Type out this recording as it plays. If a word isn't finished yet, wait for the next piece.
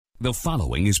The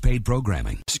following is paid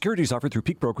programming. Securities offered through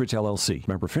Peak Brokerage, LLC.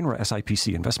 Member FINRA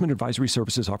SIPC. Investment advisory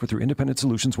services offered through Independent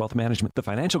Solutions Wealth Management. The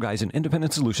Financial Guys and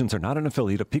Independent Solutions are not an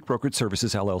affiliate of Peak Brokerage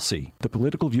Services, LLC. The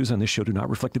political views on this show do not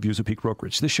reflect the views of Peak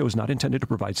Brokerage. This show is not intended to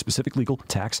provide specific legal,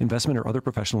 tax, investment, or other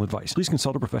professional advice. Please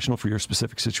consult a professional for your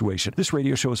specific situation. This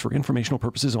radio show is for informational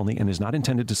purposes only and is not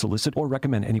intended to solicit or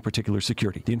recommend any particular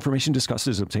security. The information discussed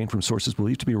is obtained from sources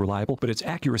believed to be reliable, but its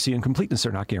accuracy and completeness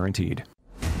are not guaranteed.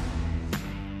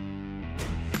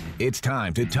 It's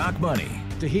time to talk money.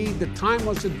 To heed the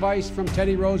timeless advice from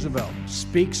Teddy Roosevelt,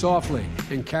 speak softly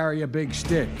and carry a big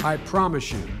stick. I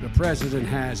promise you, the president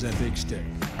has a big stick.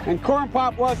 And Corn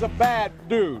Pop was a bad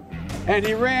dude, and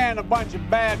he ran a bunch of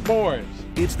bad boys.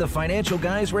 It's the Financial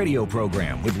Guys radio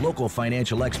program with local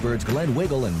financial experts Glenn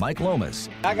Wiggle and Mike Lomas.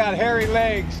 I got hairy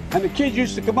legs, and the kids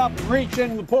used to come up and reach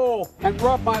in the pool and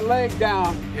rub my leg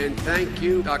down. And thank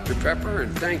you, Dr. Pepper,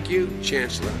 and thank you,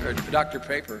 Chancellor, or Dr.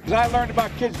 Paper. Because I learned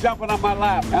about kids jumping on my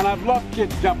lap, and I've loved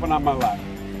kids jumping on my lap.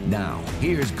 Now,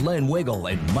 here's Glenn Wiggle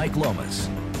and Mike Lomas.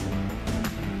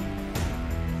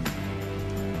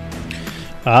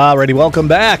 Alrighty, welcome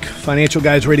back. Financial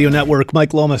Guys Radio Network,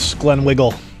 Mike Lomas, Glenn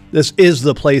Wiggle. This is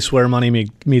the place where money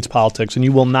meets politics, and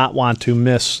you will not want to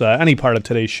miss any part of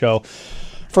today's show.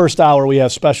 First hour, we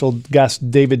have special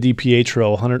guest David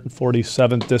DiPietro,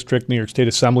 147th District, New York State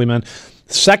Assemblyman.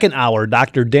 Second hour,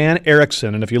 Dr. Dan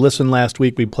Erickson, and if you listened last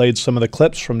week, we played some of the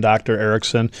clips from Dr.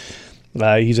 Erickson.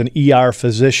 He's an ER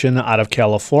physician out of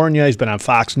California. He's been on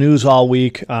Fox News all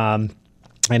week.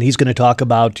 And he's going to talk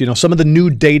about, some of the new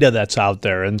data that's out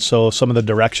there, and so some of the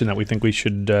direction that we think we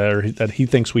should, or that he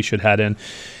thinks we should head in.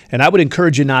 And I would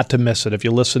encourage you not to miss it. If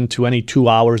you listen to any 2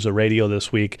 hours of radio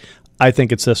this week, I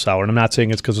think it's this hour. And I'm not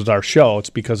saying it's because it's our show.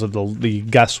 It's because of the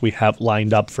guests we have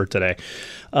lined up for today.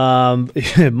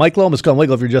 Mike Lomas, Glenn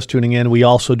Wiggle, if you're just tuning in, we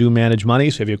also do manage money.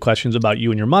 So if you have questions about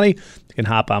you and your money, you can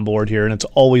hop on board here. And it's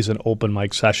always an open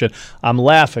mic session. I'm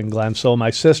laughing, Glenn. So my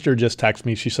sister just texted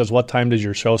me. She says, "What time does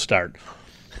your show start?"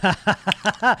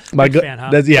 Big fan, huh?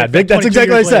 That's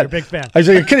exactly what I said. Big fan. I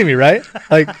said, "You're kidding me, right?"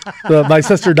 Like my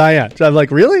sister Diane. I'm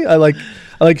like, "Really?" I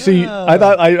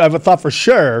thought for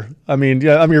sure. I mean,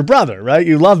 yeah, I'm your brother, right?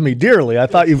 You love me dearly. I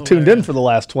thought you've tuned in for the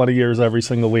last 20 years every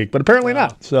single week, but apparently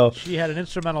not. So she had an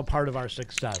instrumental part of our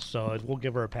success, so we'll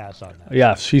give her a pass on that.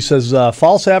 Yeah, she says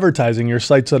false advertising. Your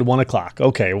site's at 1:00.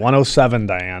 Okay, 1:07,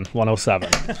 Diane.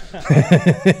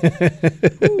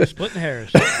 1:07. Ooh, splitting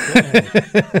hairs.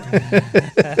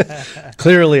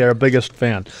 Clearly, our biggest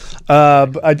fan.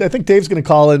 I think Dave's going to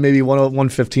call in maybe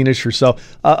 1:15ish or so.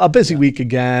 A busy week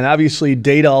again. Obviously,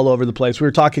 data all over the place. We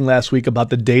were talking last week about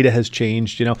the data has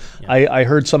changed. I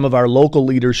heard some of our local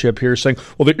leadership here saying,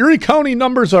 well, the Erie County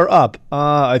numbers are up.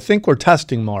 I think we're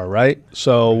testing more, right?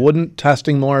 So wouldn't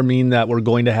testing more mean that we're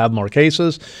going to have more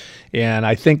cases? And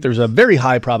I think there's a very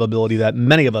high probability that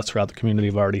many of us throughout the community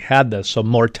have already had this. So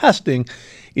more testing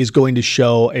is going to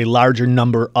show a larger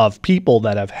number of people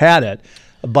that have had it.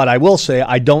 But I will say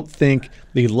I don't think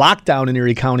the lockdown in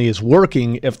Erie County is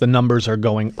working if the numbers are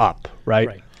going up, right?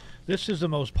 Right. This is the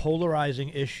most polarizing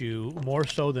issue, more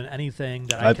so than anything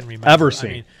that I can remember. Ever seen.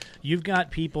 I mean, you've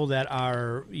got people that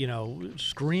are,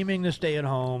 screaming to stay at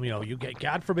home.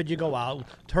 God forbid you go out,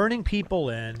 turning people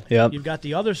in. Yep. You've got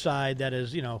the other side that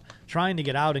is, trying to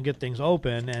get out and get things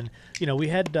open. And,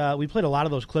 we played a lot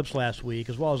of those clips last week,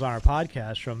 as well as on our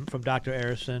podcast from Dr.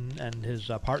 Erickson and his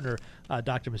partner,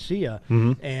 Dr. Messia.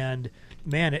 Mm-hmm. And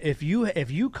man, if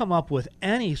you come up with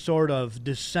any sort of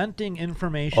dissenting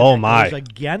information goes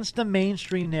against the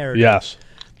mainstream narrative, yes,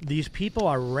 these people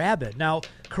are rabid. Now,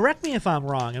 correct me if I'm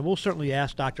wrong, and we'll certainly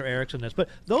ask Dr. Erickson this, but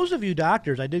those of you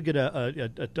doctors, I did get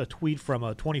a tweet from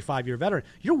a 25-year veteran.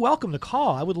 You're welcome to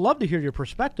call. I would love to hear your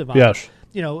perspective on it.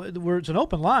 It's an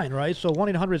open line, right? So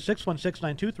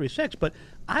 1-800-616-9236. But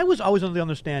I was always under the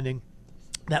understanding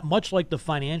that much like the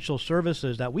financial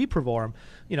services that we perform,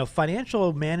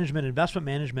 financial management, investment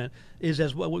management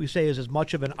is what we say is as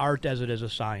much of an art as it is a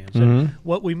science. Mm-hmm. And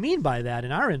what we mean by that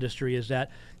in our industry is that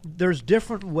there's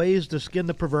different ways to skin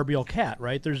the proverbial cat,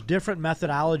 right? There's different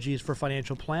methodologies for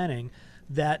financial planning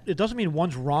that it doesn't mean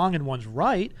one's wrong and one's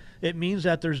right. It means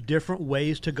that there's different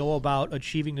ways to go about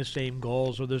achieving the same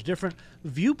goals, or there's different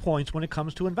viewpoints when it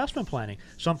comes to investment planning.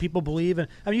 Some people believe in,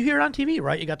 you hear it on TV,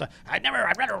 right? You got the, I'd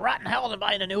rather rot in hell than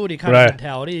buy an annuity kind of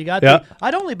mentality. You got the,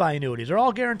 I'd only buy annuities. They're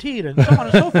all guaranteed, and so on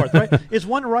and so forth, right? Is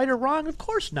one right or wrong? Of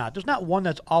course not. There's not one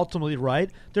that's ultimately right.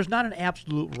 There's not an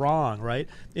absolute wrong, right?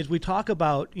 As we talk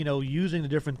about, using the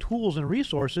different tools and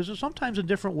resources, and sometimes in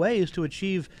different ways to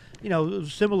achieve,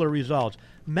 similar results.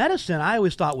 medicine, I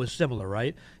always thought was similar,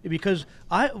 right? Because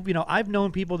I've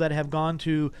known people that have gone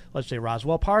to, let's say,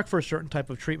 Roswell Park for a certain type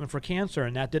of treatment for cancer,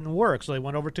 and that didn't work. So they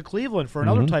went over to Cleveland for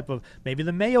another type of, maybe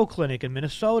the Mayo Clinic in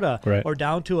Minnesota, or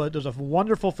down to there's a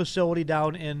wonderful facility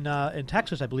down in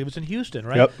Texas, I believe it's in Houston,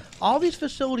 right? Yep. All these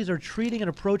facilities are treating and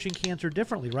approaching cancer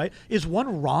differently, right? Is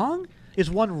one wrong? Is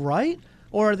one right?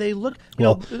 Or are they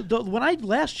when I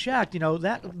last checked,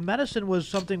 that medicine was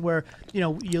something where,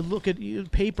 you look at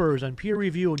papers and peer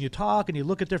review and you talk and you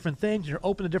look at different things and you're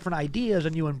open to different ideas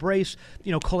and you embrace,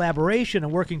 collaboration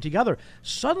and working together.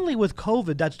 Suddenly with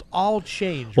COVID, that's all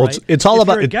changed, right? It's all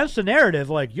about... You're against the narrative,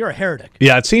 you're a heretic.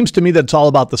 Yeah, it seems to me that it's all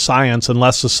about the science,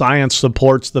 unless the science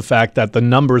supports the fact that the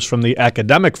numbers from the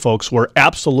academic folks were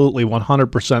absolutely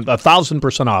 100%,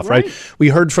 1,000% off, right? We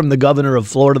heard from the governor of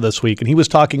Florida this week, and he was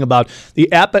talking about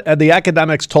the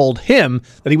academics told him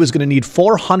that he was going to need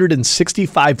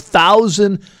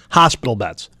 465,000 hospital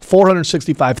beds.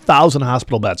 465,000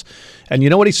 hospital beds. And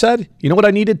you know what he said? You know what I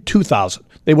needed? 2,000.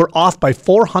 They were off by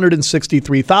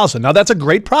 463,000. Now, that's a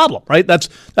great problem, right? That's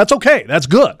okay. That's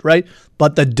good, right?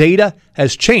 But the data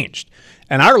has changed.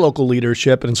 And our local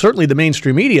leadership, and certainly the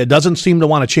mainstream media, doesn't seem to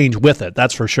want to change with it.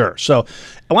 That's for sure. So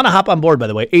I want to hop on board, by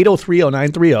the way,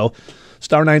 803-0930.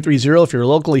 Star 930 if you're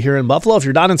locally here in Buffalo. If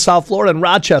you're down in South Florida and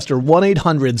Rochester,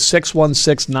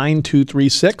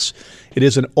 1-800-616-9236. It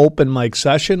is an open mic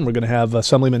session. We're going to have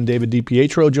Assemblyman David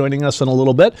DiPietro joining us in a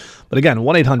little bit. But again,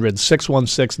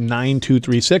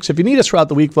 1-800-616-9236. If you need us throughout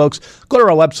the week, folks, go to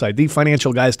our website,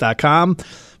 thefinancialguys.com,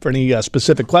 for any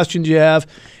specific questions you have.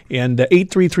 And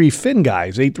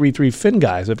 833-FIN-GUYS,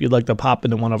 833-FIN-GUYS, if you'd like to pop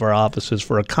into one of our offices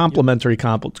for a complimentary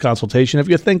consultation. If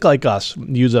you think like us,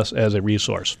 use us as a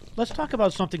resource. Let's talk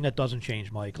about something that doesn't change,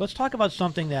 Mike. Let's talk about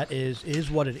something that is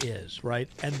what it is, right?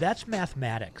 And that's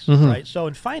mathematics, right? So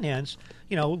in finance,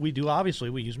 we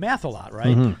use math a lot,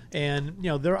 right? And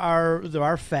there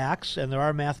are facts and there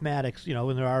are mathematics,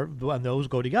 and those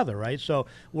go together, right? So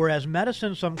whereas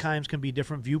medicine sometimes can be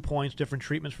different viewpoints, different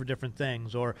treatments for different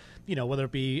things, or whether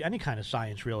it be any kind of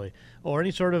science really, or any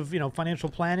sort of financial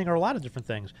planning, or a lot of different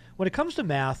things. When it comes to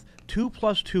math, 2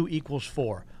 + 2 =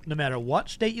 4. No matter what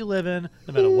state you live in,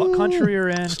 no matter what country you're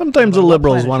in. Sometimes the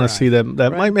liberals want to see that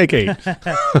might make 8.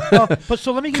 But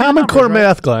so let me give Common Core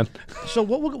math, Glenn. So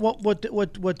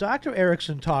what Dr.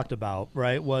 Erickson talked about,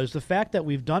 right, was the fact that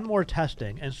we've done more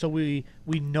testing, and so we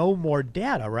know more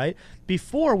data, right?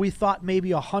 Before we thought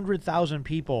maybe 100,000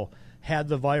 people had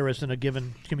the virus in a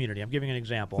given community. I'm giving an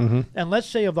example. And let's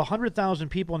say of the 100,000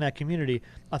 people in that community,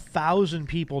 1,000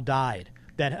 people died.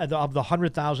 That of the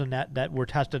 100,000 that were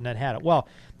tested and that had it. Well,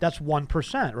 that's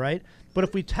 1%, right? But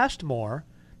if we test more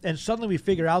and suddenly we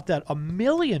figure out that 1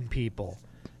 million people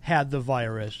had the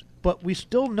virus, but we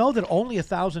still know that only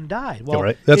 1,000 died. Well,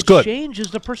 right. That's good.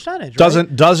 Changes the percentage.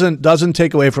 Right? Doesn't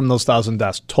take away from those 1,000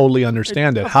 deaths. Totally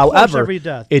understand it. However,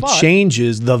 it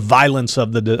changes the violence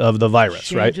of the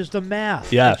virus. Right? Changes the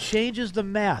math. Yes. It changes the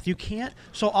math. You can't.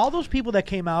 So all those people that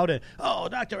came out and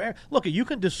Dr. Aaron, look, you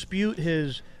can dispute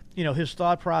his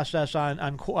thought process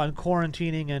on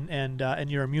quarantining and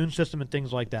your immune system and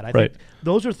things like that. I think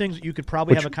those are things that you could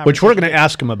probably have a conversation. Which we're going to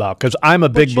ask him about, because I'm a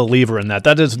big believer in that.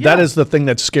 That is the thing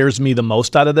that scares me the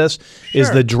most out of this,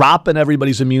 is the drop in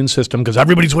everybody's immune system, because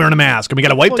everybody's wearing a mask and we got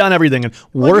to wipe down everything. And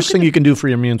worst thing you can do for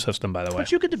your immune system, by the way.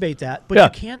 But you can debate that,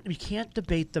 but you can't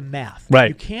debate the math. Right.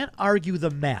 You can't argue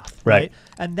the math. Right.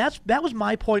 And that was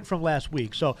my point from last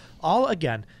week. So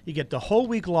you get the whole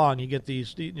week long, you get the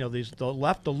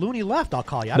loony left, I'll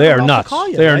call you. They are nuts.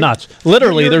 They are nuts.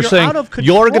 Literally, they're saying,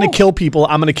 you're going to kill people,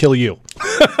 I'm going to kill you.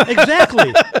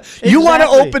 Exactly. You want to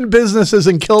open businesses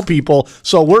and kill people,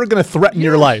 so we're going to threaten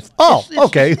your life.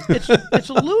 Okay. It's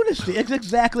lunacy.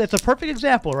 It's a perfect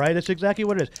example, right? It's exactly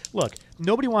what it is. Look,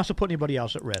 nobody wants to put anybody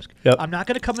else at risk. Yep. I'm not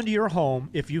going to come into your home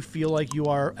if you feel like you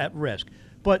are at risk.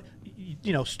 But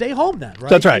stay home then, right?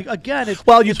 That's right. Again, it's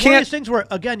one of these things where,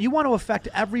 again, you want to affect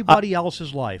everybody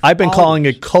else's life. I've been calling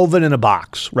it COVID in a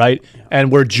box, right? Yeah.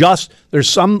 And there's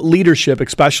some leadership,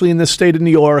 especially in this state of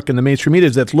New York and the mainstream media,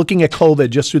 that's looking at COVID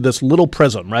just through this little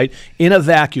prism, right? In a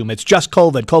vacuum. It's just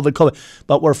COVID.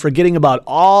 But we're forgetting about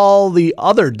all the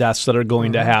other deaths that are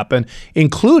going to happen,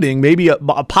 including maybe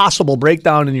a possible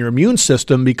breakdown in your immune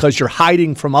system because you're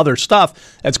hiding from other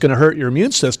stuff that's going to hurt your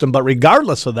immune system. But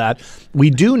regardless of that, we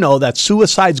do know that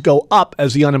suicides go up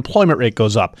as the unemployment rate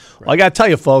goes up. Right. Well, I got to tell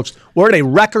you, folks, we're at a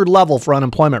record level for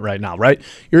unemployment right now, right?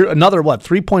 You're another,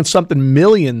 3-point-something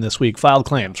million this week filed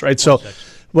claims, right? So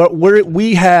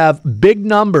we have big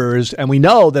numbers, and we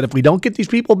know that if we don't get these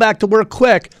people back to work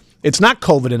quick, It's not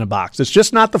COVID in a box. It's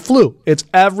just not the flu. It's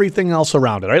everything else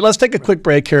around it. All right, let's take a quick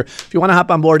break here. If you want to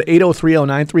hop on board,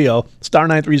 803-0930, star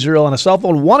 930 on a cell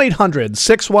phone,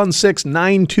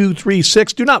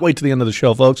 1-800-616-9236. Do not wait to the end of the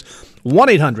show, folks.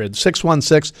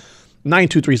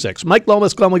 1-800-616-9236. Mike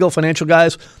Lomas, Glenn Wiggle, Financial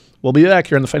Guys. We'll be back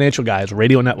here on the Financial Guys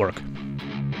Radio Network.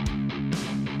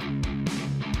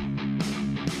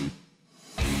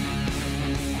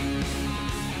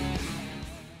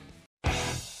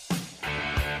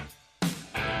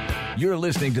 You're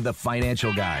listening to the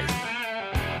Financial Guys.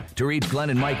 To reach Glenn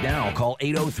and Mike now, call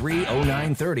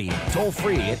 803-0930. Toll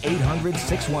free at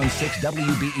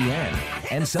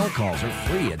 800-616-WBEN. And cell calls are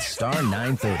free at star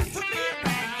 930.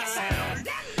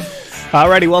 All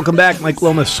righty, welcome back. Mike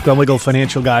Lomas, Glenn Wiggle,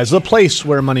 Financial Guys, the place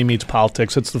where money meets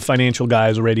politics. It's the Financial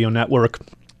Guys Radio Network.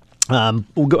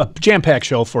 We'll go a jam-packed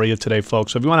show for you today,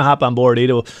 folks. So if you want to hop on board,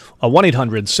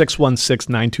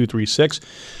 1-800-616-9236.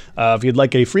 If you'd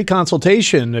like a free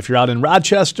consultation, if you're out in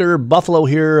Rochester, Buffalo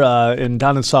here, and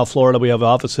down in South Florida, we have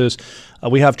offices.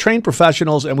 We have trained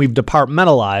professionals, and we've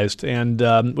departmentalized,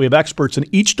 and we have experts in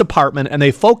each department, and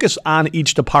they focus on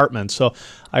each department. So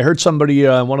I heard somebody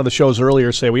on one of the shows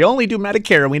earlier say, we only do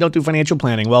Medicare and we don't do financial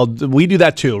planning. Well, we do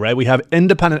that too, right? We have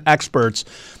independent experts.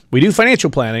 We do financial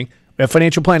planning. We have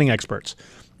financial planning experts.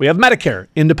 We have Medicare,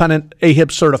 independent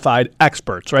AHIP certified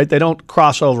experts, right? They don't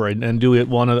cross over and do it.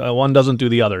 One doesn't do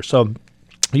the other. So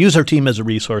use our team as a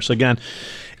resource. Again,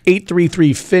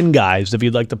 833-FIN-GUYS if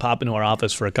you'd like to pop into our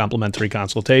office for a complimentary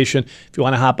consultation. If you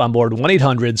want to hop on board,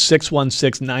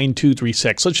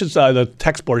 1-800-616-9236. Let's just the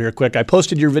text board here quick. I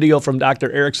posted your video from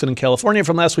Dr. Erickson in California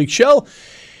from last week's show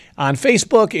on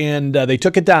Facebook, and they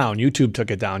took it down. YouTube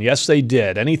took it down. Yes, they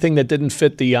did. Anything that didn't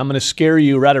fit the I'm going to scare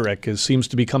you rhetoric seems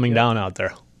to be coming down out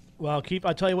there. Well,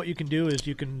 I'll tell you what you can do is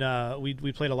you can, we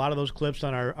played a lot of those clips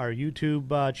on our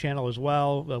YouTube channel as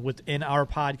well within our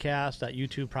podcast that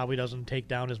YouTube probably doesn't take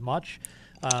down as much.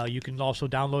 You can also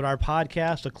download our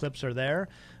podcast. The clips are there.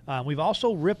 We've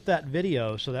also ripped that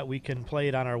video so that we can play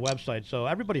it on our website. So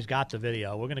everybody's got the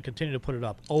video. We're going to continue to put it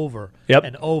up over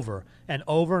and over and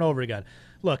over and over again.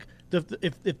 Look, if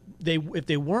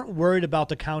they weren't worried about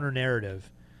the counter narrative,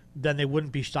 then they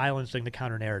wouldn't be silencing the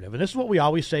counter narrative. And this is what we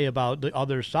always say about the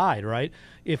other side, right?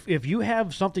 If you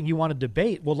have something you want to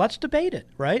debate, well, let's debate it,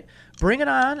 right? Bring it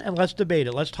on and let's debate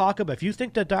it. Let's talk about, if you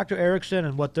think that Dr. Erickson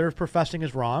and what they're professing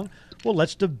is wrong, well,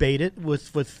 let's debate it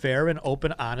with fair and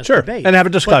open, honest debate. And have a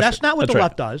discussion. But that's not what the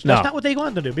left does. That's not what they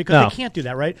want to do, because they can't do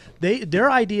that, right? Their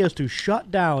idea is to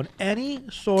shut down any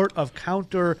sort of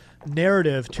counter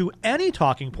narrative to any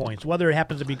talking points, whether it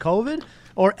happens to be COVID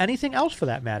or anything else for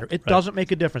that matter. It doesn't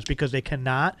make a difference because they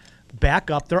cannot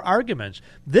back up their arguments.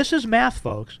 This is math,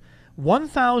 folks.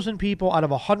 1,000 people out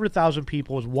of 100,000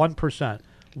 people is 1%.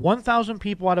 1,000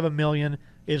 people out of 1 million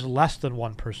is less than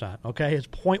 1%, okay? It's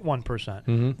 0.1%.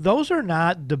 Mm-hmm. Those are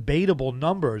not debatable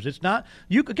numbers. It's not,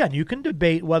 you can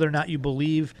debate whether or not you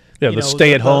believe the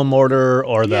stay-at-home order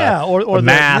or the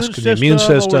mask, the immune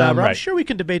system. Right. I'm sure we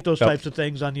can debate those types of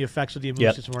things on the effects of the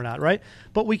immune system or not, right?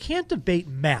 But we can't debate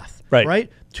math,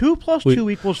 right? 2 plus 2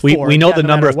 equals 4. We know the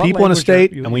number of people in a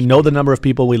state, and we know the number of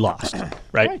people we lost,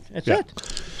 right? That's it.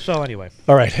 So anyway.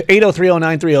 All right,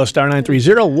 803-0930, star 930,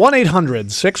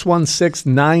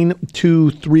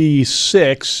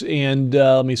 1-800-616-9236. And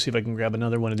let me see if I can grab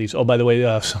another one of these. Oh, by the way,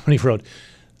 somebody wrote,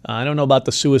 I don't know about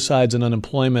the suicides and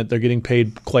unemployment. They're getting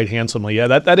paid quite handsomely.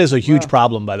 Yeah, that is a huge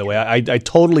problem, by the way. I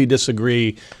totally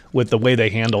disagree with the way they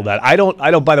handle that. I don't.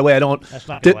 By the way, I don't. That's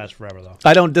not going to last forever, though.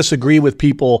 I don't disagree with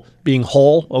people being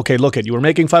whole. Okay, look you were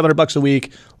making $500 a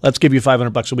week. Let's give you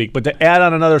 $500 a week. But to add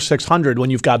on another $600 when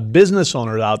you've got business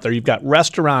owners out there, you've got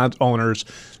restaurant owners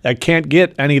that can't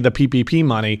get any of the PPP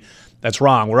money. That's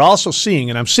wrong. We're also seeing,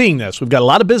 and I'm seeing this, we've got a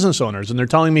lot of business owners, and they're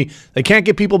telling me they can't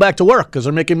get people back to work because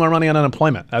they're making more money on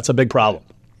unemployment. That's a big problem.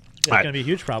 It's going to be a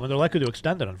huge problem. They're likely to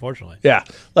extend it, unfortunately. Yeah.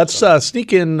 Let's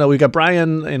sneak in. We've got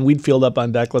Brian and Wheatfield up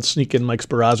on deck. Let's sneak in Mike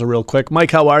Sparazza real quick. Mike,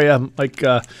 how are you? Mike,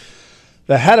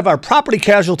 the head of our property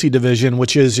casualty division,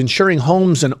 which is insuring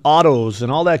homes and autos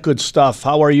and all that good stuff.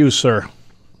 How are you, sir?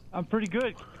 I'm pretty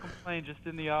good. Just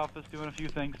in the office doing a few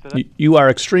things today. You are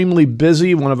extremely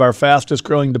busy, one of our fastest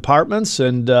growing departments,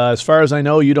 and as far as I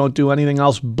know, you don't do anything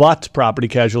else but property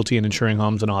casualty and insuring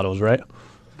homes and autos, right?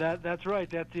 That's right.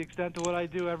 That's the extent of what I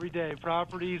do every day.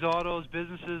 Properties, autos,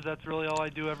 businesses, that's really all I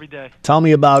do every day. Tell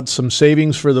me about some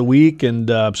savings for the week and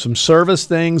some service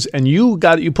things, and you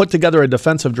put together a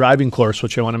defensive driving course,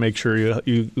 which I want to make sure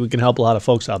you can help a lot of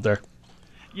folks out there.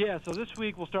 Yeah, so this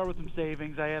week we'll start with some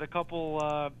savings. I had a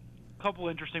couple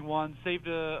interesting ones. Saved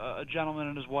a gentleman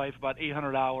and his wife about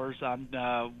 $800 on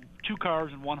 2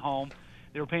 cars and 1 home.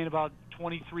 They were paying about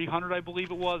 2,300, I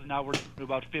believe it was. Now we're to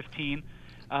about 15.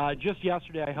 Just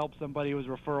yesterday, I helped somebody. It was a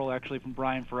referral actually from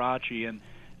Brian Faraci, and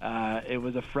it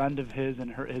was a friend of his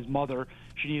and his mother.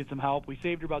 She needed some help. We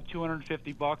saved her about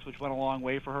 $250, which went a long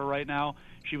way for her right now.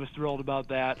 She was thrilled about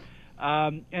that.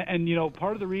 And you know,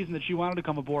 part of the reason that she wanted to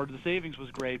come aboard, the savings was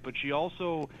great, but she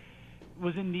also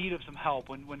was in need of some help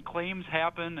when claims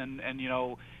happen, and you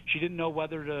know, she didn't know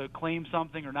whether to claim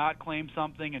something or not claim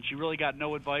something, and she really got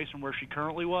no advice from where she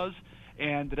currently was,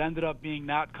 and it ended up being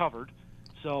not covered.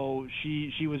 So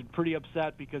she was pretty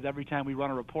upset because every time we run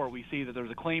a report, we see that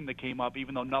there's a claim that came up,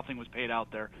 even though nothing was paid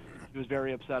out there. She was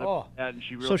very upset about that, and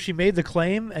she really. So she made the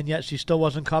claim, and yet she still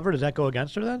wasn't covered. Does that go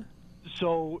against her then?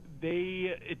 So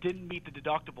it didn't meet the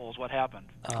deductible is what happened.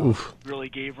 Really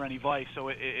gave her any advice, so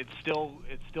it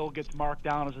still gets marked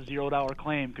down as a $0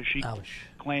 claim because she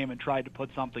claimed and tried to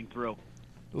put something through.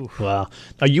 Oof. Wow.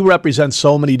 Now you represent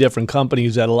so many different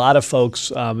companies that a lot of folks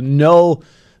know.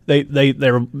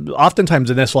 They're oftentimes,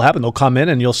 and this will happen, they'll come in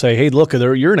and you'll say, hey, look,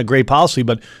 you're in a great policy,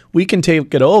 but we can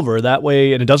take it over that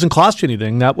way, and it doesn't cost you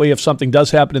anything. That way, if something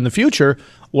does happen in the future,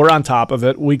 we're on top of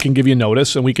it. We can give you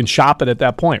notice, and we can shop it at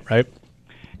that point, right?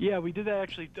 Yeah, we did that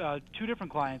actually. Two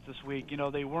different clients this week. You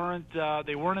know, they weren't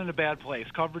in a bad place.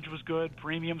 Coverage was good.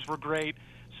 Premiums were great.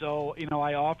 So, you know,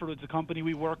 I offered, it's a company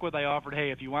we work with, I offered,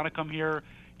 hey, if you want to come here,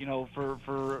 you know,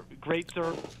 for great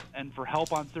service and for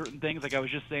help on certain things, like I was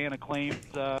just saying, a claims,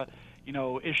 you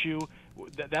know, issue,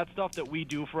 that stuff that we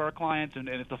do for our clients, and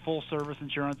it's a full-service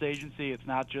insurance agency. It's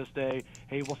not just a,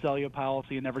 hey, we'll sell you a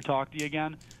policy and never talk to you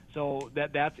again. So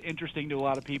that's interesting to a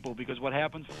lot of people, because what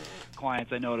happens with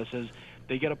clients, I notice, is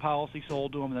they get a policy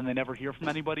sold to them and then they never hear from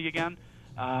anybody again.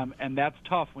 And that's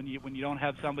tough when you don't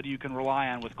have somebody you can rely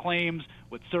on with claims,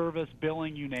 with service,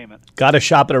 billing, you name it. Got to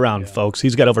shop it around, folks.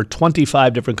 He's got over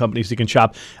 25 different companies he can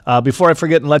shop. Before I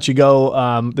forget and let you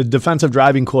go, the defensive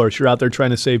driving course, you're out there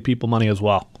trying to save people money as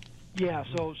well. Yeah,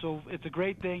 so it's a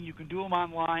great thing. You can do them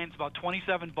online. It's about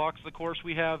 $27, the course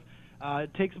we have.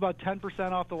 It takes about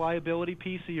 10% off the liability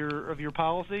piece of your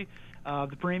policy,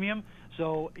 the premium.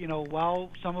 So, you know,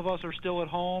 while some of us are still at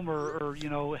home or you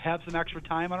know, have some extra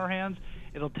time on our hands,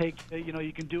 it'll take, you know,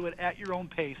 you can do it at your own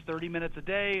pace, 30 minutes a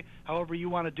day, however you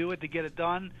want to do it to get it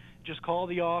done. Just call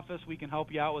the office. We can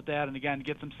help you out with that. And, again,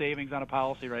 get some savings on a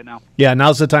policy right now. Yeah,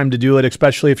 now's the time to do it,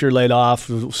 especially if you're laid off.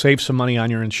 Save some money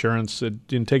on your insurance. It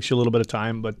takes you a little bit of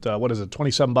time, but what is it,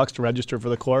 $27 to register for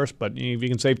the course? But if you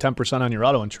can save 10% on your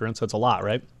auto insurance, that's a lot,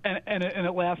 right? And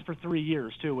it lasts for 3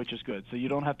 years, too, which is good. So you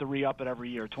don't have to re-up it every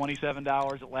year.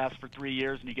 $27, it lasts for 3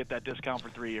 years, and you get that discount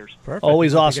for 3 years. Perfect.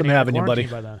 Always awesome having you, buddy.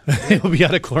 You'll be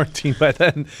out of quarantine by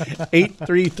then.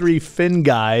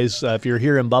 833-FIN-GUYS. If you're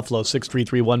here in Buffalo,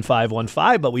 633-1515.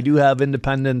 But we do have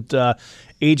independent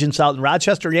agents out in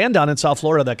Rochester and down in South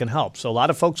Florida that can help. So a lot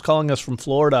of folks calling us from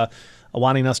Florida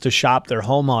wanting us to shop their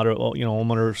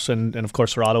homeowners and of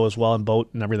course their auto as well, and boat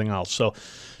and everything else. So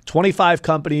 25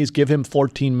 companies, give him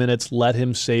 14 minutes, let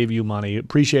him save you money.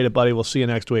 Appreciate it, buddy. We'll see you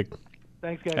next week.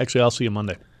 Thanks, guys. Actually, I'll see you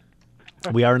Monday.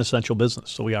 We are an essential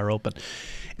business, so we are open.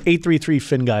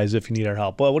 833-FIN-GUYS if you need our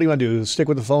help. Well, what do you want to do? Stick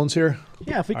with the phones here?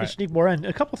 Yeah, if we can sneak more in.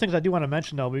 A couple of things I do want to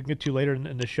mention, though, we can get to later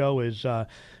in the show is,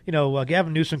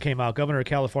 Gavin Newsom came out, governor of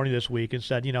California this week, and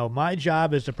said, my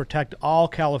job is to protect all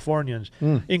Californians,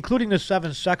 including the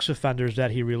 7 sex offenders that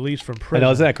he released from prison. I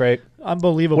know, isn't that great?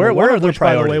 Unbelievable. Where are their priorities?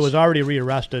 By the way, was already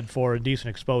rearrested for indecent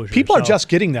exposure. People are just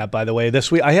getting that, by the way.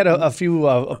 This week, I had I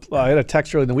had a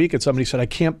text earlier in the week, and somebody said, I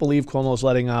can't believe Cuomo's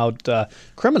letting out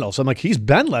criminals. I'm like, he's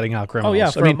been letting out criminals. Oh, yeah,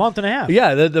 for a month and a half.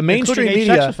 Yeah, the mainstream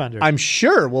media, I'm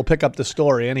sure, will pick up the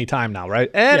story any time now,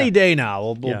 right? Any day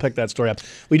now, we'll pick that story up.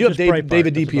 We do have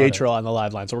David DiPietro on the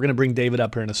live line, so we're going to bring David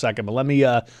up here in a second. But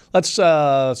let's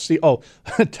see. Oh,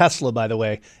 Tesla, by the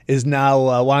way, is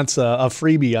now wants a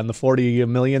freebie on the $40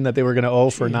 million that they were going to owe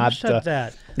for not. You said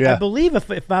that. Yeah. I believe,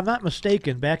 if I'm not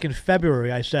mistaken, back in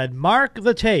February, I said, mark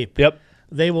the tape. Yep.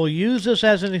 They will use this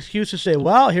as an excuse to say,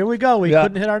 well, here we go. We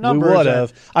couldn't hit our numbers. We would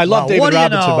have. I love David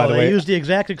Robinson, by the way. They used the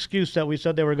exact excuse that we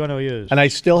said they were going to use. And I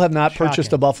still have not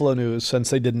purchased a Buffalo News since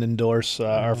they didn't endorse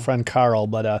our friend Carl.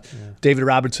 But David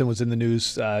Robinson was in the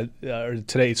news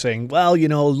today saying, well,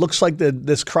 looks like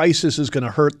this crisis is going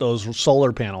to hurt those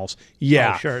solar panels.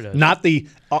 Yeah. Oh, sure it is. Not the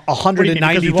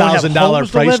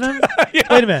 $190,000 price.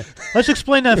 Wait a minute. Let's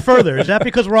explain that further. Is that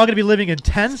because we're all going to be living in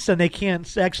tents and they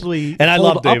can't actually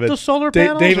hold up the solar panels?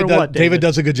 channels or what, David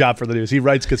does a good job for the news. He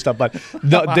writes good stuff. But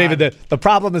no, David, the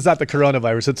problem is not the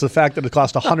coronavirus. It's the fact that it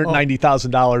cost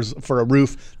 $190,000 for a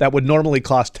roof that would normally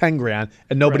cost $10,000,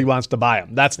 and nobody wants to buy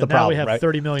them. That's the problem, now we have right?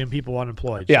 30 million people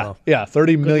unemployed. Yeah, so.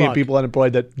 30 million luck. people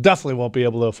unemployed that definitely won't be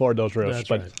able to afford those roofs. That's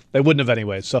but right. they wouldn't have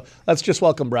anyways. So let's just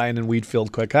welcome Brian in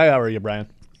Wheatfield quick. Hi, how are you, Brian?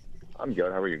 I'm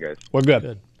good. How are you guys? We're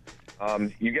good.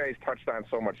 You guys touched on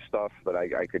so much stuff that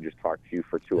I could just talk to you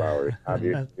for 2 hours.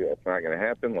 Obviously, that's not going to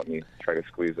happen. Let me try to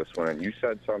squeeze this one in. You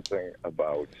said something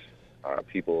about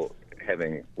people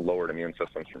having lowered immune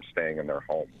systems from staying in their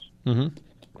homes. Mm-hmm.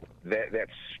 That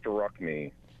struck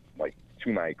me, like,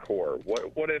 to my core.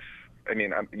 What if, I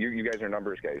mean, you guys are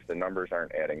numbers guys. The numbers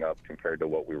aren't adding up compared to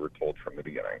what we were told from the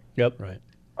beginning. Yep. Right.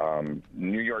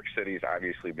 New York City is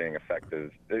obviously being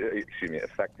affected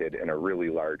in a really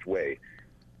large way.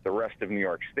 The rest of New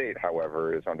York State,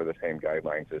 however, is under the same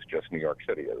guidelines as just New York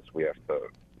City is. We have to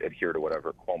adhere to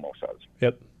whatever Cuomo says.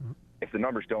 Yep. If the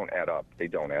numbers don't add up, they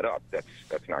don't add up. That's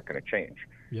not going to change.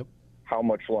 Yep. How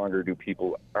much longer are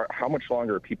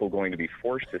people going to be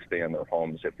forced to stay in their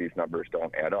homes if these numbers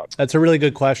don't add up? That's a really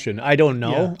good question. I don't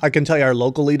know. Yeah. I can tell you our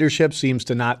local leadership seems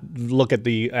to not look at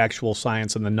the actual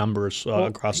science and the numbers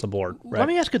across the board. Right? Let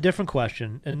me ask a different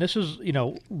question, and this is,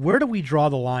 where do we draw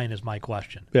the line is my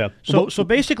question. Yeah. So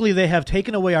basically they have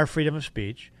taken away our freedom of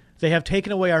speech. They have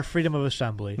taken away our freedom of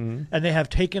assembly, and they have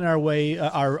taken away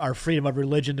our freedom of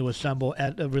religion to assemble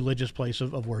at a religious place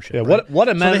of worship. Yeah, right? what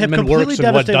amendment works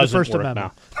and what doesn't First work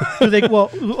Amendment. now? Do they? Well,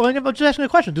 I'm just asking a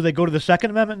question. Do they go to the Second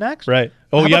Amendment next? Right.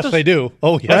 Oh, yes, they do.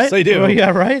 Oh, yes, right? they do. Oh,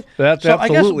 yeah, right. That's so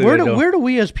absolutely. I guess where do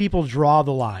we as people draw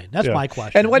the line? That's my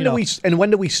question. And when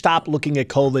do we stop looking at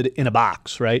COVID in a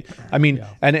box? Right. I mean,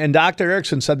 and Dr.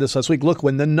 Erickson said this last week. Look,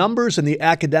 when the numbers and the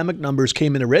academic numbers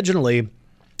came in originally,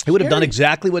 he would have done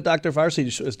exactly what Dr.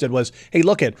 Farsi did was, hey,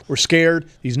 look we're scared.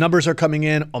 These numbers are coming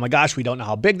in. Oh, my gosh, we don't know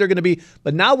how big they're going to be.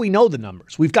 But now we know the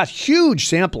numbers. We've got huge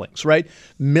samplings, right?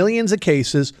 Millions of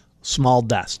cases, small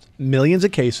deaths. Millions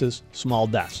of cases, small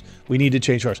deaths. We need to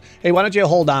change course. Hey, why don't you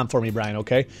hold on for me, Brian,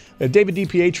 okay? David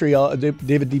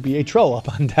DiPietro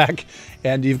up on deck.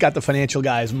 And you've got the financial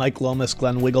guys, Mike Lomas,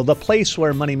 Glenn Wiggle, the place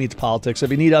where money meets politics.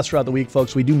 If you need us throughout the week,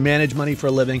 folks, we do manage money for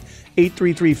a living.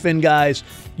 833-FIN, guys.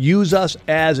 Use us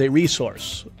as a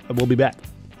resource. We'll be back.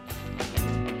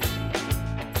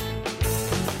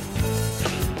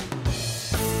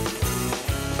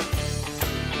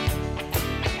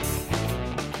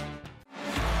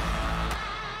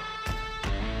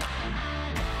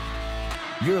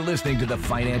 You're listening to the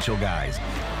Financial Guys.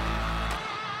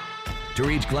 To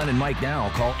reach Glenn and Mike now,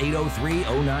 call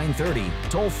 803-0930,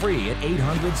 toll free at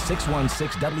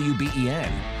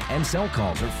 800-616-WBEN, and cell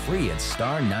calls are free at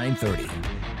star 930.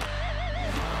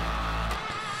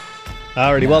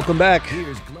 Alrighty, welcome back.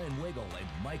 Here's Glenn Wiggle and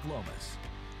Mike Lomas.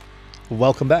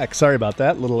 Welcome back. Sorry about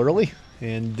that, a little early.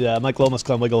 And Mike Lomas,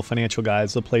 Glenn Wiggle, Financial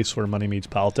Guys, the place where money meets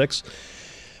politics.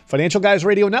 Financial Guys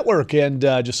Radio Network, and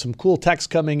just some cool text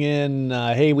coming in.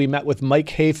 Hey, we met with Mike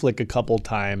Hayflick a couple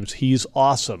times. He's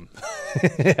awesome.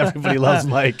 Everybody loves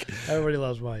Mike. Everybody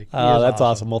loves Mike. That's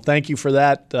awesome. Well, thank you for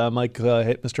that, Mike.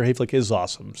 Mr. Hayflick is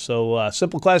awesome. So,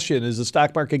 simple question, is the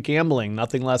stock market gambling?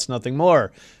 Nothing less, nothing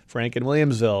more. Frank in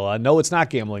Williamsville. No, it's not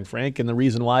gambling, Frank, and the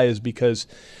reason why is because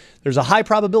there's a high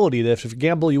probability that if you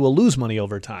gamble, you will lose money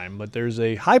over time. But there's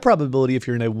a high probability if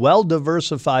you're in a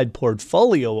well-diversified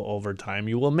portfolio over time,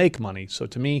 you will make money. So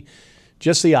to me,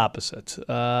 just the opposite.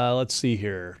 Let's see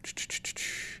here.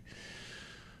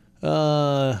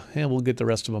 And we'll get the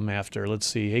rest of them after. Let's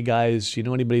see. Hey, guys, you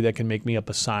know anybody that can make me up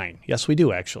a sign? Yes, we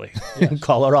do, actually. Yes.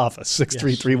 Call our office,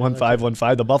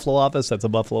 633-1515. The Buffalo office, that's a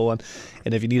Buffalo one.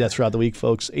 And if you need us throughout the week,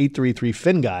 folks,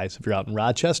 833-FIN, guys, if you're out in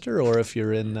Rochester or if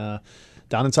you're in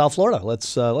down in South Florida.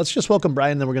 Let's just welcome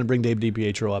Brian, then we're going to bring Dave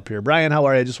DiPietro up here. Brian, how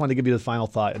are you? I just wanted to give you the final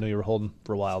thought. I know you were holding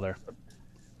for a while there.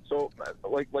 So,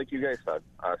 like you guys said,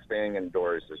 staying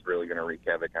indoors is really going to wreak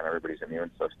havoc on everybody's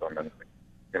immune system, and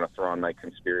going to throw on my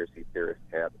conspiracy theorist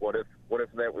hat. What if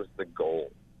that was the goal?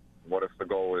 What if the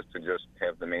goal was to just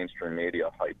have the mainstream media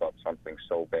hype up something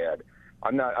so bad?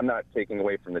 I'm not taking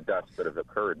away from the deaths that have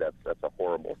occurred. That's a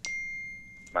horrible.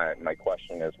 My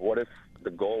question is, what if the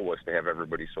goal was to have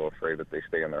everybody so afraid that they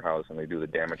stay in their house and they do the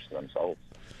damage to themselves?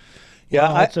 Yeah,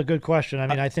 well, that's a good question. I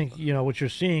mean, I think what you're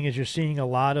seeing is a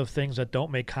lot of things that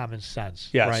don't make common sense,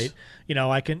 yes. Right?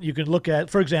 You can look at,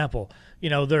 for example,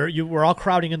 we're all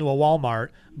crowding into a Walmart,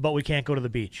 but we can't go to the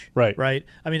beach, right? Right?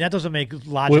 I mean, that doesn't make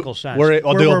logical sense. We're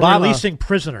releasing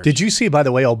prisoners. Did you see, by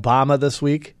the way, Obama this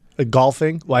week?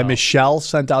 Golfing, why Michelle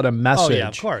sent out a message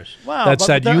of course. That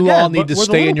said you all need to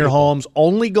stay in your homes,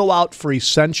 only go out for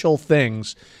essential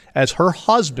things, as her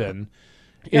husband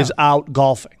is out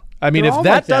golfing. I mean, They're if all that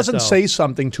like that, doesn't though. say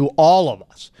something to all of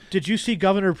us. Did you see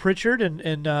Governor Pritchard in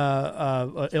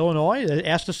Illinois? They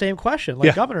asked the same question. Like,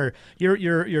 Yeah. Governor,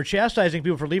 you're chastising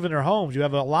people for leaving their homes. You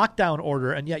have a lockdown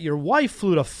order, and yet your wife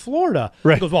flew to Florida.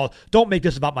 Right. He goes, well, don't make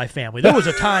this about my family. There was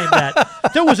a time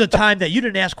that you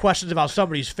didn't ask questions about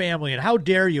somebody's family, and how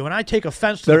dare you? And I take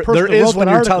offense to the person There who is wrote when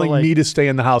that you're article, telling like- me to stay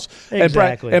in the house.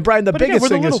 Exactly. And Brian, the But again, biggest we're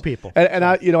the thing little is, people. and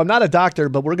I'm not a doctor,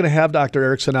 but we're going to have Dr.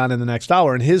 Erickson on in the next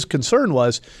hour, and his concern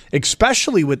was,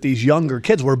 especially with these younger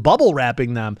kids, we're bubble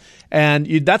wrapping them, and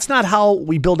that's not how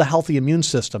we build a healthy immune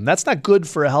system. That's not good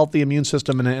for a healthy immune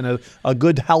system and a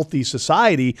good, healthy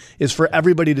society is for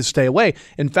everybody to stay away.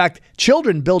 In fact,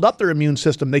 children build up their immune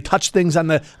system. They touch things on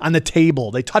the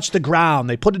table. They touch the ground.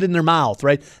 They put it in their mouth,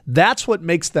 right? That's what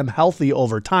makes them healthy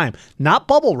over time, not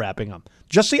bubble wrapping them.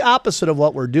 Just the opposite of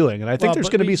what we're doing. And I think there's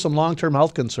going to be some long-term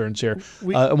health concerns here.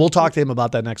 And we'll talk to him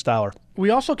about that next hour. We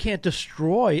also can't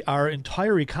destroy our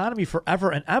entire economy forever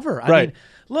and ever. I Right. mean,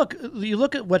 look, you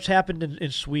look at what's happened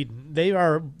in Sweden. They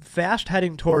are fast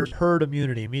heading towards herd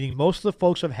immunity, meaning most of the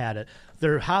folks have had it.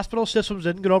 Their hospital systems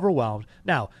didn't get overwhelmed.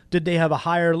 Now, did they have a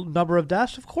higher number of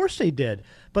deaths? Of course they did.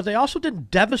 But they also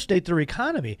didn't devastate their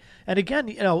economy. And again,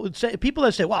 people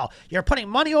that say, wow, you're putting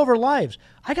money over lives.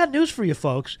 I got news for you,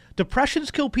 folks.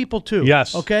 Depressions kill people too.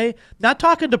 Yes. Okay? Not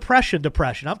talking depression.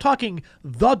 I'm talking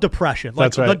the depression. Like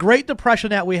That's right. the Great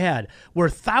Depression that we had, where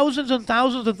thousands and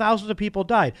thousands and thousands of people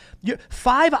died.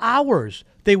 5 hours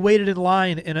they waited in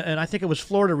line, and I think it was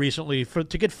Florida recently,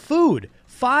 to get food.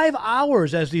 5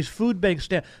 hours as these food banks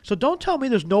stand. So don't tell me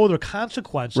there's no other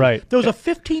consequence. Right. There was a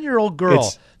 15-year-old girl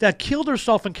It's- that killed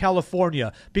herself in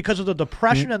California because of the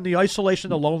depression and the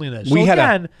isolation and the loneliness. We so had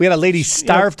again, a lady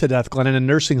starve to death, Glenn, in a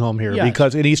nursing home here Yes.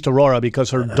 because in East Aurora because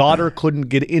her daughter couldn't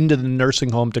get into the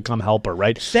nursing home to come help her.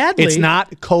 Right? Sadly- it's not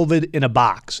COVID in a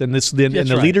box, and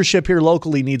the right. leadership here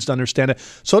locally needs to understand it.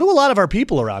 So do a lot of our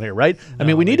people around here, right? I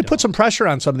mean, we need to put some pressure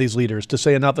on some of these leaders to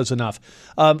say enough is enough.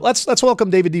 Let's welcome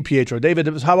David DiPietro.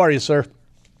 David, how are you, sir?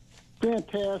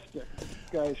 Fantastic,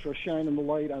 guys, for shining the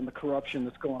light on the corruption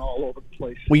that's going all over the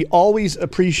place. We always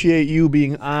appreciate you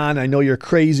being on. I know you're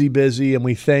crazy busy, and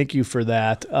we thank you for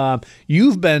that.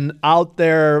 You've been out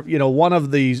there, one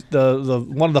of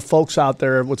the folks out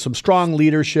there with some strong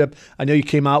leadership. I know you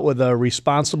came out with a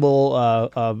responsible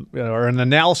or an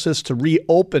analysis to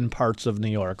reopen parts of New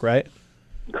York, right?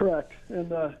 Correct.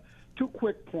 And 2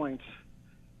 quick points,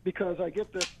 because I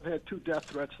get this. I had 2 death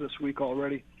threats this week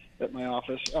already at my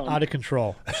office. out of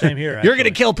control. Same here. You're going to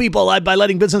kill people by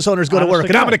letting business owners go to Honest work, to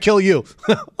and I'm God. going to kill you.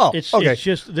 Oh, It's okay.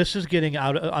 just, this is getting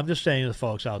out. I'm just saying to the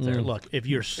folks out there, look, if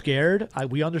you're scared,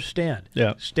 we understand.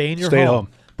 Yeah. Stay in your Stay home. home.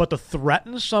 But to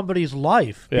threaten somebody's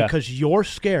life Yeah. because you're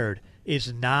scared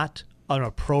is not an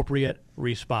appropriate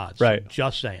response. Right.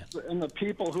 Just saying. And the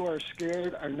people who are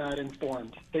scared are not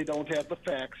informed. They don't have the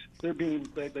facts. They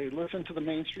listen to the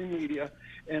mainstream media,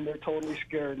 and they're totally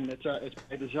scared, and it's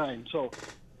by design. So,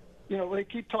 they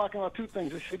keep talking about 2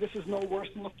 things. They say this is no worse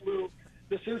than the flu.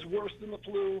 This is worse than the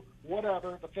flu.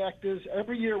 Whatever. The fact is,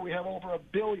 every year we have over a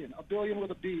billion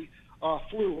with a B,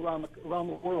 flu around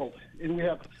the world, and we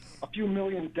have a few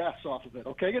million deaths off of it.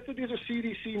 Okay, these are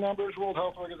CDC numbers, World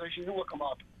Health Organization. You look them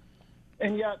up,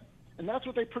 and that's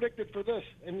what they predicted for this,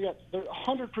 and yet they're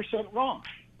 100% wrong.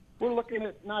 We're looking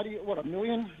at not even a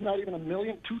million,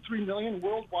 2-3 million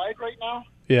worldwide right now.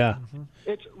 Yeah.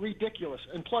 It's ridiculous.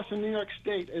 And plus, in New York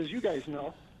State, as you guys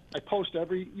know, I post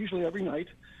usually every night,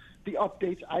 the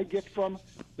updates I get from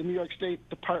the New York State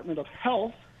Department of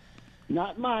Health,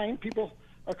 not mine. People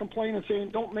are complaining, saying,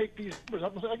 don't make these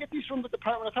numbers. I get these from the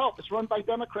Department of Health. It's run by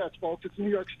Democrats, folks. It's New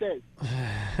York State.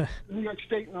 New York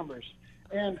State numbers.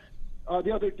 And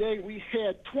the other day, we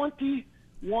had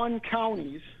 21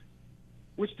 counties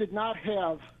which did not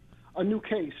have a new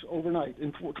case overnight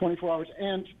in 24 hours,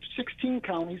 and 16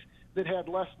 counties that had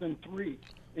less than 3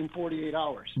 in 48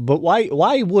 hours. But why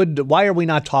are we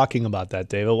not talking about that,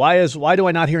 David? Why do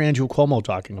I not hear Andrew Cuomo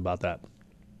talking about that?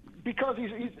 Because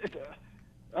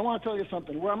I want to tell you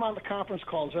something. Where I'm on the conference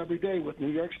calls every day with New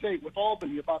York State, with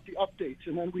Albany about the updates,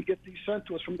 and then we get these sent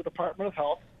to us from the Department of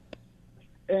Health.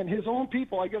 And his own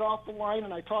people, I get off the line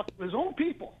and I talk to his own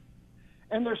people,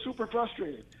 and they're super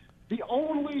frustrated. The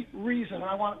only reason,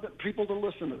 I want people to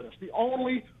listen to this, the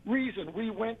only reason we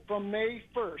went from May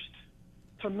 1st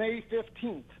to May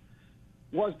 15th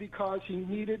was because he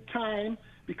needed time,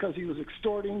 because he was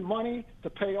extorting money to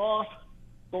pay off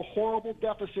the horrible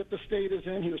deficit the state is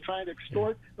in. He was trying to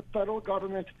extort the federal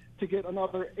government to get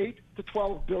another $8 to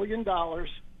 $12 billion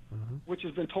which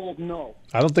has been told no.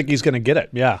 I don't think he's going to get it.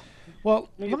 Yeah. Well,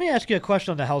 let me ask you a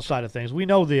question on the health side of things. We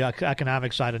know the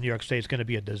economic side of New York State is going to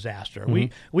be a disaster.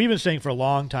 We've been saying for a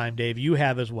long time, Dave, you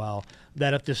have as well,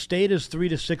 that if the state is $3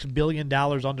 to $6 billion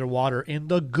underwater in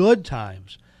the good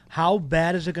times, how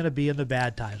bad is it going to be in the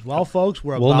bad times? Well, folks,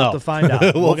 we're about to find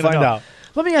out. We'll find out.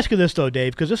 Let me ask you this, though,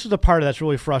 Dave, because this is the part that's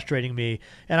really frustrating me.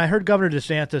 And I heard Governor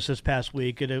DeSantis this past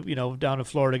week, down in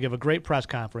Florida, give a great press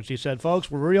conference. He said,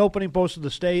 folks, we're reopening most of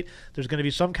the state. There's going to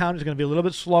be some counties going to be a little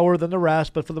bit slower than the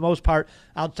rest, but for the most part,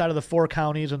 outside of the 4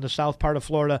 counties in the south part of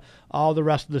Florida, all the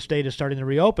rest of the state is starting to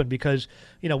reopen because,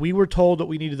 we were told that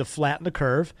we needed to flatten the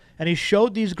curve. And he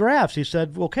showed these graphs. He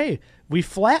said, okay, we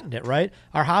flattened it, right?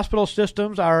 Our hospital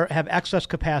systems have excess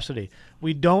capacity.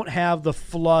 We don't have the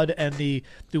flood and we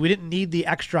didn't need the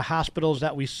extra hospitals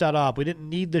that we set up. We didn't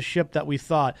need the ship that we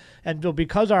thought. And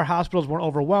because our hospitals weren't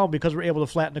overwhelmed, because we're able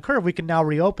to flatten the curve, we can now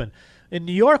reopen. In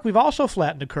New York, we've also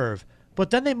flattened the curve. But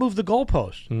then they moved the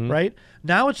goalpost, right?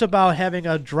 Now it's about having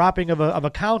a dropping of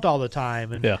a count all the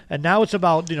time. And now it's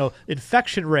about,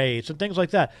 infection rates and things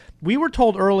like that. We were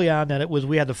told early on that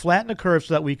we had to flatten the curve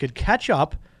so that we could catch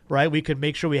up, right? We could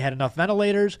make sure we had enough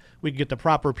ventilators, we could get the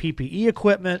proper PPE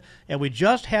equipment, and we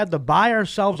just had to buy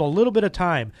ourselves a little bit of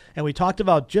time. And we talked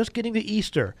about just getting to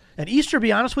Easter. And Easter, to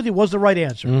be honest with you, was the right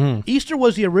answer. Easter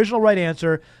was the original right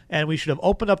answer, and we should have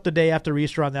opened up the day after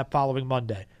Easter on that following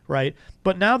Monday, right?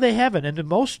 But now they haven't. And in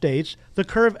most states, in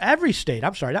every state,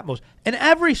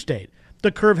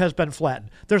 the curve has been flattened.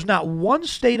 There's not one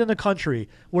state in the country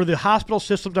where the hospital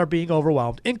systems are being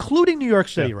overwhelmed, including New York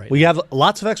City right now. We have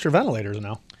lots of extra ventilators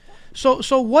now.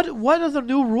 So what are the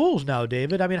new rules now,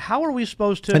 David? I mean, how are we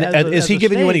supposed to? Is he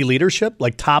giving you any leadership,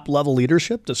 like top level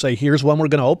leadership, to say here's when we're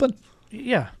going to open?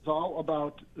 Yeah.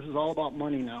 This is all about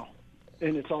money now,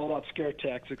 and it's all about scare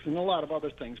tactics and a lot of other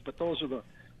things. But those are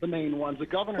the main ones. The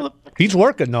governor. He's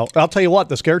working, though. I'll tell you what,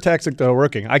 the scare tactics that are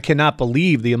working. I cannot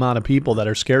believe the amount of people that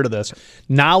are scared of this.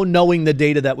 Now knowing the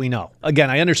data that we know. Again,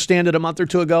 I understand it a month or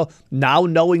two ago. Now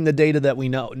knowing the data that we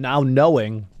know. Now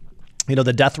knowing,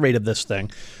 the death rate of this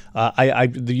thing.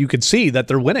 You could see that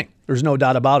they're winning. There's no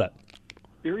doubt about it.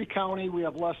 Erie County, we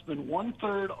have less than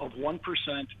 1/3 of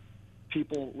 1%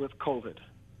 people with COVID.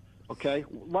 Okay,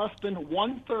 less than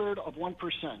 1/3 of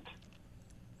 1%.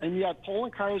 And yet,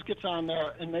 Poland Cars gets on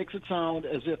there and makes it sound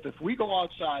as if we go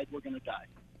outside, we're going to die.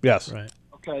 Yes. Right.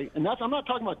 Okay, and I'm not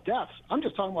talking about deaths. I'm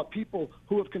just talking about people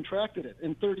who have contracted it,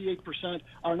 and 38%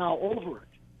 are now over it.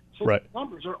 So the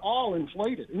numbers are all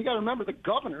inflated. And you got to remember, the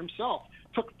governor himself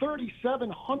took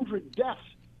 3,700 deaths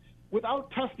without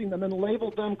testing them and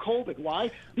labeled them COVID. Why?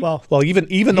 Well, even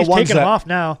the ones taking them off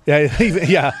now. Yeah.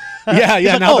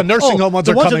 Now the nursing home ones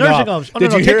are coming off.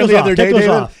 Did you hear the other day,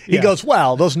 David? He goes,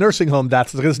 well, those nursing home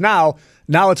deaths, because now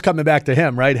it's coming back to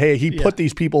him, right? Hey, he put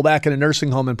these people back in a nursing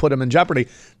home and put them in jeopardy.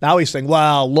 Now he's saying,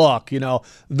 well, look,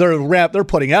 they're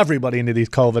putting everybody into these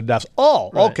COVID deaths.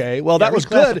 Oh, okay. Well, that was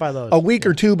good a week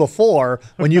or two before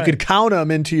when you could count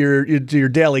them into your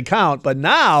daily count, but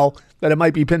now that it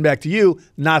might be pinned back to you,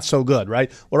 not so good,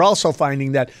 right? We're also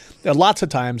finding that lots of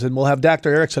times, and we'll have Dr.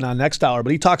 Erickson on next hour,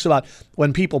 but he talks about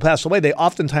when people pass away, they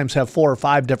oftentimes have 4 or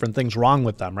 5 different things wrong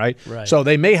with them, right? So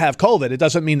they may have COVID. It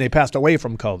doesn't mean they passed away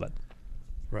from COVID.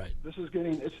 Right. This is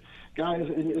guys,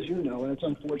 and as you know, and it's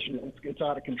unfortunate, it's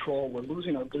out of control. We're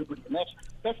losing our liberty, and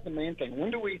that's the main thing.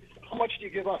 How much do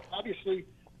you give up?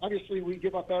 Obviously we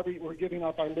give up we're giving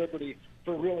up our liberty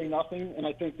for really nothing, and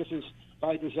I think this is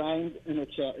by design, and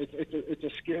it's a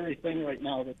scary thing right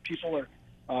now that people are.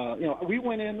 We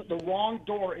went in the wrong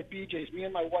door at BJ's. Me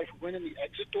and my wife went in the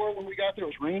exit door when we got there. It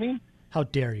was raining. How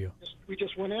dare you? We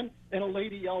just went in, and a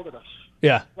lady yelled at us.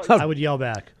 Yeah. I would yell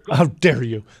back. How dare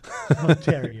you? How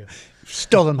dare you?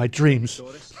 Stolen my dreams.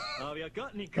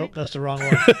 Oh, that's the wrong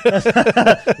one.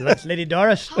 That's Lady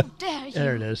Doris. How dare you?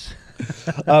 There it is.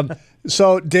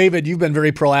 So, David, you've been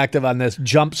very proactive on this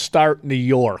Jumpstart New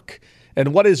York.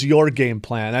 And what is your game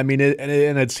plan? I mean,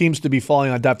 it seems to be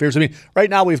falling on deaf ears. I mean, right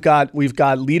now we've got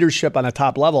leadership on a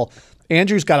top level.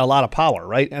 Andrew's got a lot of power,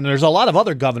 right? And there's a lot of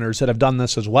other governors that have done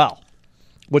this as well,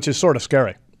 which is sort of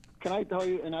scary. Can I tell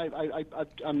you, and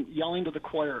I'm yelling to the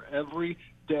choir every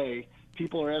day.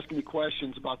 People are asking me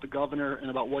questions about the governor and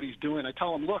about what he's doing. I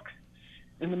tell them, look,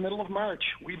 in the middle of March,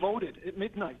 we voted at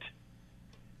midnight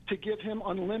to give him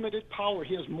unlimited power.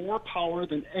 He has more power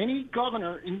than any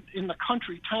governor in the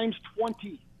country times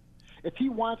 20. If he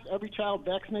wants every child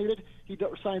vaccinated, he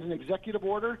signs an executive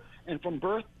order, and from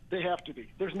birth They have to be.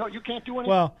 You can't do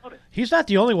anything about it. He's not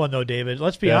the only one, though, David.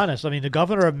 Let's be honest. I mean, the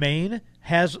governor of Maine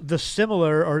has the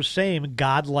similar or same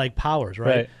godlike powers,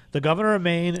 right? The governor of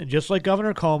Maine, just like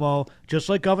Governor Cuomo, just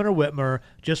like Governor Whitmer,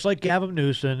 just like Gavin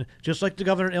Newsom, just like the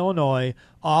governor of Illinois,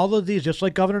 all of these, just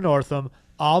like Governor Northam,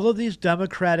 all of these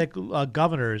Democratic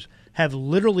governors have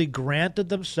literally granted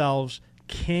themselves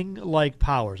king-like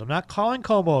powers. I'm not calling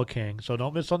Cuomo a king, so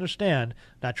don't misunderstand.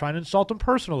 Not trying to insult him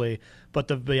personally, but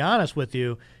to be honest with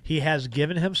you, he has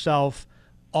given himself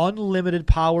unlimited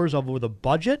powers over the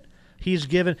budget. He's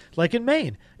given, like in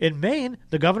Maine. In Maine,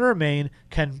 the governor of Maine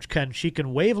can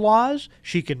waive laws.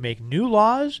 She can make new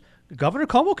laws. Governor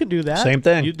Cuomo can do that. Same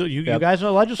thing. You guys in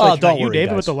the legislature. Don't worry,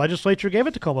 David, guys. but the legislature gave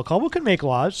it to Cuomo. Cuomo can make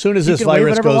laws. As soon as this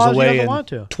virus goes away in want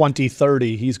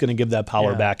 2030, he's going to give that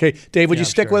power back. Hey, Dave, would you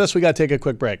stick with us? We got to take a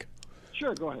quick break.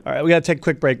 Sure, go ahead. All right, we got to take a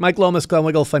quick break. Mike Lomas, Glenn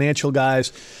Wiggle, Financial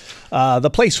Guys, the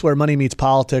place where money meets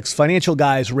politics, Financial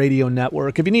Guys Radio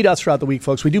Network. If you need us throughout the week,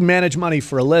 folks, we do manage money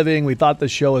for a living. We thought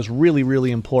this show is really,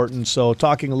 really important. So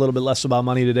talking a little bit less about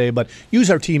money today, but use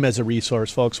our team as a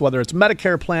resource, folks, whether it's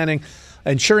Medicare planning,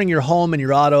 insuring your home and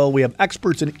your auto. We have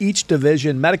experts in each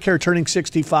division, Medicare turning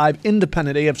 65,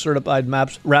 independent AF certified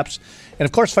reps, and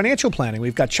of course, financial planning.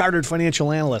 We've got chartered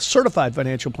financial analysts, certified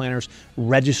financial planners,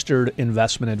 registered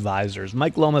investment advisors.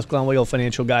 Mike Lomas, Glenn Wiggle,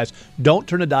 Financial Guys. Don't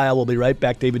turn the dial. We'll be right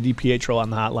back. David DiPietro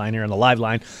on the hotline here on the live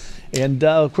line. And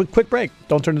quick break.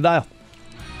 Don't turn the dial.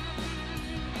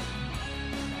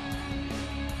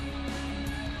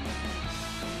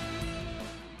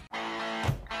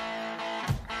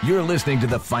 You're listening to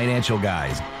the Financial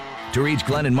Guys. To reach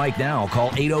Glenn and Mike now, call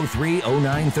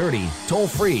 803-0930, toll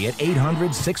free at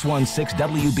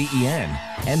 800-616-WBEN,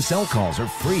 and cell calls are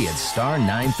free at star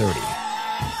 930.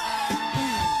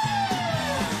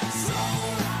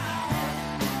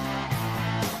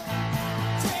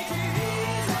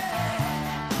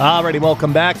 Alrighty,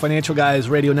 welcome back. Financial Guys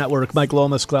Radio Network, Mike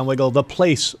Lomas, Glenn Wiggle, the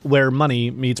place where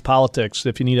money meets politics.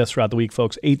 If you need us throughout the week,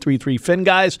 folks,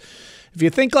 833-FIN-GUYS. If you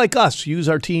think like us, use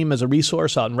our team as a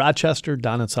resource out in Rochester,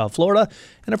 down in South Florida,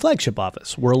 and our flagship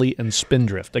office, Worley and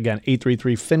Spindrift. Again,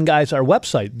 833-FIN-GUYS, our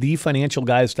website,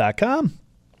 thefinancialguys.com.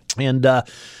 And,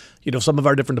 some of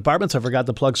our different departments, I forgot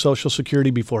to plug Social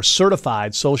Security before.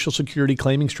 Certified Social Security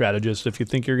claiming strategist. If you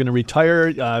think you're going to retire,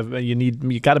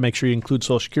 you got to make sure you include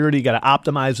Social Security. You got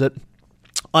to optimize it.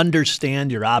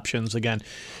 Understand your options. Again,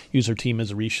 use our team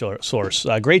as a resource.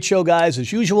 Great show, guys.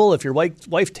 As usual, if your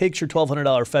wife takes your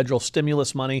 $1,200 federal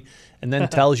stimulus money and then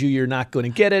tells you you're not going to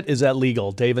get it, is that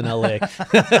legal? Dave in L.A.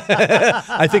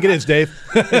 I think it is, Dave.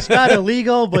 It's not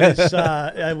illegal, but it's.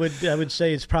 I would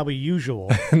say it's probably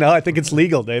usual. No, I think it's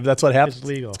legal, Dave. That's what happens. It's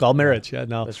legal. It's called marriage. Yeah,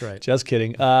 no, that's right. Just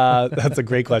kidding. That's a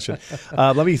great question.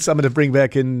 I'm going to bring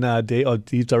back in Dave. Oh,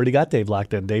 he's already got Dave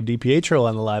locked in. Dave DiPietro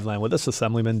on the live line with us,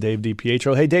 Assemblyman Dave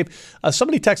DiPietro. Hey, Dave,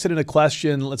 somebody texted in a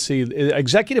question. Let's see.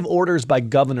 Executive orders by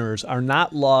governors are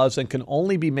not laws and can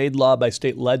only be made law by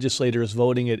state legislators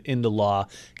voting it into law.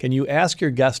 Can you ask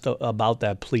your guest about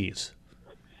that, please?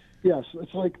 Yes,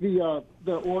 it's like the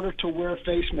order to wear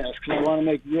face masks. And I want to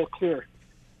make real clear,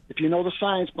 if you know the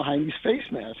science behind these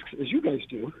face masks, as you guys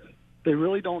do, they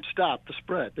really don't stop the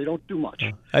spread. They don't do much.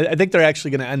 I think they're actually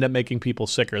going to end up making people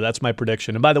sicker. That's my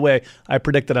prediction. And by the way, I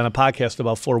predicted on a podcast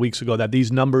about 4 weeks ago that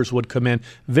these numbers would come in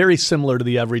very similar to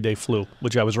the everyday flu,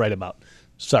 which I was right about.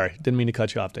 Sorry, didn't mean to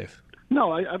cut you off, Dave.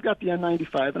 No, I've got the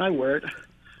N95, and I wear it.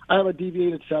 I have a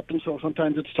deviated septum, so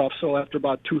sometimes it's tough. So after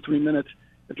about 2-3 minutes,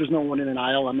 if there's no one in an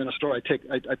aisle, I'm in a store, I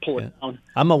pull it down.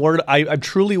 I'm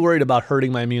truly worried about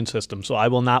hurting my immune system, so I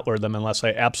will not wear them unless I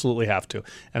absolutely have to.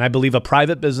 And I believe a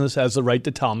private business has the right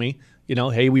to tell me,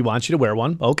 hey, we want you to wear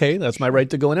one. Okay, that's my right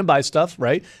to go in and buy stuff,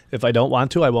 right? If I don't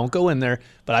want to, I won't go in there,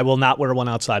 but I will not wear one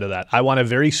outside of that. I want a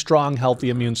very strong, healthy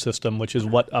immune system, which is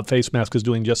what a face mask is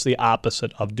doing, just the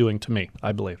opposite of doing to me,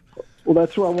 I believe. Well,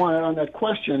 that's what I wanted on that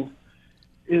question.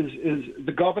 Is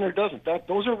the governor doesn't.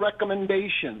 Those are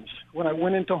recommendations. When I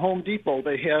went into Home Depot,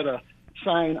 they had a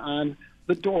sign on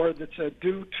the door that said,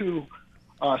 due to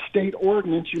state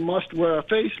ordinance, you must wear a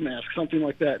face mask, something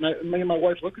like that. And me and my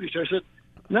wife looked at each other and said,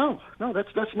 no,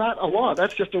 that's not a law.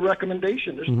 That's just a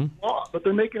recommendation. There's no law. But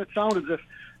they're making it sound as if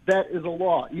that is a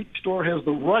law. Each store has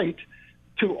the right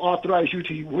to authorize you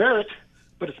to wear it,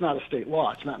 but it's not a state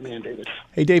law. It's not mandated.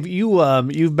 Hey, Dave,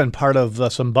 you've been part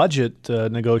of some budget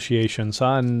negotiations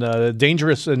on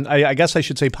dangerous, and I guess I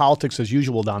should say politics as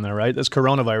usual down there, right? This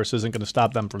coronavirus isn't going to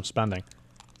stop them from spending.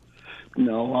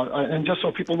 No, and just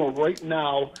so people know, right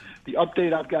now, the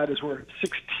update I've got is we're at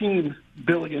 $16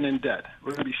 billion in debt.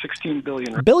 We're going to be $16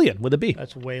 billion. Billion with a B.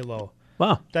 That's way low.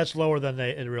 Wow. That's lower than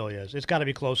it really is. It's got to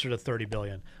be closer to $30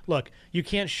 billion. Look, you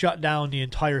can't shut down the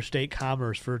entire state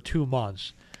commerce for 2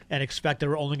 months and expect that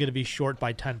we're only going to be short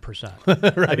by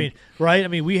 10%. Right. I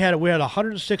mean, we had a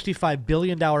 $165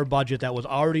 billion budget that was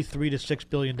already $3 to $6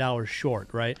 billion short,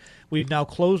 right? We've now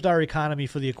closed our economy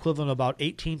for the equivalent of about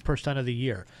 18% of the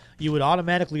year. You would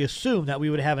automatically assume that we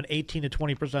would have an 18 to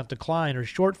 20% decline or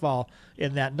shortfall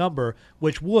in that number,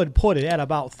 which would put it at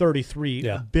about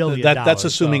 $33 billion. That's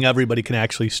assuming everybody can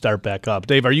actually start back up.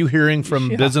 Dave, are you hearing from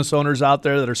business owners out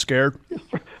there that are scared?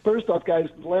 First off, guys,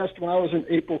 when I was in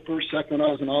April 1st, 2nd, when I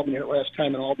was in Albany, last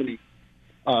time in Albany,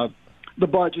 the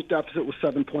budget deficit was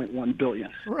 $7.1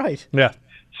 billion. Right. Yeah.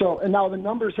 So, and now the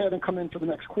numbers haven't come in for the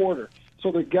next quarter.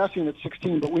 So they're guessing at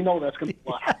 16, but we know that's going to be a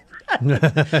lot.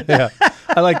 Yeah,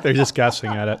 I like they're just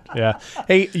guessing at it. Yeah.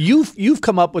 Hey, you've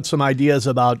come up with some ideas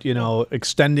about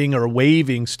extending or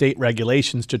waiving state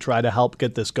regulations to try to help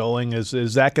get this going.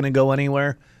 Is that going to go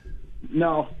anywhere?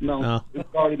 No.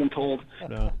 It's already been told.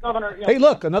 No. Governor, Hey,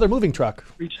 look, another moving truck.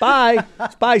 Bye.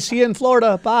 Bye. See you in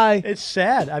Florida. Bye. It's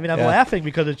sad. I mean, I'm laughing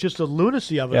because it's just the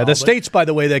lunacy of it. Yeah, the states, by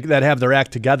the way, that have their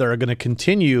act together are going to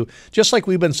continue, just like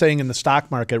we've been saying in the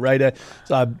stock market, right?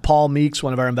 Paul Meeks,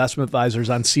 one of our investment advisors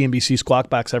on CNBC Squawk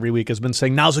Box every week, has been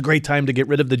saying now's a great time to get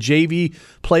rid of the JV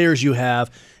players you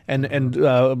have and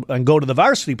go to the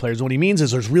varsity players. What he means is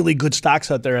there's really good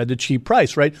stocks out there at a cheap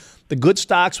price, right? The good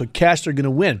stocks with cash, they're going to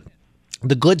win.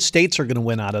 The good states are going to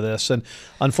win out of this. And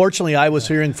unfortunately, I was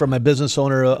hearing from a business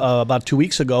owner about 2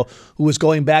 weeks ago who was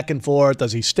going back and forth.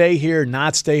 Does he stay here,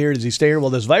 not stay here? Does he stay here?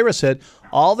 Well, this virus hit.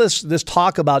 All this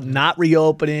talk about not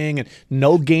reopening and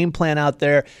no game plan out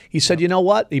there. He said, you know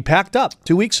what? He packed up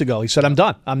 2 weeks ago. He said, I'm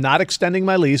done. I'm not extending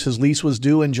my lease. His lease was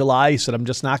due in July. He said, I'm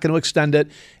just not going to extend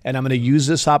it, and I'm going to use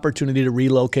this opportunity to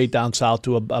relocate down south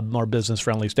to a more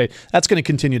business-friendly state. That's going to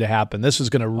continue to happen. This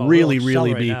is going to really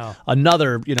be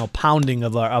another another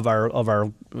of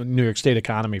our New York State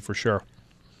economy for sure.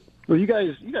 Well, you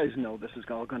guys know this is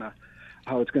all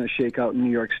how it's gonna shake out in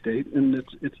New York State, and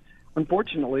it's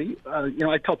unfortunately,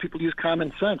 I tell people to use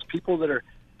common sense. People that are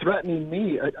threatening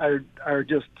me are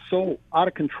just so out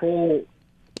of control.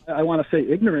 I want to say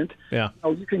ignorant. Yeah.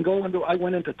 You can go into. I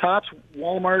went into Tops,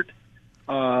 Walmart,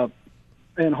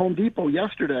 and Home Depot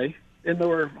yesterday, and there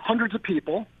were hundreds of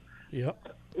people.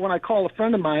 Yep. When I call a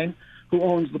friend of mine who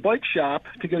owns the bike shop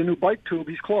to get a new bike tube,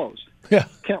 he's closed. Yeah.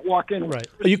 Can't walk in. Right.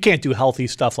 You can't do healthy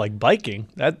stuff like biking.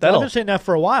 I've been saying that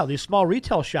for a while. These small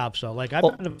retail shops, though, like I've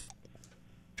been in a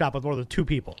shop with more than 2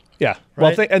 people. Yeah.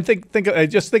 Right? Well,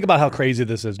 think about how crazy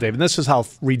this is, Dave. And this is how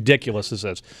ridiculous this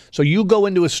is. So you go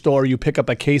into a store, you pick up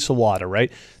a case of water,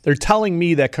 right? They're telling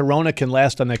me that Corona can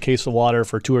last on that case of water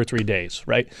for 2 or 3 days,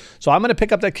 right? So I'm going to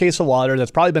pick up that case of water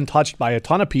that's probably been touched by a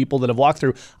ton of people that have walked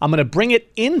through. I'm going to bring it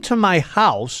into my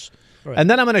house. Right. And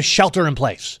then I'm going to shelter in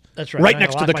place. That's right. Right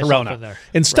next to the Corona.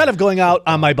 Instead of going out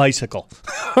on my bicycle.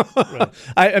 Right.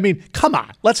 I mean, come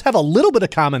on. Let's have a little bit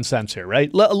of common sense here,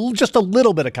 right? Just a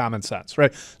little bit of common sense,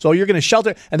 right? So you're going to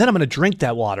shelter, and then I'm going to drink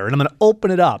that water, and I'm going to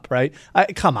open it up, right?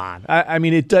 Come on. I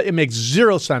mean, it makes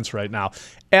zero sense right now.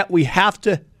 We have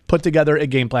to put together a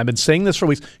game plan. I've been saying this for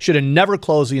weeks. Should have never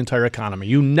closed the entire economy.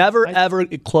 You never, ever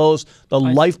close the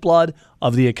lifeblood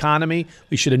of the economy.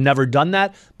 We should have never done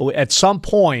that. But at some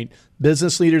point,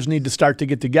 business leaders need to start to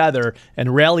get together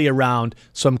and rally around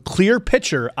some clear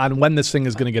picture on when this thing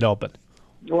is going to get open.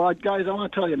 Well, guys, I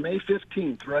want to tell you, May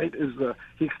 15th, right,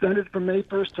 he extended from May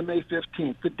 1st to May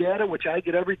 15th. The data, which I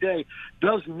get every day,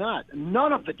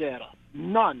 none of the data,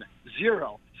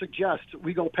 zero, suggests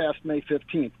we go past May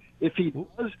 15th. If he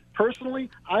does,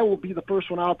 personally, I will be the first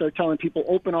one out there telling people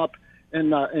open up and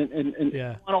want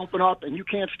to open up, and you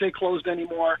can't stay closed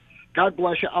anymore. God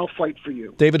bless you. I'll fight for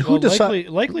you. David, who decides?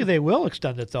 Likely they will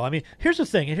extend it, though. I mean, here's the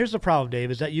thing, and here's the problem,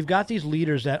 Dave, is that you've got these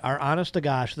leaders that are, honest to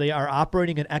gosh, they are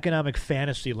operating in economic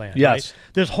fantasy land. Yes. Right?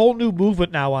 There's a whole new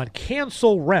movement now on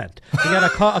cancel rent. You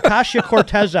got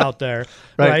Ocasio-Cortez out there,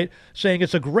 right, saying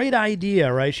it's a great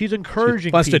idea, right? She's encouraging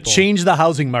people. Wants to people. change the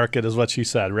housing market is what she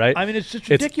said, right? I mean, it's just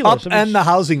ridiculous. It's upend the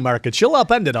housing market. She'll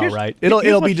upend it all right.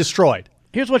 It'll be destroyed.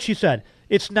 Here's what she said.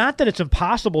 It's not that it's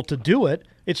impossible to do it.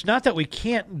 It's not that we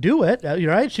can't do it,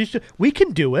 right? We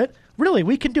can do it. Really,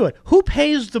 we can do it. Who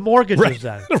pays the mortgages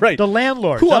then? Right. The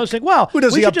landlords. I was saying, we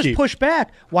should just push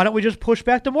back. Why don't we just push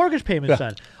back the mortgage payments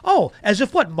then? Oh, as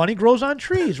if money grows on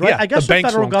trees, right? I guess the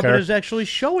federal government is actually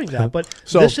showing that. But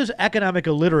this is economic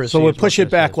illiteracy. So we push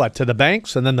it back, to the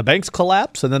banks, and then the banks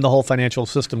collapse, and then the whole financial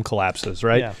system collapses,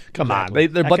 right? Yeah, Come on.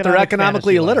 But they're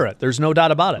economically illiterate. There's no doubt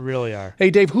about it. They really are.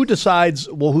 Hey, Dave, who decides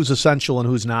who's essential and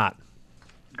who's not?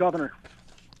 Governor.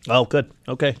 Oh, good.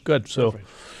 Okay, good. So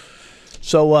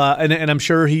So, and I'm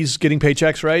sure he's getting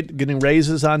paychecks, right? Getting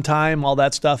raises on time, all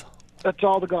that stuff. That's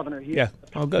all the governor. Yeah.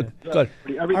 Oh, good. Good.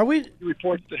 Are we?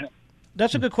 Reports to him.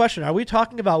 That's a good question. Are we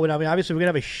talking about obviously we're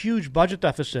going to have a huge budget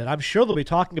deficit. I'm sure they'll be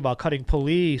talking about cutting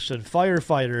police and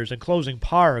firefighters and closing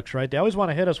parks, right? They always want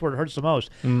to hit us where it hurts the most.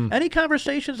 Any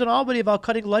conversations in Albany about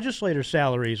cutting legislators'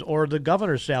 salaries or the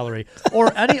governor's salary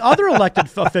or any other elected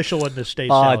official in the state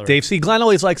salary? Dave, see, Glenn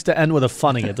always likes to end with a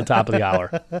funny at the top of the hour.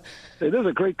 It is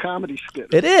a great comedy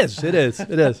skit. It is. It is.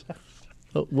 It is.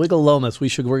 Wiggle Lomas,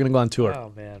 we're going to go on tour.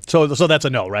 Oh, man. So that's a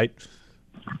no, right?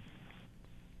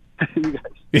 You guys.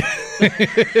 Hey,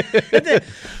 Dave,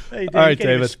 all right, you can't even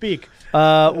David. speak.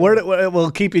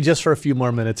 We'll keep you just for a few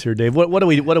more minutes here, Dave. Where do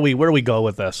we go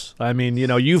with this? I mean,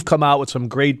 you've come out with some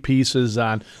great pieces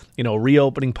on,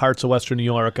 reopening parts of Western New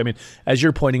York. I mean, as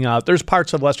you're pointing out, there's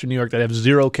parts of Western New York that have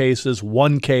 0 cases,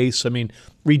 1 case. I mean,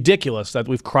 ridiculous that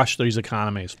we've crushed these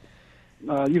economies.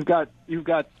 You've got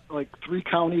like 3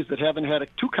 counties that haven't had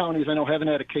 2 counties I know haven't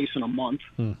had a case in a month.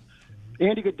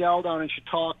 Andy Goodell down in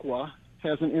Chautauqua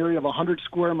has an area of 100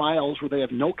 square miles where they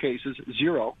have no cases,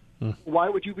 0. Why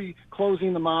would you be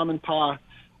closing the mom and pop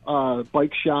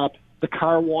bike shop, the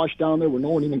car wash down there where no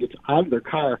one even gets out of their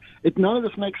car? None of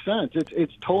this makes sense.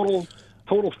 It's total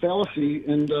fallacy,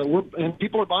 and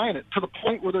people are buying it to the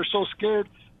point where they're so scared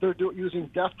they're using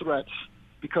death threats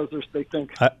because they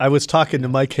think. I was talking to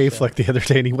Mike Hayflick the other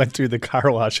day, and he went through the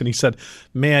car wash, and he said,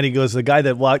 "Man," he goes, "the guy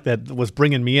that was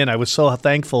bringing me in, I was so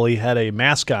thankful he had a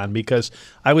mask on because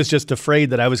I was just afraid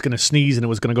that I was going to sneeze and it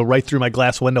was going to go right through my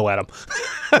glass window at him."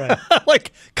 Right.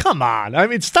 Like, come on! I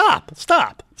mean, stop!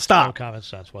 No common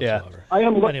sense whatsoever. Yeah. I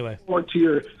am looking forward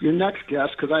to your next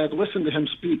guest because I have listened to him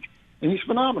speak, and he's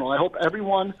phenomenal. I hope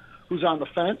everyone who's on the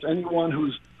fence, anyone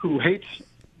who hates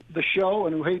the show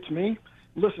and who hates me,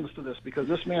 listens to this because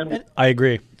this man. I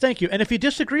agree. Thank you. And if you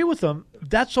disagree with them,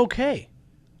 that's okay.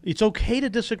 It's okay to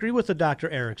disagree with the Dr.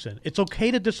 Erickson. It's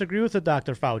okay to disagree with the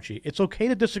Dr. Fauci. It's okay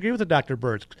to disagree with the Dr.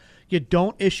 Birx. You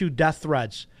don't issue death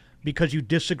threats because you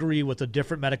disagree with a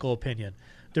different medical opinion.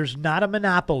 There's not a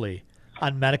monopoly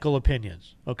on medical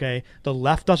opinions, okay? The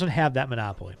left doesn't have that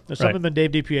monopoly. There's something been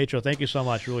Dave DiPietro. Thank you so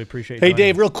much. Really appreciate it. Hey,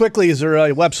 Dave, real quickly, is there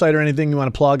a website or anything you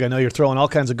want to plug? I know you're throwing all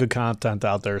kinds of good content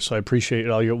out there, so I appreciate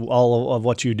all of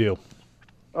what you do.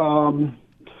 No,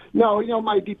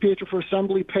 my DiPietro for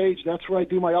Assembly page, that's where I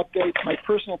do my updates. My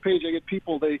personal page, I get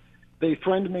people, they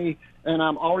friend me, and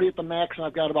I'm already at the max, and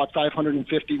I've got about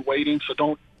 550 waiting, so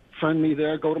don't friend me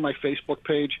there. Go to my Facebook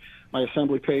page, my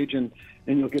Assembly page, and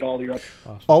you'll get all your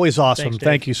updates. Always awesome.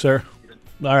 Thank you, sir.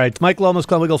 All right. Mike Lomas,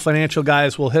 Glenn Wiggle, Financial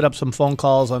Guys. We'll hit up some phone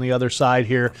calls on the other side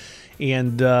here.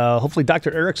 And hopefully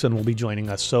Dr. Erickson will be joining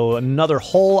us. So another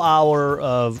whole hour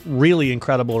of really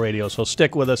incredible radio. So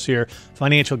stick with us here.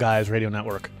 Financial Guys Radio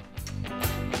Network.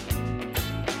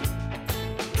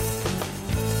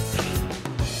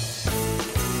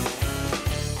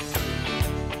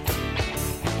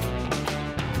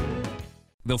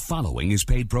 The following is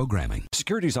paid programming.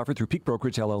 Securities offered through Peak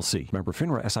Brokerage, LLC. Member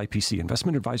FINRA SIPC.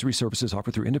 Investment advisory services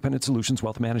offered through Independent Solutions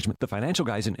Wealth Management. The Financial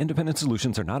Guys and Independent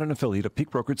Solutions are not an affiliate of Peak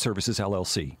Brokerage Services,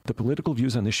 LLC. The political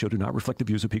views on this show do not reflect the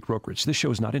views of Peak Brokerage. This show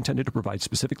is not intended to provide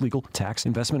specific legal, tax,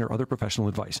 investment, or other professional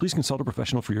advice. Please consult a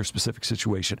professional for your specific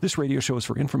situation. This radio show is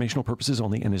for informational purposes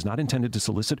only and is not intended to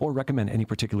solicit or recommend any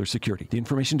particular security. The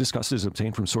information discussed is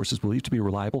obtained from sources believed to be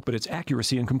reliable, but its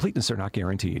accuracy and completeness are not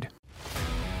guaranteed.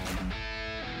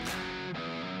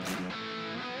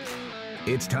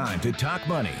 It's time to talk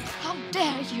money. How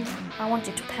dare you? I want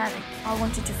you to panic. I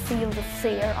want you to feel the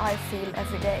fear I feel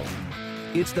every day.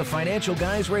 It's the Financial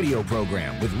Guys radio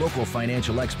program with local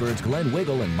financial experts Glenn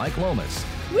Wiggle and Mike Lomas.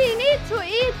 We need to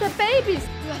eat the babies.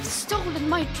 You have stolen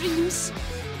my dreams.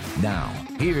 Now,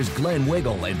 here's Glenn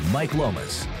Wiggle and Mike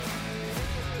Lomas.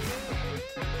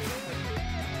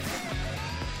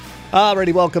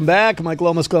 Alrighty, welcome back. Mike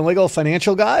Lomas, Glenn Wiggle,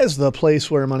 Financial Guys, the place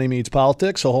where money meets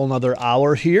politics. A whole nother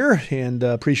hour here, and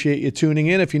appreciate you tuning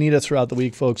in. If you need us throughout the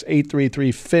week, folks,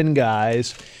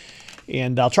 833-FIN-GUYS.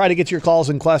 And I'll try to get to your calls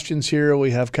and questions here.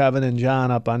 We have Kevin and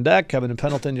John up on deck. Kevin in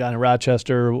Pendleton, John in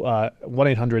Rochester,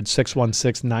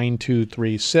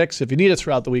 1-800-616-9236. If you need us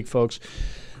throughout the week, folks,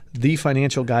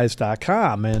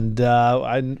 thefinancialguys.com.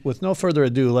 And with no further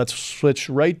ado, let's switch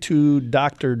right to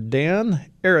Dr.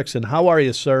 Dan Erickson. How are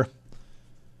you, sir?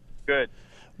 Good.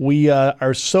 We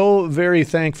are so very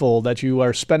thankful that you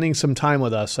are spending some time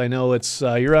with us. I know it's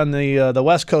you're on the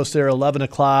West Coast there, 11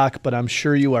 o'clock, but I'm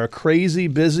sure you are crazy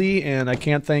busy, and I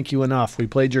can't thank you enough. We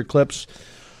played your clips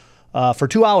for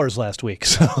 2 hours last week,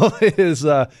 so it is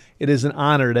an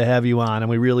honor to have you on, and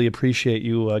we really appreciate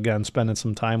you, again, spending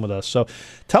some time with us. So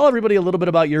tell everybody a little bit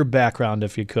about your background,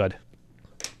 if you could.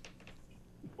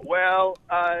 Well,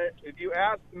 if you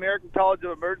ask the American College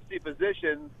of Emergency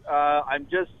Physicians, I'm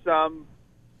just some,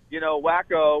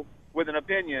 wacko with an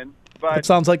opinion. But It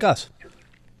sounds like us.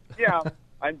 yeah,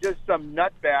 I'm just some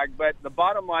nutbag. But the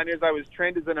bottom line is I was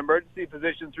trained as an emergency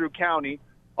physician through county,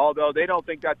 although they don't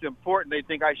think that's important. They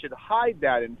think I should hide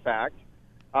that, in fact.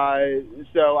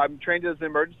 So I'm trained as an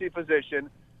emergency physician.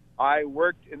 I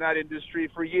worked in that industry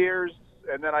for years,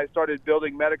 and then I started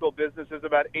building medical businesses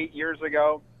about 8 years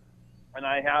ago. And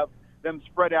I have them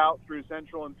spread out through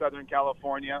Central and Southern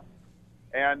California.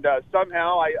 And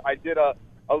somehow I did a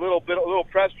little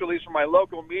press release from my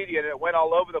local media, and it went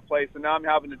all over the place, and now I'm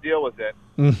having to deal with it.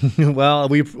 Well,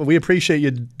 we appreciate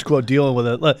you dealing with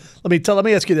it. Let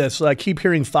me ask you this. I keep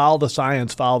hearing follow the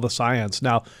science, follow the science.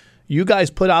 Now, you guys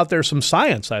put out there some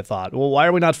science, I thought. Well, why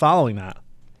are we not following that?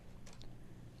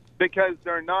 Because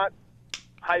they're not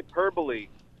hyperbole.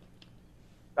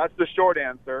 That's the short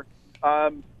answer.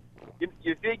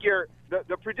 You figure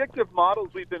the predictive models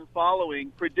we've been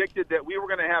following predicted that we were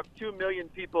going to have 2 million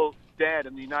people dead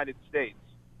in the United States.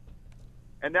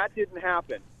 And that didn't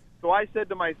happen. So I said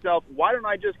to myself, why don't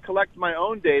I just collect my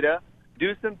own data,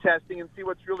 do some testing, and see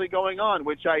what's really going on,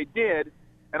 which I did.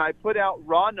 And I put out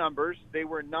raw numbers. They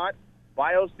were not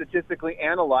biostatistically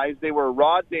analyzed. They were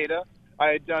raw data. I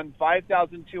had done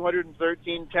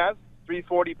 5,213 tests,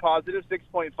 340 positive,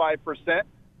 6.5%.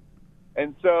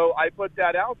 And so I put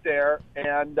that out there,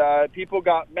 and people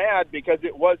got mad because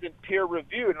it wasn't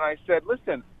peer-reviewed. And I said,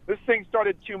 listen, this thing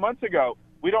started 2 months ago.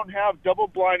 We don't have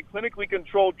double-blind, clinically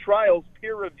controlled trials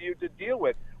peer-reviewed to deal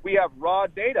with. We have raw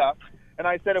data. And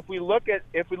I said, if we look at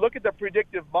the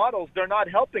predictive models, they're not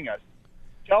helping us.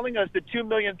 Telling us that 2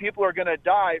 million people are going to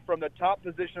die from the top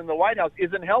position in the White House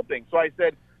isn't helping. So I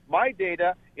said, my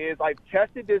data is I've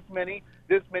tested this many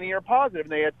are positive.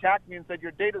 And they attacked me and said,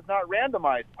 your data's not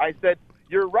randomized. I said,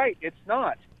 you're right, it's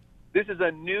not. This is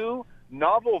a new,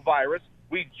 novel virus.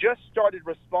 We just started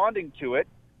responding to it.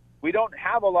 We don't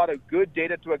have a lot of good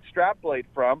data to extrapolate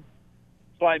from.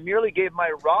 So I merely gave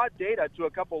my raw data to a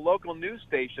couple local news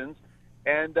stations,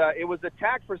 and it was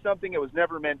attacked for something it was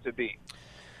never meant to be.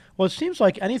 Well, it seems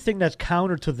like anything that's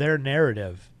counter to their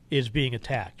narrative is being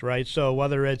attacked, right? So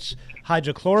whether it's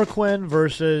hydrochloroquine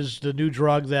versus the new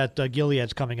drug that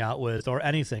Gilead's coming out with, or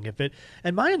anything,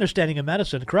 and my understanding of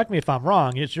medicine, correct me if I'm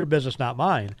wrong, it's your business, not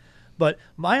mine, but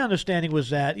my understanding was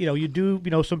that, you do,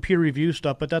 some peer review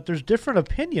stuff, but that there's different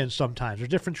opinions sometimes, there's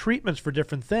different treatments for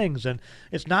different things, and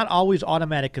it's not always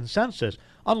automatic consensus,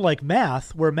 unlike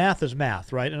math, where math is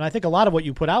math, right? And I think a lot of what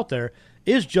you put out there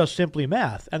is just simply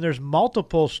math, and there's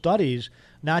multiple studies,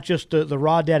 not just the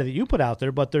raw data that you put out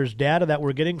there, but there's data that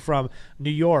we're getting from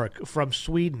New York, from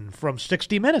Sweden, from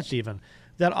 60 Minutes even,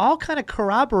 that all kind of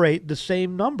corroborate the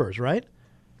same numbers, right?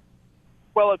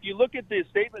 Well, if you look at the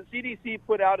statement, CDC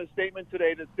put out a statement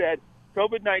today that said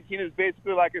COVID-19 is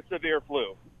basically like a severe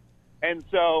flu. And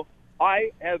so I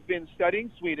have been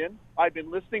studying Sweden. I've been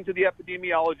listening to the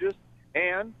epidemiologist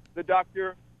and the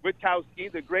Dr.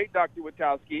 Witkowski, the great Dr.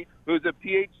 Witkowski, who's a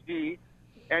PhD,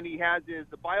 and he has his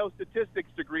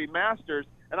biostatistics degree, master's.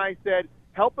 And I said,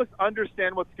 help us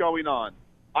understand what's going on.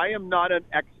 I am not an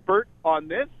expert on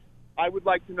this. I would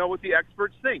like to know what the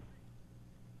experts think.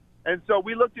 And so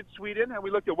we looked at Sweden, and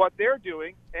we looked at what they're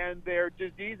doing, and their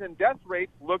disease and death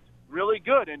rates looked really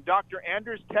good. And Dr.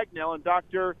 Anders Tegnell and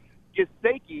Dr.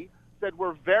 Giseki said,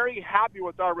 we're very happy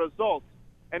with our results,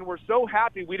 and we're so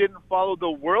happy we didn't follow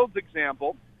the world's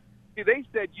example. See, they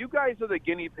said, you guys are the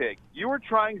guinea pig. You were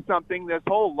trying something, this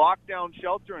whole lockdown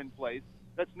shelter in place,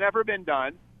 that's never been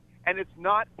done, and it's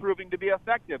not proving to be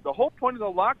effective. The whole point of the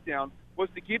lockdown was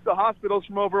to keep the hospitals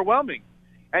from overwhelming.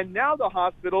 And now the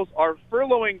hospitals are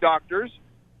furloughing doctors.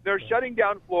 They're shutting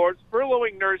down floors,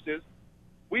 furloughing nurses.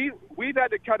 We've had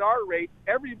to cut our rates.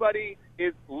 Everybody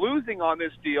is losing on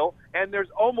this deal, and there's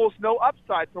almost no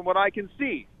upside from what I can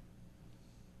see.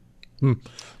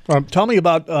 Tell me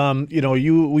about,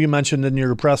 you mentioned in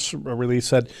your press release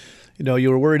that, you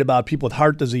were worried about people with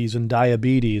heart disease and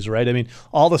diabetes, right? I mean,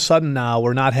 all of a sudden now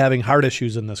we're not having heart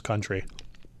issues in this country.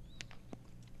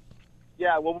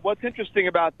 Yeah, well, what's interesting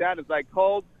about that is I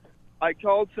called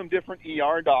some different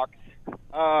ER docs.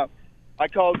 I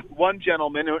called one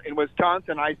gentleman in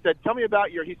Wisconsin. I said, tell me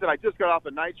about he said, I just got off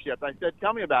a night shift. I said,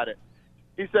 tell me about it.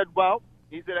 He said,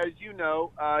 as you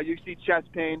know, you see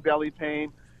chest pain, belly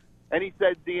pain. And he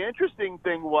said the interesting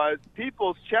thing was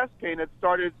people's chest pain had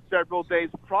started several days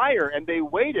prior, and they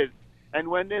waited. And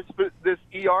when this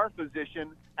ER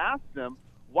physician asked them,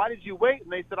 why did you wait?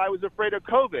 And they said, I was afraid of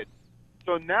COVID.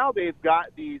 So now they've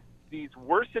got these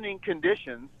worsening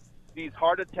conditions, these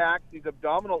heart attacks, these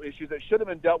abdominal issues that should have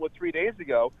been dealt with 3 days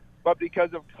ago, but because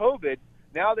of COVID,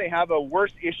 now they have a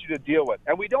worse issue to deal with.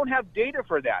 And we don't have data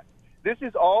for that. This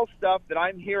is all stuff that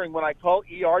I'm hearing when I call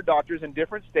ER doctors in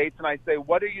different states and I say,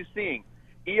 what are you seeing?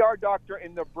 ER doctor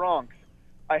in the Bronx.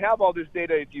 I have all this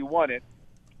data if you want it.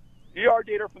 ER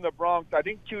data from the Bronx, I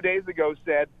think 2 days ago,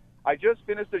 said, I just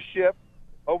finished a shift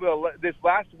over this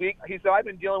last week. He said, I've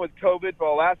been dealing with COVID for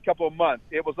the last couple of months.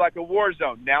 It was like a war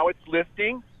zone. Now it's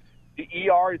lifting. The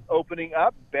ER is opening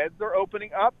up. Beds are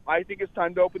opening up. I think it's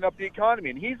time to open up the economy.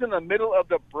 And he's in the middle of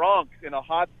the Bronx in a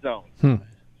hot zone.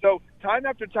 So time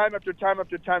after time after time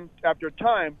after time after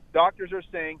time, doctors are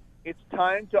saying it's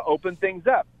time to open things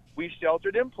up. We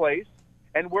sheltered in place,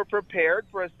 and we're prepared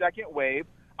for a second wave.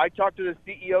 I talked to the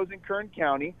CEOs in Kern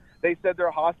County. They said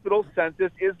their hospital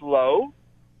census is low.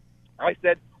 I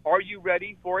said, are you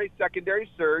ready for a secondary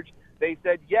surge? They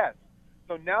said yes.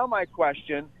 So now my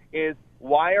question is,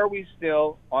 why are we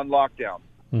still on lockdown?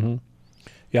 Mm-hmm.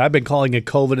 Yeah, I've been calling it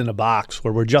COVID in a box,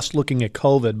 where we're just looking at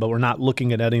COVID, but we're not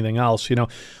looking at anything else.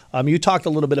 You talked a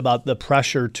little bit about the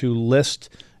pressure to list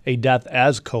a death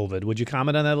as COVID. Would you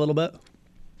comment on that a little bit?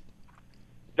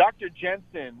 Dr.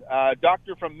 Jensen,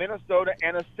 doctor from Minnesota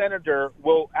and a senator,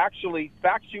 will actually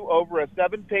fax you over a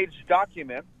 7-page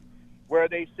document where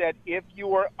they said if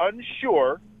you are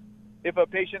unsure if a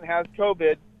patient has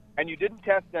COVID and you didn't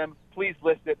test them, please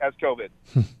list it as COVID.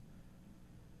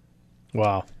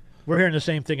 Wow. We're hearing the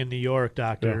same thing in New York,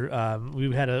 Doctor. Yeah.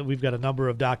 We've got a number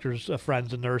of doctors,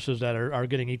 friends, and nurses that are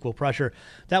getting equal pressure.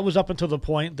 That was up until the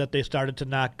point that they started to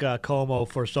knock Como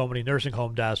for so many nursing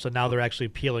home deaths, and now they're actually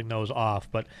peeling those off.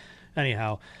 But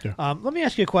anyhow, let me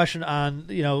ask you a question on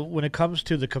when it comes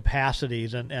to the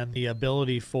capacities and the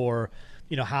ability for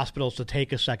hospitals to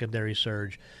take a secondary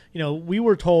surge. We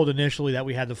were told initially that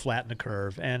we had to flatten the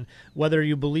curve, and whether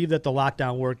you believe that the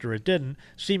lockdown worked or it didn't,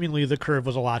 seemingly the curve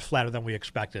was a lot flatter than we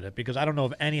expected it, because I don't know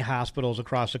of any hospitals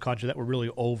across the country that were really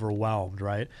overwhelmed,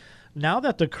 right? Now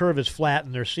that the curve is flat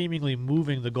and they're seemingly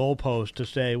moving the goalpost to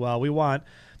say, well, we want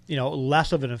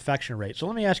less of an infection rate. So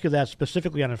let me ask you that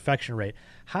specifically on infection rate.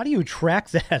 How do you track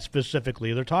that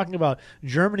specifically? They're talking about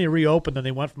Germany reopened and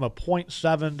they went from a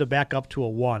 0.7 to back up to a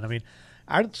 1. I mean,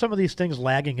 aren't some of these things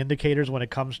lagging indicators when it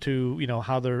comes to,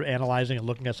 how they're analyzing and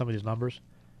looking at some of these numbers?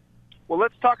 Well,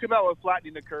 let's talk about what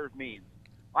flattening the curve means.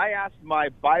 I asked my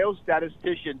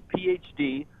biostatistician,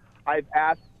 PhD. I've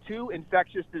asked 2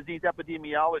 infectious disease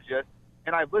epidemiologists,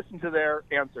 and I've listened to their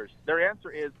answers. Their answer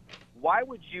is, why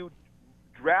would you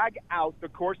drag out the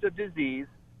course of disease,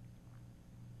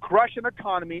 crush an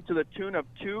economy to the tune of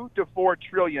 2 to 4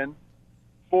 trillion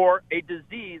for a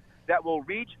disease that will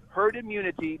reach herd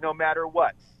immunity no matter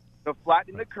what? The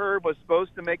flattening the curve was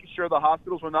supposed to make sure the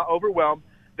hospitals were not overwhelmed.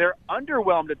 They're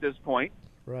underwhelmed at this point.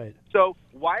 Right. So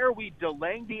why are we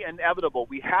delaying the inevitable?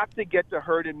 We have to get to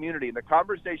herd immunity. And the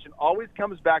conversation always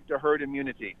comes back to herd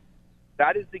immunity.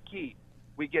 That is the key.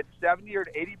 We get 70 or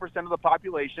 80% of the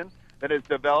population that has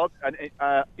developed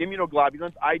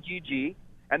immunoglobulins, IgG,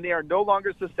 and they are no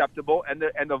longer susceptible, and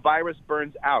the virus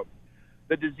burns out.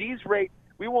 The disease rate,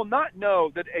 we will not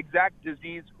know the exact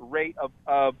disease rate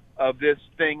of this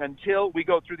thing until we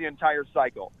go through the entire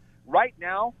cycle. Right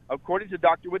now, according to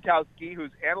Dr. Witowski, who's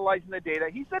analyzing the data,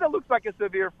 he said it looks like a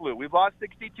severe flu. We've lost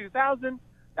 62,000.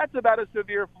 That's about a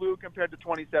severe flu compared to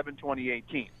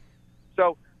 2018.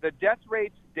 So the death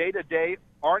rates day to day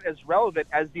aren't as relevant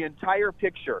as the entire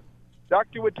picture.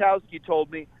 Dr. Witowski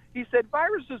told me, he said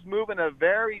viruses move in a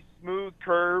very smooth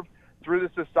curve through the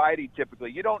society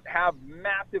typically. You don't have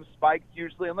massive spikes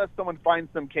usually unless someone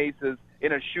finds some cases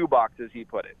in a shoebox, as he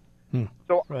put it.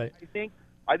 So right.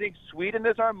 I think Sweden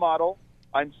is our model.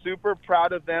 I'm super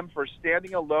proud of them for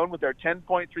standing alone with their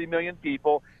 10.3 million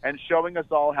people and showing us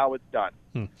all how it's done.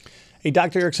 Hey,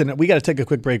 Dr. Erickson, we got to take a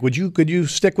quick break. Could you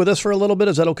stick with us for a little bit?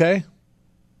 Is that okay?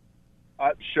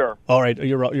 Sure. All right.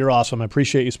 You're awesome. I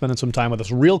appreciate you spending some time with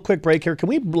us. Real quick break here. Can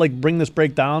we bring this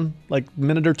break down a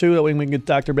minute or two? That way we can get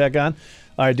Doctor back on.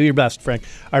 All right. Do your best, Frank.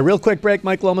 All right. Real quick break.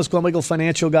 Mike Lomas, Glenn Wiggle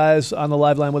Financial Guys on the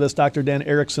live line with us. Dr. Dan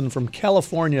Erickson from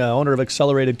California, owner of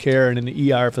Accelerated Care and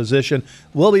an ER physician.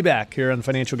 We'll be back here on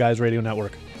Financial Guys Radio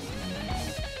Network.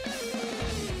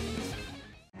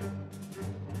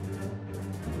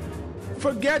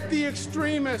 Forget the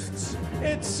extremists.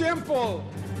 It's simple.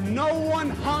 No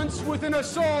one hunts with an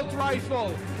assault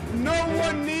rifle. No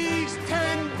one needs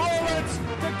 10 bullets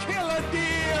to kill a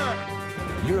deer.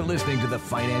 You're listening to the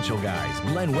Financial Guys,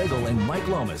 Glenn Wiggle and Mike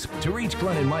Lomas. To reach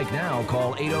Glenn and Mike now,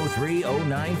 call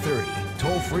 803-0930.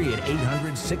 Toll free at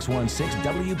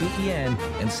 800-616-WBEN,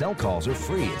 and cell calls are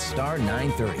free at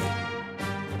 *930.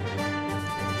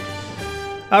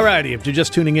 All righty, if you're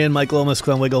just tuning in, Mike Lomas,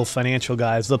 Glenn Wiggle, Financial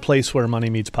Guys, the place where money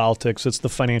meets politics. It's the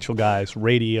Financial Guys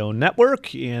Radio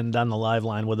Network, and on the live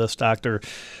line with us, Dr.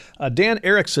 Dan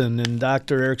Erickson. And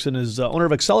Dr. Erickson is owner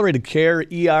of Accelerated Care,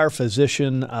 ER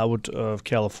physician out of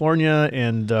California.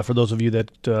 And for those of you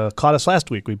that caught us last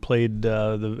week, we played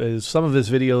some of his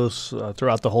videos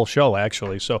throughout the whole show,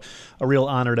 actually. So a real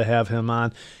honor to have him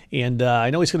on. And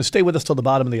I know he's going to stay with us till the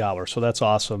bottom of the hour, so that's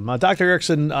awesome. Dr.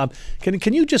 Erickson,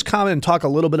 can you just comment and talk a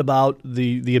little bit about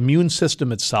the immune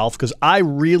system itself? Because I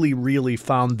really, really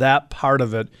found that part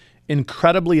of it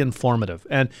incredibly informative.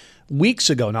 And weeks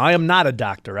ago, now I am not a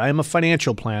doctor, I am a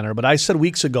financial planner, but I said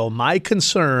weeks ago, my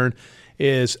concern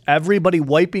is everybody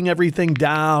wiping everything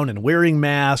down and wearing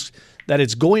masks, that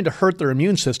it's going to hurt their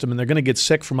immune system and they're going to get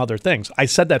sick from other things. I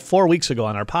said that 4 weeks ago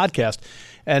on our podcast.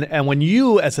 And when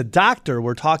you, as a doctor,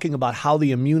 were talking about how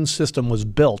the immune system was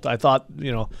built, I thought,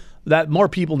 that more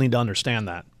people need to understand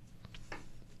that.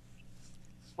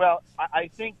 Well, I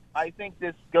think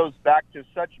this goes back to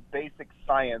such basic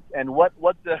science, and what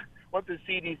the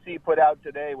CDC put out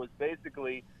today was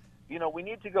basically, we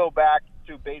need to go back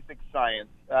to basic science.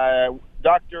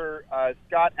 Dr.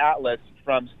 Scott Atlas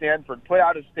from Stanford put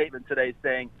out a statement today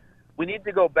saying we need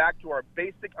to go back to our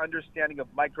basic understanding of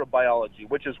microbiology,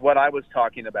 which is what I was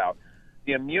talking about.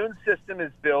 The immune system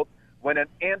is built when an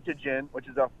antigen, which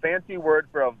is a fancy word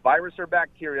for a virus or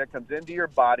bacteria, comes into your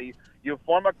body. You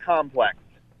form a complex.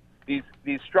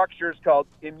 These structures called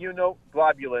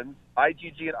immunoglobulins,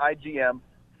 IgG and IgM,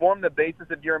 form the basis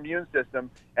of your immune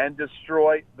system and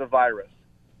destroy the virus.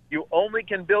 You only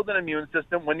can build an immune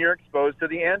system when you're exposed to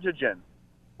the antigen.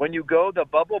 When you go the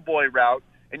bubble boy route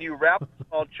and you wrap a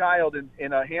small child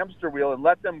in a hamster wheel and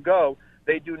let them go,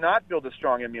 they do not build a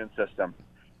strong immune system.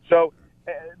 So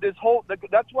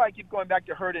that's why I keep going back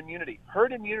to herd immunity.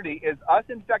 Herd immunity is us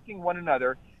infecting one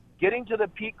another, getting to the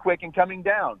peak quick and coming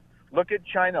down. Look at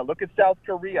China. Look at South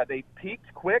Korea. They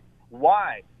peaked quick.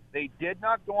 Why? They did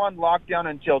not go on lockdown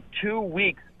until 2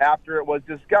 weeks after it was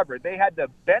discovered. They had the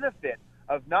benefit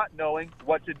of not knowing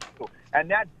what to do. And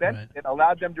that benefit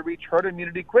allowed them to reach herd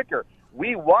immunity quicker.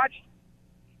 We watched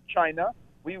China.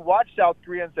 We watched South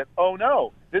Korea and said, oh,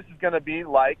 no, this is going to be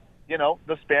like,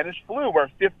 the Spanish flu where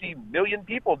 50 million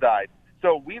people died.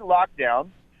 So we locked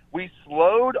down. We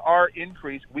slowed our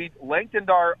increase. We lengthened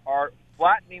our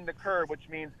flattening the curve, which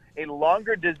means a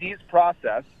longer disease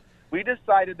process. We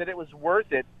decided that it was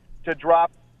worth it to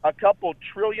drop a couple $1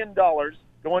 trillion,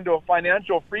 go into a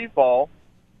financial free fall.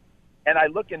 And I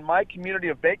look in my community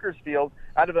of Bakersfield,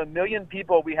 out of 1 million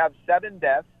people, we have 7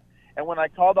 deaths. And when I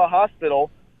call the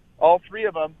hospital, all 3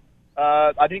 of them,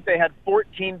 I think they had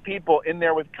 14 people in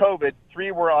there with COVID.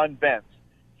 3 were on vents.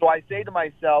 So I say to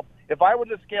myself, if I were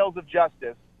the scales of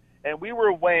justice and we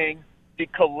were weighing the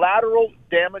collateral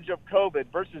damage of COVID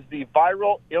versus the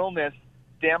viral illness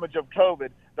damage of COVID,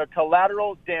 the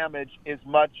collateral damage is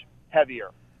much heavier.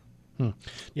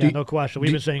 Yeah, no question.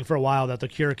 We've been saying for a while that the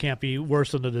cure can't be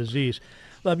worse than the disease.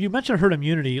 You mentioned herd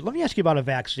immunity. Let me ask you about a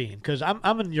vaccine, because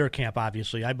I'm in your camp,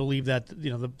 obviously. I believe that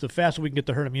the faster we can get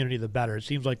to herd immunity, the better. It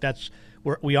seems like that's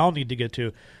where we all need to get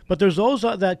to. But there's those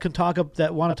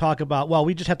that want to talk about, well,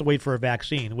 we just have to wait for a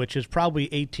vaccine, which is probably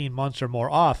 18 months or more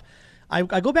off. I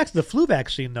go back to the flu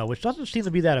vaccine, though, which doesn't seem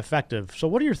to be that effective. So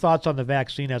what are your thoughts on the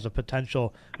vaccine as a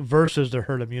potential versus the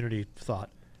herd immunity thought?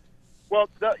 Well,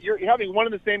 you're having one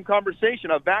and the same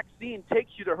conversation. A vaccine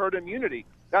takes you to herd immunity.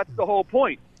 That's the whole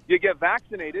point. You get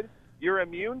vaccinated, you're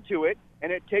immune to it, and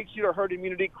it takes you to herd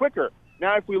immunity quicker.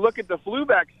 Now, if we look at the flu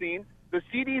vaccine, the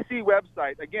CDC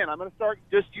website, again, I'm going to start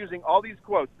just using all these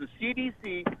quotes. The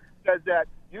CDC says that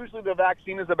usually the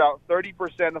vaccine is about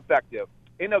 30% effective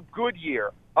in a good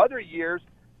year. Other years,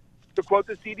 to quote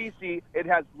the CDC, it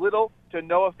has little to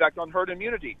no effect on herd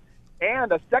immunity.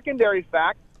 And a secondary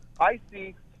fact, I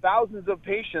see thousands of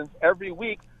patients every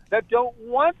week that don't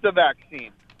want the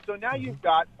vaccine. So now you've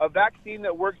got a vaccine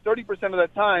that works 30% of the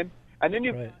time, and then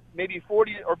you've maybe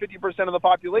 40 or 50% of the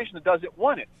population that doesn't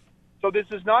want it. So this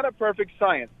is not a perfect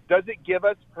science. Does it give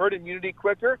us herd immunity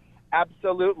quicker?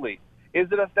 Absolutely.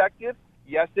 Is it effective?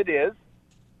 Yes, it is.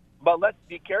 But let's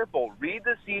be careful. Read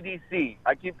the CDC.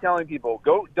 I keep telling people,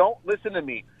 don't listen to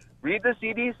me. Read the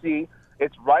CDC.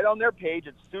 It's right on their page.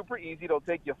 It's super easy. It'll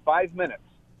take you 5 minutes.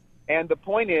 And the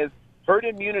point is, herd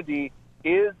immunity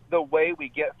is the way we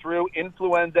get through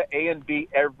influenza A and B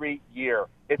every year.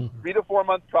 It's a 3 to 4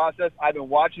 month process. I've been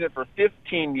watching it for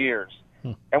 15 years.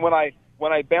 And when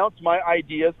I bounce my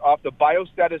ideas off the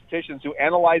biostatisticians who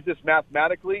analyze this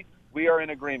mathematically, we are in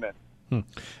agreement.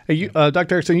 Hey,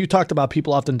 Dr. Erickson, you talked about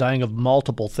people often dying of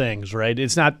multiple things, right?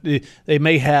 It's not they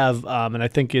may have, and I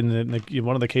think in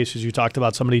one of the cases you talked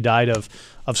about somebody died of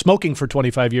smoking for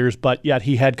 25 years, but yet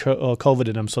he had COVID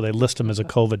in him, so they list him as a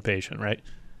COVID patient, right?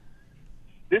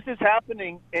 This is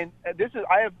happening, and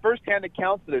I have firsthand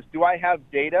accounts of this. Do I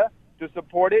have data to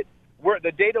support it?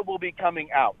 The data will be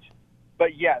coming out.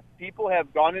 But yes, people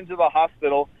have gone into the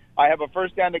hospital. I have a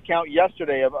firsthand account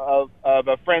yesterday of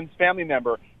a friend's family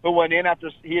member who went in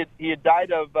after he had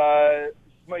died of I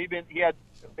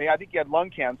think he had lung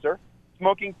cancer,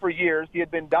 smoking for years. He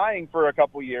had been dying for a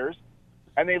couple years,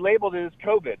 and they labeled it as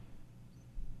COVID.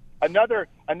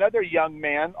 Another young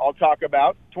man I'll talk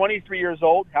about, 23 years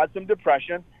old, had some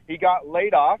depression. He got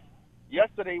laid off.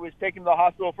 Yesterday he was taken to the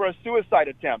hospital for a suicide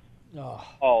attempt.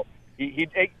 He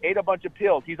ate a bunch of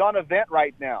pills. He's on a vent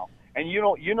right now. And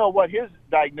you know what his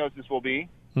diagnosis will be.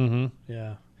 Mm-hmm.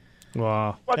 Yeah.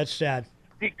 Wow. That's sad.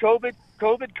 See,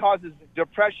 COVID causes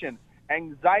depression,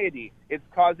 anxiety. It's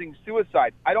causing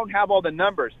suicide. I don't have all the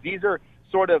numbers. These are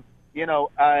sort of,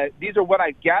 these are what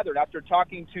I've gathered after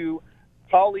talking to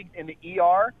colleagues in the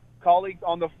ER, colleagues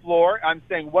on the floor. I'm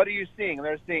saying, what are you seeing? And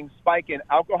they're seeing spike in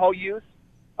alcohol use.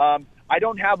 I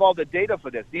don't have all the data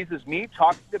for this. This is me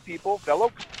talking to people,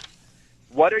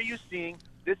 what are you seeing?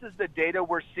 This is the data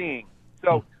we're seeing.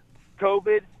 So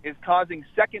COVID is causing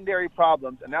secondary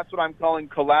problems, and that's what I'm calling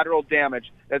collateral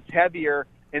damage that's heavier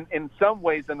in some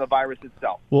ways than the virus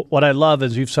itself. Well, what I love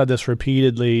is you've said this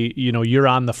repeatedly, you're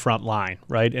on the front line,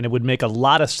 right? And it would make a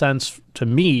lot of sense to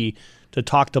me to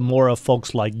talk to more of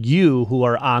folks like you who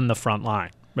are on the front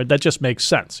line. Right? That just makes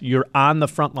sense. You're on the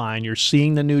front line. You're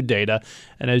seeing the new data.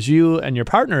 And as you and your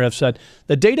partner have said,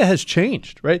 the data has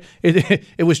changed, right?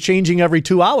 It was changing every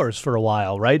 2 hours for a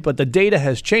while, right? But the data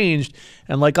has changed.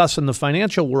 And like us in the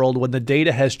financial world, when the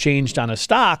data has changed on a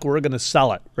stock, we're going to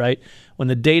sell it, right? When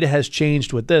the data has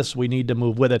changed with this, we need to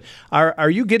move with it. Are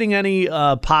you getting any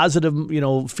positive,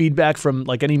 feedback from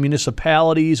like any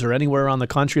municipalities or anywhere around the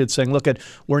country that's saying, look,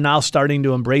 we're now starting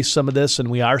to embrace some of this,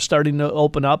 and we are starting to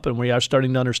open up, and we are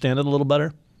starting to understand it a little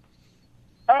better?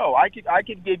 Oh, I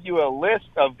could give you a list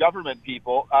of government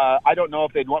people. I don't know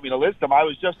if they'd want me to list them. I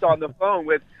was just on the phone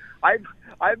with.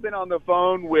 I've been on the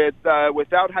phone with,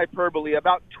 without hyperbole,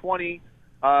 about 20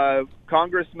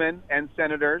 congressmen and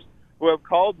senators who have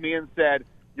called me and said,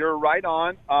 you're right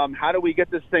on. How do we get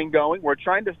this thing going? We're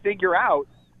trying to figure out.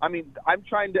 I'm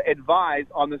trying to advise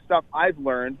on the stuff I've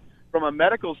learned from a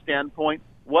medical standpoint.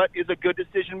 What is a good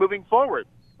decision moving forward?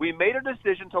 We made a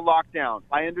decision to lock down.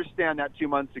 I understand that 2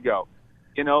 months ago.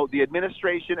 The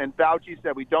administration and Fauci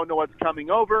said, we don't know what's coming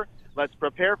over. Let's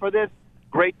prepare for this.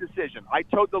 Great decision. I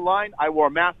towed the line. I wore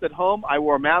masks at home. I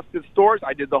wore masks at stores.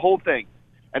 I did the whole thing.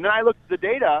 And then I looked at the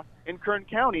data in Kern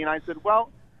County, and I said, well,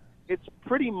 it's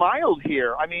pretty mild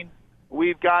here.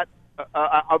 We've got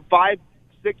 5-6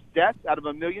 deaths out of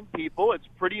 1 million people. It's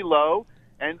pretty low.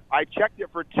 And I checked it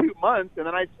for 2 months, and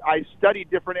then I studied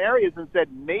different areas and said,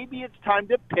 maybe it's time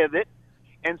to pivot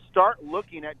and start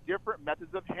looking at different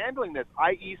methods of handling this,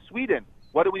 i.e. Sweden.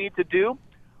 What do we need to do?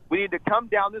 We need to come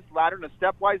down this ladder in a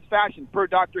stepwise fashion, per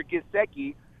Dr.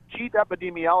 Gisecki, chief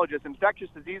epidemiologist, infectious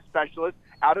disease specialist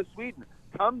out of Sweden.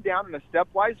 Come down in a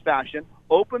stepwise fashion,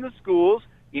 open the schools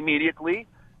immediately.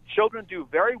 Children do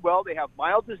very well. They have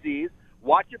mild disease.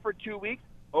 Watch it for 2 weeks.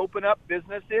 Open up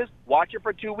businesses. Watch it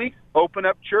for 2 weeks. Open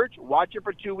up church. Watch it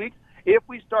for 2 weeks. If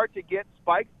we start to get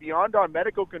spikes beyond our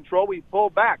medical control, we pull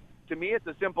back. To me, it's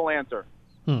a simple answer.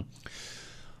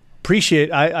 Appreciate.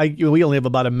 We only have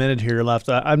about a minute here left.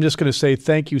 I'm just going to say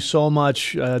thank you so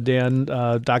much, Dan,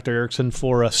 Dr. Erickson,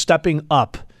 for stepping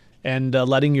up and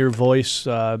letting your voice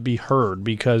be heard,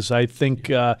 because I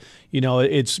think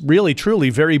it's really truly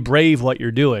very brave what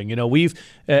you're doing.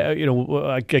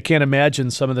 I can't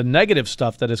imagine some of the negative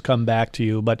stuff that has come back to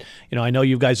you, but I know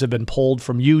you guys have been pulled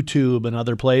from YouTube and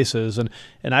other places, and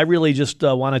I really just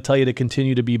want to tell you to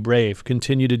continue to be brave,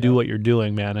 continue to do what you're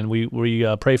doing, man, and we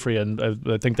pray for you, and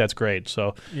I think that's great.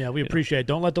 So yeah, we appreciate it.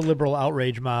 Don't let the liberal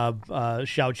outrage mob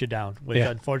shout you down, which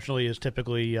unfortunately is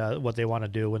typically what they want to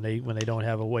do when they don't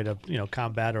have a way to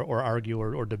combat or argue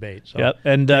or debate. So yep.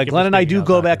 And Glenn and I do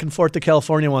go back and forth to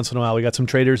California once in a while. We got some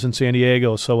traders in San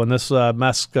Diego, so when this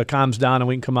mess calms down and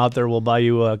we can come out there, we'll buy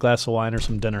you a glass of wine or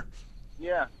some dinner.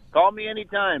 Yeah, call me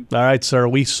anytime. All right, sir.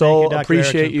 We so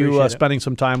appreciate you Erickson. spending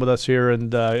some time with us here,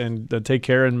 and take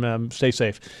care and stay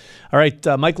safe. All right,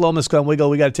 Mike Lomas, Glenn Wiggle,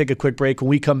 we got to take a quick break. When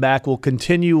we come back, we'll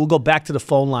continue. We'll go back to the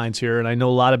phone lines here, and I know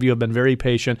a lot of you have been very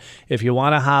patient. If you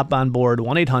want to hop on board,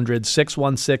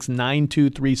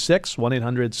 1-800-616-9236,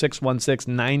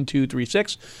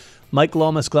 1-800-616-9236. Mike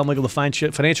Lomas, Glenn Wiggle, the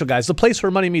Financial Guys, the place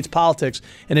where money meets politics.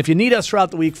 And if you need us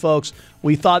throughout the week, folks,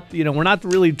 we thought, we're not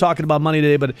really talking about money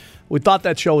today, but we thought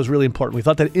that show was really important. We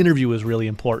thought that interview was really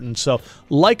important. So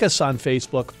like us on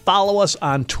Facebook, follow us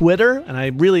on Twitter, and I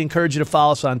really encourage you to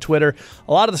follow us on Twitter.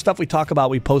 A lot of the stuff we talk about,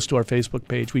 we post to our Facebook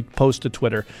page. We post to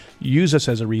Twitter. Use us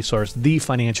as a resource,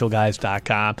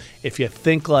 thefinancialguys.com. If you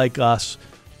think like us,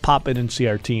 pop in and see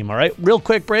our team. All right, real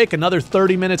quick break. Another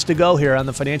 30 minutes to go here on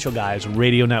the Financial Guys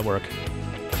Radio Network.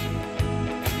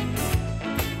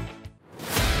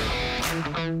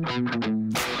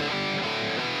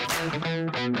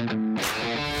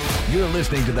 You're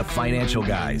listening to the Financial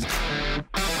Guys.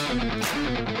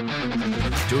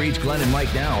 To reach Glenn and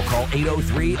Mike now, call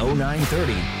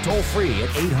 803-0930. Toll free at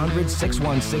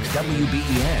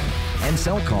 800-616-WBEN. And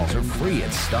cell calls are free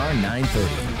at star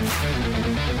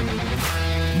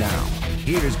 930. Now,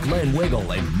 here's Glenn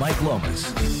Wiggle and Mike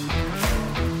Lomas.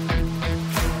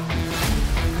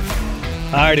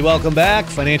 All righty, welcome back.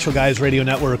 Financial Guys Radio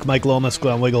Network, Mike Lomas,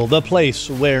 Glenn Wiggle, the place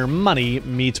where money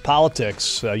meets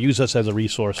politics. Use us as a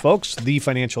resource, folks,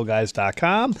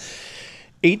 thefinancialguys.com.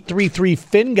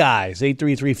 833-FIN-GUYS,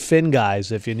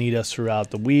 833-FIN-GUYS if you need us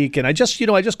throughout the week. And I just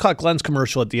caught Glenn's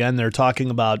commercial at the end there talking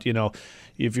about,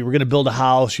 if you were going to build a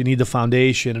house, you need the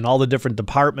foundation and all the different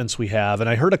departments we have. And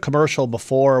I heard a commercial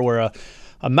before where a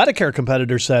Medicare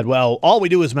competitor said, well, all we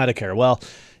do is Medicare. Well,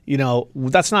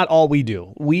 that's not all we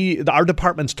do. Our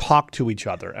departments talk to each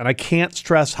other, and I can't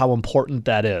stress how important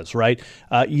that is, right?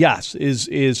 Yes. Is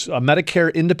a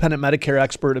independent Medicare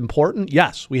expert important?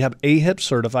 Yes. We have AHIP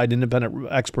certified independent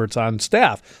experts on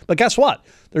staff. But guess what?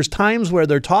 There's times where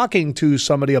they're talking to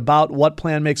somebody about what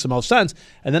plan makes the most sense,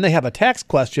 and then they have a tax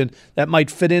question that might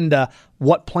fit into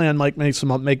what plan might make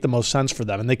the most sense for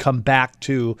them, and they come back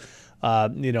to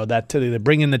they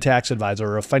bring in the tax advisor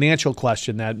or a financial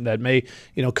question that may,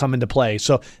 come into play.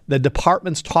 So the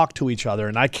departments talk to each other,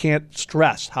 and I can't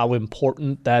stress how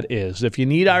important that is. If you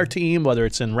need our team, whether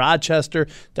it's in Rochester,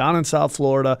 down in South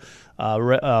Florida,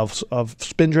 of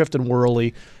Spindrift and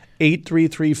Worley,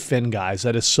 833-FIN-GUYS.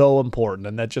 That is so important,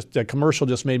 and that commercial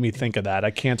just made me think of that. I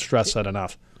can't stress that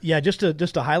enough. Yeah, just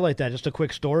to highlight that, just a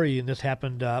quick story, and this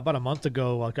happened about a month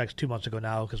ago, well, actually 2 months ago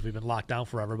now because we've been locked down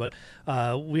forever, but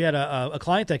we had a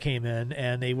client that came in,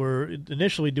 and they were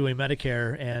initially doing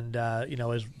Medicare, and,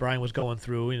 as Brian was going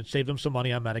through, it saved them some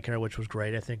money on Medicare, which was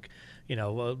great. I think,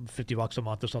 $50 a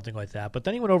month or something like that. But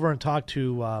then he went over and talked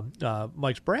to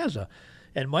Mike Sprazza,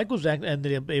 and Mike was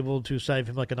able to save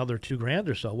him like another $2,000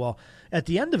 or so. Well, at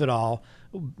the end of it all,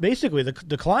 basically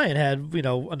the client had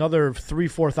another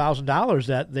 $3,000-4,000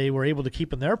 that they were able to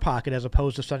keep in their pocket as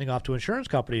opposed to sending off to insurance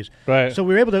companies. Right. So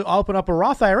we were able to open up a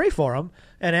Roth IRA for them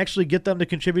and actually get them to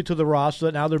contribute to the Roth, so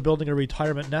that now they're building a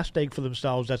retirement nest egg for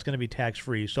themselves that's going to be tax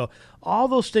free. So all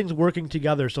those things working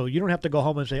together, so you don't have to go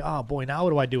home and say, oh boy, now what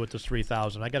do I do with this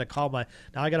 $3,000? I got to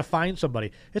now I got to find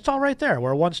somebody. It's all right there.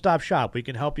 We're a one-stop shop. We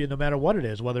can help you no matter what it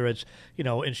is, whether it's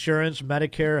insurance,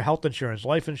 Medicare, health insurance,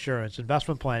 life insurance,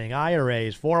 investment planning,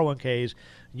 IRAs, 401ks,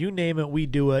 you name it, we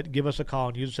do it. Give us a call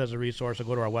and use us as a resource, or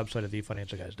go to our website at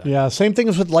thefinancialguys.com. Yeah, same thing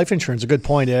as with life insurance. A good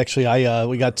point. Actually,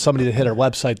 we got somebody that hit our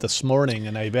website this morning,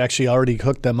 and I've actually already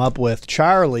hooked them up with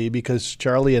Charlie, because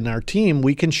Charlie and our team,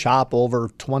 we can shop over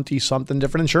 20-something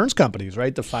different insurance companies,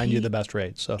 right, to find you the best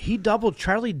rate. So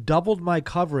Charlie doubled my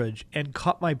coverage and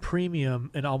cut my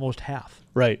premium in almost half.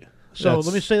 Right. So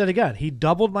let me say that again. He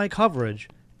doubled my coverage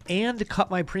and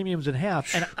cut my premiums in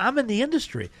half, and I'm in the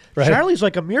industry. Right. Charlie's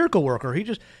like a miracle worker.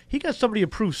 He got somebody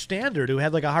approved standard who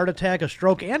had like a heart attack, a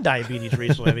stroke, and diabetes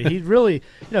recently. I mean, he really,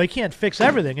 he can't fix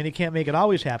everything, and he can't make it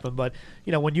always happen. But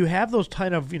when you have those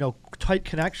kind of tight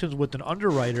connections with an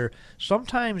underwriter,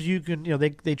 sometimes you can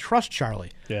they trust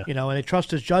Charlie, yeah. And they trust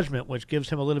his judgment, which gives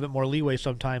him a little bit more leeway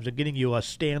sometimes in getting you a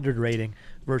standard rating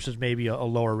versus maybe a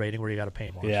lower rating where you got to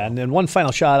pay more. Yeah, and then one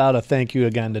final shout out, a thank you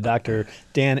again to Dr.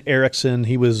 Dan Erickson.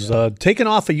 He was taken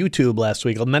off of YouTube last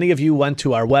week. Many of you went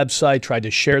to our website, tried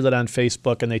to share that on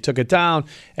Facebook, and they took it down.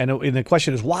 And the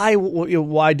question is,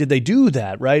 why did they do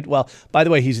that, right? Well, by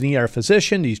the way, he's an ER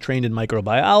physician. He's trained in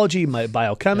microbiology,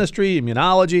 biochemistry,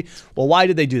 immunology. Well, why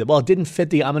did they do that? Well, it didn't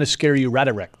fit the I'm going to scare you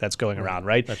rhetoric that's going around,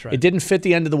 right? That's right. It didn't fit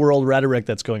the end of the world rhetoric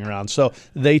that's going around. So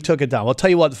they took it down. Well, I'll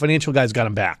tell you what, the Financial Guys got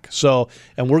him back. So,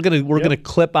 and we're gonna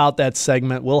clip out that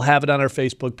segment. We'll have it on our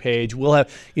Facebook page.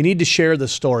 You need to share the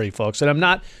story, folks. And I'm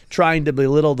not trying to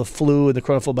belittle the flu and the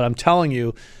coronavirus, but I'm telling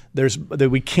you,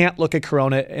 we can't look at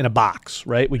corona in a box,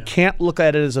 right? We can't look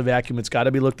at it as a vacuum. It's got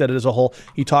to be looked at it as a whole.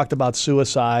 He talked about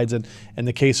suicides and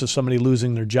the case of somebody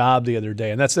losing their job the other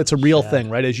day, and that's a real thing,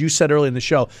 right? As you said earlier in the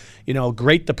show,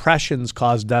 Great Depressions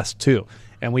cause deaths too.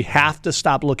 And we have to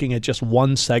stop looking at just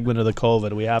one segment of the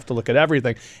COVID. We have to look at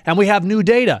everything. And we have new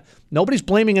data. Nobody's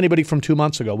blaming anybody from 2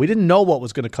 months ago. We didn't know what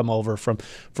was going to come over from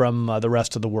the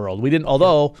rest of the world. We didn't,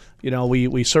 although,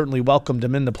 we certainly welcomed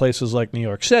them into places like New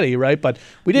York City, right? But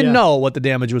we didn't know what the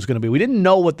damage was going to be. We didn't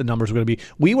know what the numbers were going to be.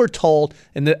 We were told,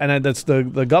 and that's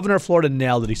the governor of Florida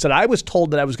nailed it. He said, I was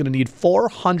told that I was going to need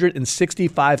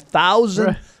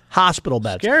 465,000 hospital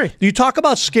beds. Scary. You talk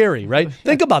about scary, right?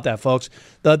 Think about that, folks.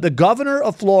 The governor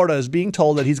of Florida is being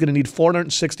told that he's going to need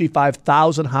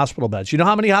 465,000 hospital beds. You know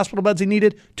how many hospital beds he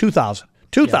needed? 2,000.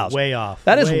 2,000. Way off.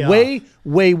 That is way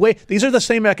way. These are the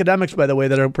same academics, by the way,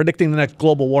 that are predicting the next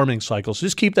global warming cycle. So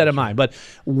just keep that in mind. But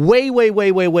way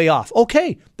off.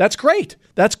 Okay, that's great.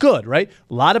 That's good, right?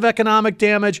 A lot of economic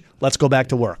damage. Let's go back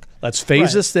to work. Let's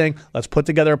phase this thing. Let's put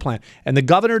together a plan. And the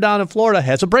governor down in Florida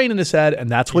has a brain in his head, and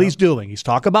that's what he's doing. He's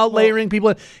talking about layering people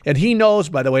in. And he knows,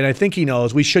 by the way, and I think he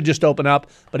knows, we should just open up,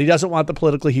 but he doesn't want the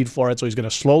political heat for it, so he's going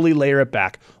to slowly layer it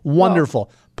back.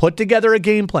 Wonderful. Put together a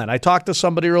game plan. I talked to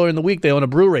somebody earlier in the week. They own a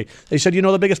brewery. They said,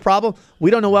 the biggest problem? We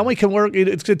don't know when we can work.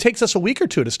 It takes us a week or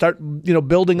two to start,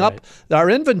 building up our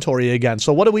inventory again.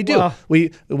 So what do? Well, we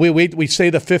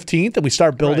say the 15th and we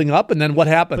start building up, and then what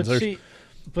happens?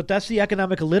 But that's the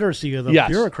economic illiteracy of the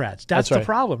bureaucrats. That's the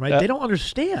problem, right? They don't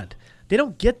understand. They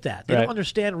don't get that. They don't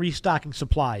understand restocking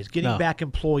supplies, getting back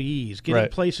employees, getting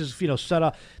places, set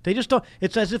up. They just don't.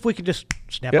 It's as if we can just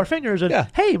snap our fingers and,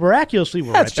 hey, miraculously,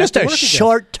 we're right it's just back a to work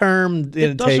short-term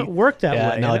again. It doesn't work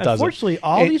that way. No, it doesn't. Unfortunately,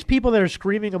 all these people that are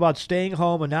screaming about staying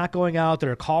home and not going out, that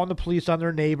are calling the police on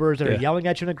their neighbors, that are yelling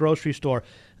at you in a grocery store,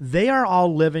 they are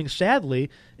all living, sadly,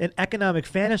 in economic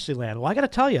fantasy land. Well, I got to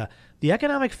tell you, the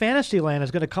economic fantasy land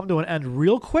is going to come to an end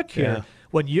real quick here. Yeah.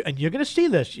 You're going to see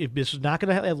this. This is not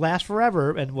going to last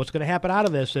forever, and what's going to happen out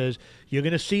of this is you're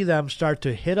going to see them start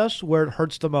to hit us where it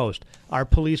hurts the most. Our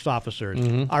police officers,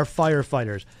 our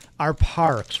firefighters, our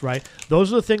parks, right?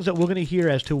 Those are the things that we're going to hear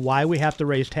as to why we have to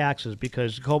raise taxes,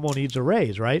 because Como needs a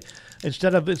raise, right?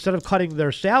 Instead of cutting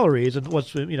their salaries and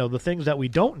the things that we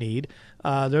don't need,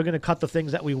 they're going to cut the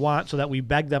things that we want so that we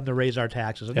beg them to raise our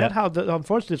taxes. And that's how,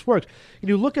 unfortunately, this works. And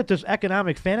you look at this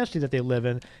economic fantasy that they live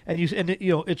in, and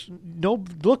it's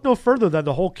look no further than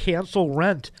the whole cancel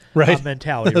rent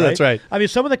mentality. Right? That's right. I mean,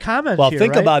 some of the comments. Well, here,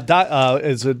 think right? about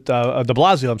De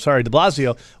Blasio. I'm sorry, De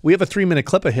Blasio. We have a 3-minute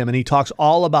clip of him, and he talks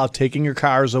all about taking your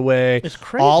cars away. It's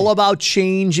crazy. All about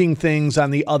changing things on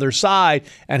the other side,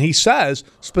 and he says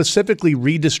specifically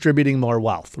redistributing more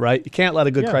wealth. Right? You can't let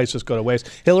a good crisis go to waste.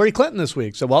 Hillary Clinton this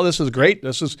week said, "Well, this is great.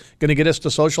 This is going to get us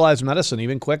to socialized medicine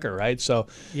even quicker." Right? So,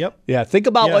 think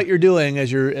about what you're doing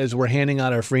as we're handing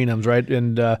out our freedoms. Right?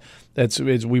 And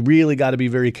we really got to be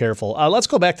very careful. Let's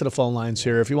go back to the phone lines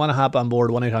here. If you want to hop on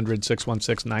board,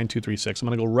 1-800-616-9236. I'm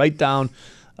going to go right down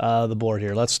the board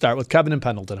here. Let's start with Kevin in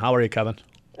Pendleton. How are you, Kevin?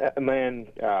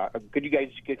 Could you guys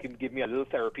give me a little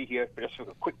therapy here for just a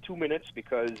quick 2 minutes?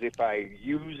 Because if I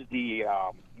use the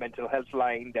mental health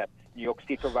line that New York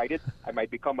State provided, I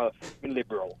might become a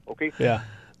liberal, okay? Yeah.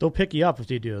 They'll pick you up if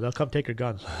they do. They'll come take your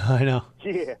guns. I know.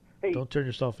 Yeah. Hey. Don't turn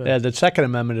yourself in. Yeah, the Second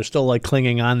Amendment is still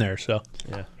clinging on there. So,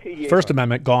 First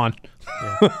Amendment gone.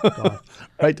 Gone.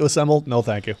 Right to assemble? No,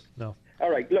 thank you. No. All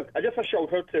right. Look, I just a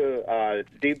shout out to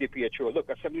Dave DiPietro.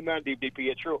 Look, Assemblyman Dave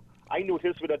DiPietro. I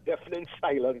noticed with a deafening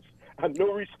silence and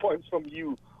no response from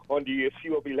you on the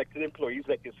issue of elected employees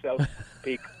like yourself.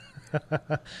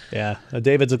 Yeah,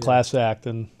 David's a class act,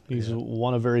 and he's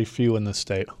one of very few in this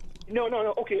state. No.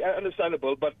 Okay,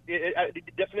 understandable. But the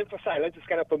deafening for silence is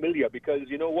kind of familiar because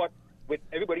you know what? With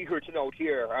everybody hurting out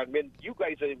here, I mean, you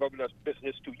guys are involved in this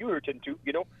business too. You're hurting too,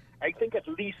 I think at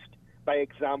least, by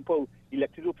example,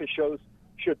 elected officials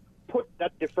should put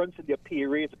that difference in their pay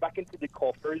rates back into the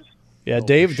coffers. Yeah,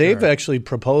 Dave actually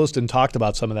proposed and talked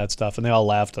about some of that stuff, and they all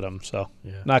laughed at him. So,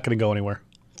 not going to go anywhere.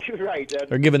 Right.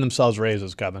 They're giving themselves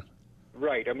raises, Kevin.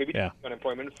 Right, or maybe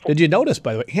unemployment. Did you notice,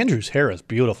 by the way, Andrew's hair is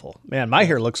beautiful. Man, my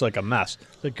hair looks like a mess.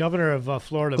 The governor of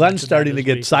Florida. Glenn's starting to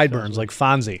get sideburns like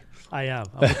Fonzie. I am.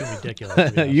 I'm looking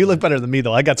ridiculous. You look better than me,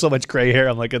 though. I got so much gray hair.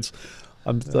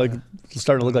 I'm starting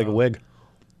to look like a wig.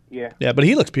 Yeah. Yeah, but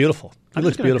he looks beautiful. I'm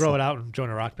just going to grow it out and join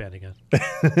a rock band again.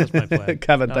 That's my plan.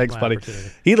 Kevin, thanks, buddy.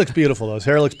 He looks beautiful, though. His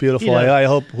hair looks beautiful. I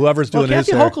hope whoever's doing his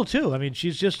hair. Kathy Hochul, too. I mean,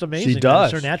 she's just amazing. She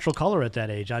does. It's her natural color at that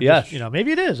age. Yes.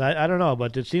 Maybe it is. I don't know,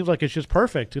 but it seems like it's just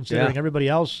perfect considering everybody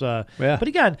else. But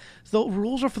again, the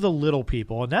rules are for the little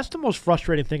people, and that's the most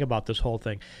frustrating thing about this whole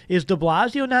thing. Is de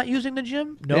Blasio not using the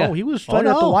gym? No, he was at the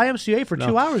YMCA for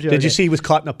 2 hours. Did you see he was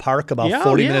caught in a park about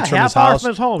 40 minutes from his house?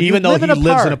 From his home. Even though he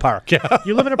lives in a park.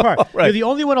 You live in a park. Right. You're the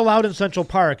only one allowed inside Central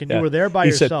Park, and Yeah. you were there by He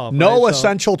yourself. said, no right? So-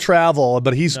 essential travel,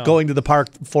 but he's No. going to the park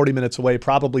 40 minutes away,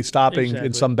 probably stopping in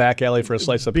Exactly. some back alley for a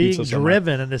slice of being pizza somewhere.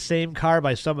 driven in the same car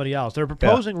by somebody else. They're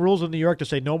proposing rules in New York to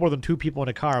say no more than 2 people in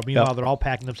a car. Meanwhile, Yeah. they're all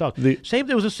packing themselves. The-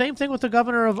 It was the same thing with the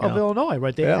governor of Illinois,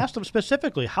 right? They Yeah. asked him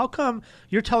specifically, how come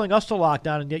you're telling us to lock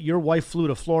down and yet your wife flew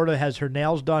to Florida, has her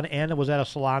nails done, and was at a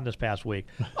salon this past week?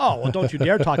 Oh, well, don't you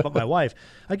dare talk about my wife.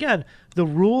 Again, the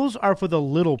rules are for the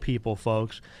little people,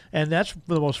 folks, and that's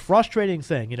the most frustrating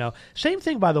thing. Same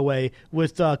thing, by the way,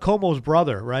 with Cuomo's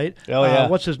brother, right? Oh, yeah.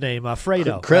 What's his name?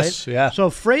 Fredo. Chris, right? yeah. So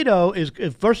Fredo is,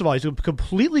 first of all, he's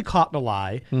completely caught in a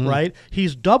lie, Mm-hmm. right?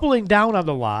 He's doubling down on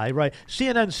the lie, right?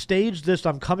 CNN staged this,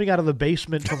 I'm coming out of the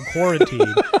basement from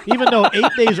quarantine, even though 8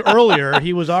 days earlier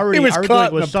he was already He was arguing caught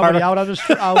in with a somebody park. out on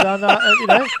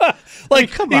the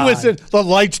Like, come he was on. in, the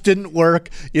lights didn't work.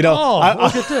 Look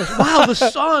at this. Wow, the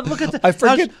sun. Look at that. I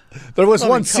forget. There was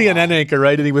one come CNN anchor,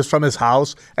 right? And he was from his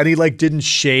house, and he didn't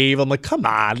shave. I'm like, come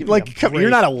on, you're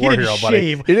not a He war didn't hero,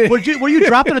 shave. buddy. Were you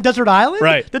dropped on a desert island?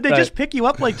 Right, Did they right. just pick you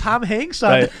up like Tom Hanks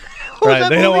on Right. what was Right, that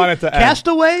they don't movie? want it to end.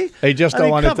 Castaway? They just I don't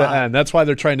mean, want it come to on. end. That's why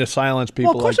they're trying to silence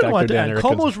people Well, of course like they don't want Dr. it to Dan end.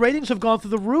 Arickens. Cuomo's ratings have gone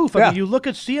through the roof. Yeah. I mean, you look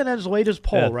at CNN's latest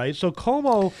poll, Yeah. right? So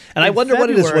Cuomo, And I in wonder what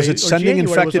it is. Was February it or sending January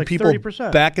was infected like people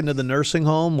 30%. back into the nursing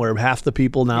home where half the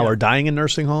people now are dying in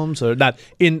nursing homes? Or not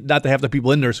the half the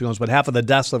people in nursing homes, but half of the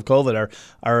deaths of COVID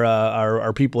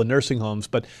are people in nursing homes.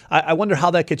 But I wonder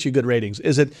how that gets you good ratings.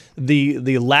 Is it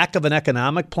the lack of an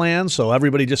economic plan, so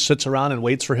everybody just sits around and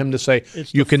waits for him to say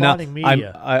It's you the can now fawning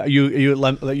media.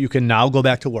 you can now go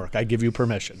back to work. I give you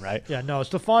permission, right? Yeah, no, it's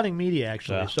the fawning media,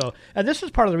 actually. Yeah. So, and this is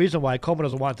part of the reason why Cuomo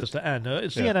doesn't want this to end.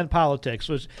 CNN politics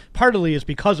was partly is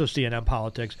because of CNN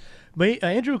politics.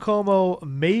 Andrew Cuomo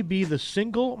may be the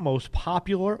single most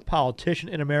popular politician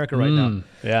in America right now.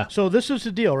 Yeah. So this is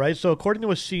the deal, right? So according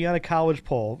to a Siena College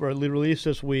poll released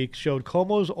this week, showed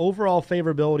Cuomo's overall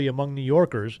favorability among New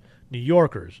Yorkers.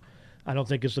 I don't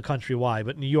think it's the countrywide,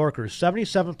 but New Yorkers,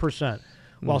 77%.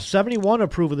 While 71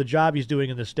 approve of the job he's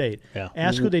doing in the state. Yeah.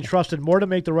 Asked who they trusted more to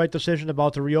make the right decision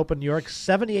about to reopen New York,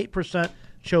 78%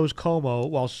 chose Cuomo,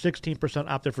 while 16%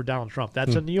 opted for Donald Trump.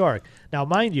 That's in New York. Now,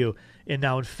 mind you, in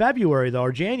February, though,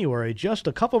 or January, just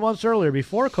a couple months earlier,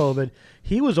 before COVID,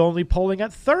 he was only polling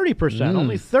at 30%.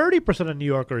 Only 30% of New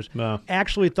Yorkers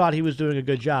actually thought he was doing a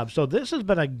good job. So this has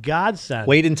been a godsend.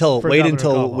 Wait until for Governor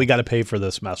Cuomo. we got to pay for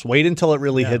this mess. Wait until it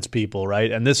really hits people,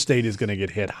 right? And this state is going to get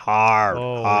hit hard.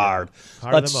 Harder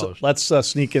than most. Let's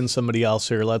sneak in somebody else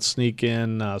here. Let's sneak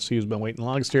in. See who's been waiting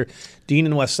longest here. Dean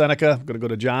in West Seneca. I'm going to go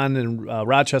to John in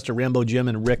Rochester, Rambo Jim,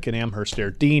 and Rick in Amherst here.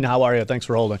 Dean, how are you? Thanks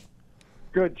for holding.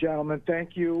 Good, gentlemen.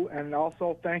 Thank you. And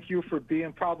also thank you for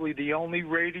being probably the only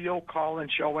radio call-in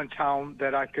show in town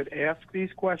that I could ask these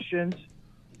questions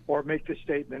or make the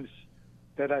statements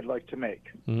that I'd like to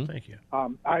make. Thank you.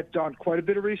 I've done quite a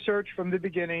bit of research from the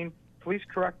beginning. Please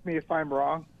correct me if I'm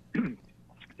wrong.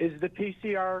 Is the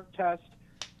PCR test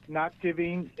not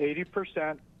giving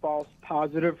 80% false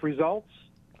positive results?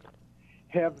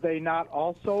 Have they not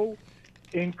also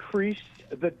increased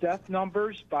the death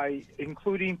numbers by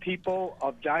including people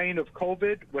of dying of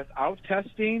COVID without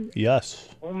testing? Yes.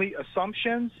 Only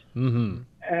assumptions? Mm-hmm.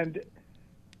 And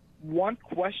one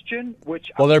question,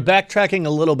 which Well, they're backtracking a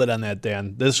little bit on that,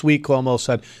 Dan. This week, Cuomo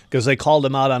said, because they called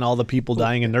him out on all the people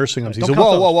dying in nursing homes. He Don't said,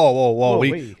 count whoa.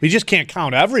 those. We just can't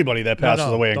count everybody that passes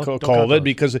away in don't count COVID those.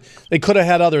 because they could have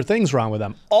had other things wrong with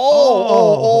them.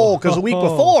 Because the week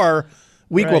before,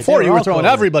 Right, they you were were all throwing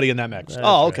COVID. everybody in that mix. That's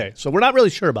Okay. right. So we're not really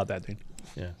sure about that, Dean.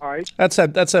 all right. That's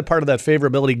that part of that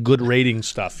favorability, good rating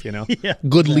stuff, Yeah,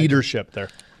 good leadership there.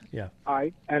 Yeah.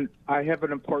 I have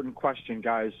an important question,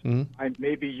 guys. Mm-hmm.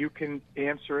 Maybe you can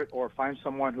answer it or find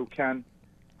someone who can.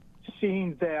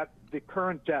 Seeing that the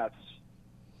current deaths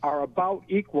are about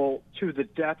equal to the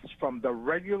deaths from the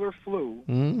regular flu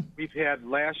we've had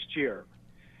last year,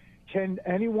 can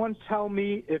anyone tell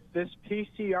me if this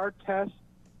PCR test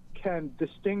can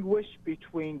distinguish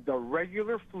between the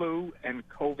regular flu and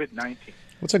COVID-19?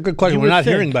 That's a good question. You We're would not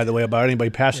think. hearing, by the way, about anybody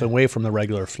passing away from the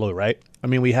regular flu, right? I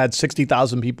mean, we had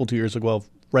 60,000 people 2 years ago of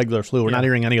regular flu. We're not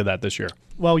hearing any of that this year.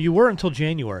 Well, you were until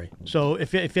January. So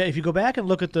if you go back and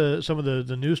look at some of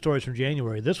the news stories from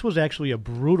January, this was actually a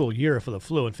brutal year for the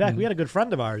flu. In fact, we had a good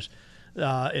friend of ours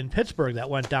in Pittsburgh that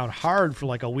went down hard for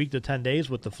like a week to 10 days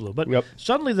with the flu. But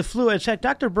suddenly the flu, in fact,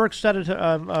 Dr. Burke said it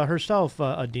herself,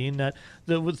 Dean, that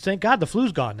thank God the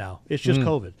flu's gone now. It's just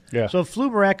COVID. Yeah. So flu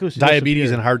miraculously Diabetes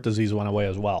disappeared. and heart disease went away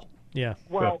as well. Yeah.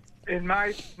 Well, in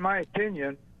my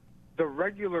opinion, the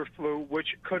regular flu, which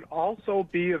could also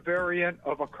be a variant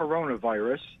of a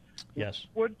coronavirus, Yes.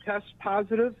 would test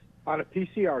positive on a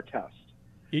PCR test.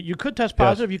 You could test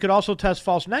positive. You could also test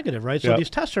false negative, right? So Yep. these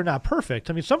tests are not perfect.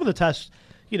 I mean, some of the tests,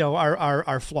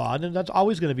 are flawed, and that's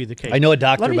always going to be the case. I know a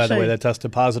doctor, by the way, say- that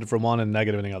tested positive for one and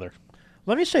negative in the other.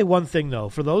 Let me say one thing, though.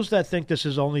 For those that think this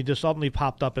is only just suddenly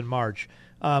popped up in March,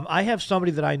 I have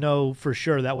somebody that I know for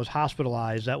sure that was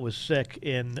hospitalized, that was sick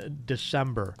in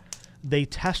December. They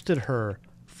tested her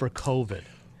for COVID.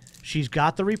 She's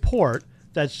got the report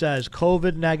that says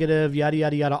COVID negative, yada,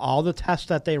 yada, yada, all the tests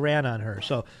that they ran on her.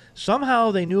 So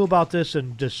somehow they knew about this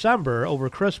in December over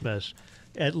Christmas,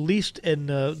 at least in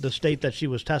the state that she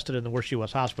was tested in, where she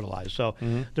was hospitalized. So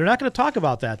they're not going to talk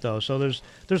about that, though. So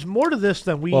there's more to this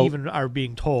than we even are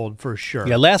being told, for sure.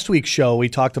 Yeah, last week's show, we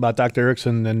talked about Dr.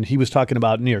 Erickson, and he was talking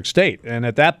about New York State. And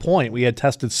at that point, we had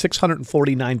tested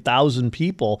 649,000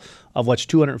 people, of which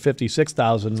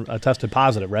 256,000 tested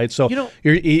positive, right? So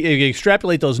you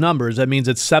extrapolate those numbers, that means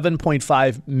it's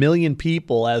 7.5 million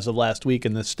people as of last week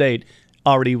in the state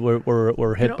already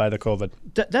were hit by the COVID.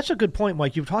 That's a good point,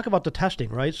 Mike. You talk about the testing,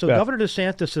 right? So Yeah. Governor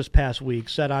DeSantis this past week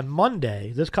said on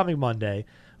Monday, this coming Monday,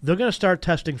 they're going to start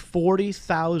testing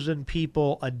 40,000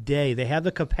 people a day. They have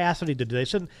the capacity to do. They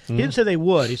said he didn't say they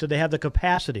would. He said they have the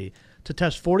capacity to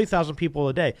test 40,000 people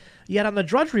a day. Yet on the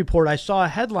Drudge Report, I saw a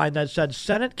headline that said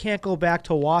Senate can't go back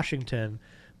to Washington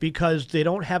because they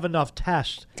don't have enough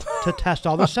tests to test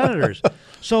all the senators.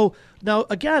 So now,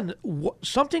 again,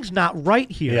 something's not right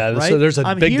here. Yeah, right? so there's a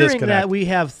I'm big hearing disconnect. that we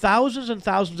have thousands and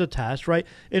thousands of tests, right?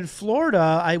 In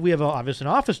Florida, we have obviously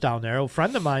an office down there. A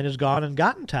friend of mine has gone and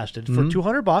gotten tested for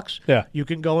 $200. Yeah. You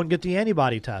can go and get the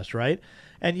antibody test, right?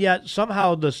 And yet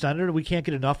somehow the senator, we can't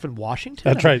get enough in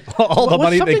Washington. That's right. All the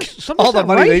money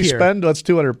they spend, that's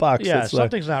 $200. Yeah, It's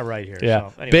something's not right here. Yeah,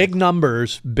 So, anyway. big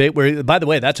numbers. By the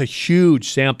way, that's a huge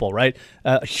sample, right?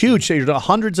 Huge.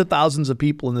 Hundreds of thousands of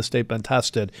people in the state been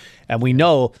tested, and we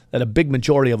know that a big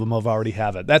majority of them have already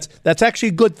have it. That's actually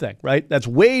a good thing, right? That's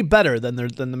way better than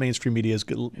the mainstream media is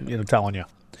telling you.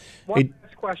 One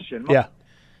last question. Yeah.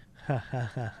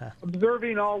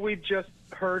 Observing all we've just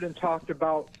heard and talked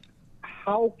about,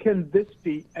 how can this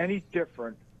be any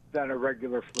different than a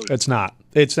regular flu? It's not.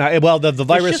 It's not. Well, the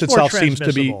virus just more itself seems to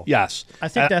be, transmissible. yes. I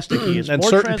think that's the key. It's and more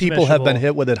certain people have been transmissible.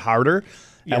 hit with it harder.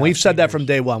 Yeah, And we've said that from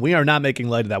day one. We are not making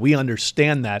light of that. We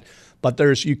understand that. But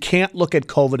you can't look at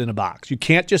COVID in a box. You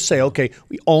can't just say, okay,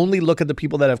 we only look at the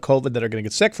people that have COVID that are going to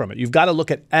get sick from it. You've got to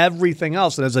look at everything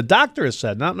else. And as the doctor has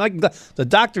said, the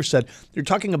doctor said, you're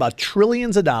talking about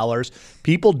trillions of dollars.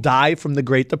 People die from the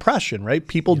Great Depression, right?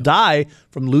 People die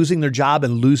from losing their job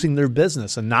and losing their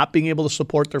business and not being able to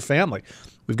support their family.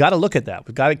 We've got to look at that.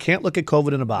 Can't look at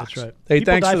COVID in a box. That's right. Hey,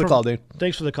 People thanks die for the from- call, Dean.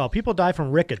 Thanks for the call. People die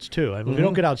from rickets, too. I mean, we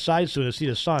don't get outside soon to see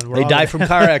the sun. We're They all die gonna- from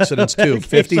car accidents, too. Get some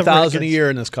 50,000 a rickets. year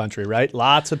in this country, right?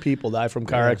 Lots of people die from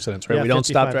car accidents, right? Yeah, We don't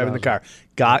stop driving the car.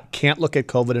 55,000. Can't look at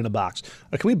COVID in a box.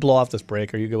 Can we blow off this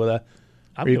break? Are you good with that?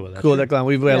 I'm Are you good with that, Cool with sure. that, Glenn?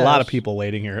 We've had a Yeah, lot of that's- people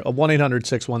waiting here.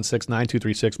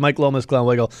 1-800-616-9236. Mike Lomas, Glenn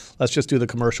Wiggle. Let's just do the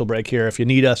commercial break here. If you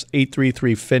need us,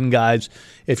 833-FIN-GUIDES.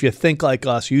 If you think like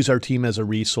us, use our team as a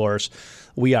resource.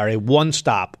 We are a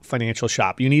one-stop financial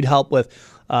shop. You need help with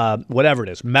whatever it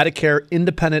is, Medicare,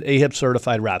 independent AHIP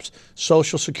certified reps,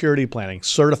 Social Security planning,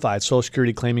 certified Social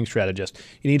Security claiming strategist.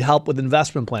 You need help with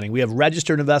investment planning. We have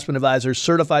registered investment advisors,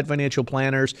 certified financial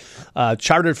planners,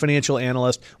 chartered financial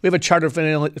analyst. We have a chartered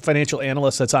financial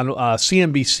analyst that's on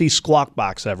CNBC Squawk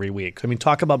Box every week. I mean,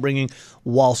 talk about bringing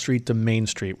Wall Street to Main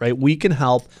Street, right? We can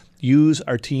help. Use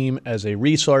our team as a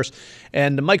resource.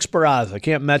 And Mike Sparazza, I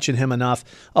can't mention him enough.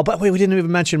 Oh, but wait, we didn't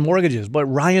even mention mortgages, but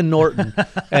Ryan Norton.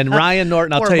 And Ryan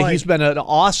Norton, I'll Poor tell you, Mike. he's been an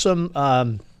awesome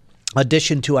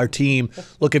addition to our team.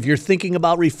 Look, if you're thinking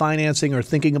about refinancing or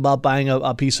thinking about buying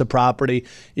a piece of property,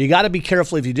 you got to be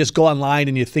careful if you just go online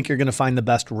and you think you're going to find the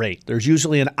best rate. There's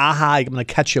usually an I'm going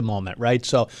to catch you moment, right?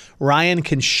 So Ryan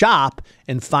can shop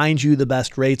and find you the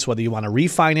best rates, whether you want to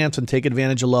refinance and take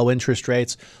advantage of low interest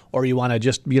rates or you want to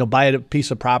just buy a piece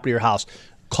of property or house.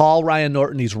 Call Ryan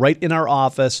Norton. He's right in our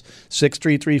office,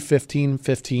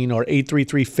 633-1515 or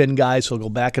 833-FIN-GUIDES. He'll go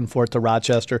back and forth to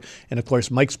Rochester. And, of course,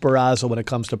 Mike Sparazza, when it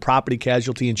comes to property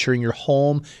casualty, insuring your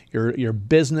home, your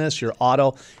business, your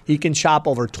auto. He can shop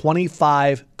over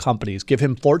 25 companies. Give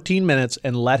him 14 minutes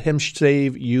and let him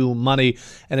save you money.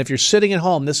 And if you're sitting at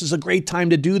home, this is a great time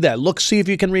to do that. Look, see if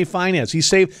you can refinance.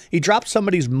 He dropped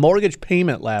somebody's mortgage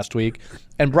payment last week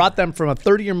and brought them from a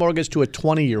 30-year mortgage to a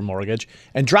 20-year mortgage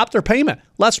and dropped their payment.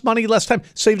 Less money, less time.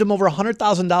 Saved them over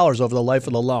 $100,000 over the life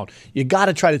of the loan. You got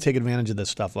to try to take advantage of this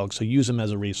stuff, folks, so use them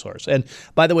as a resource. And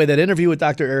by the way, that interview with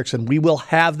Dr. Erickson, we will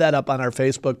have that up on our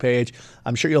Facebook page.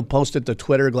 I'm sure you'll post it to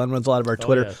Twitter. Glenn runs a lot of our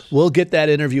Twitter. Yes. We'll get that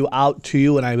interview out to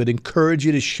you, and I would encourage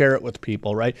you to share it with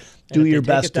people, right? Do if they your take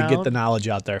best it to get down- the knowledge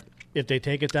out there. If they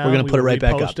take it down, we're going to put it right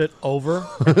back up. Post it over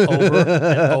and over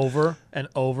and over and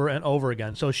over and over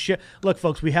again. So look,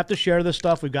 folks, we have to share this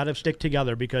stuff. We've got to stick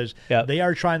together because they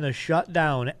are trying to shut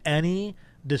down any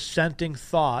dissenting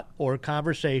thought or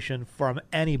conversation from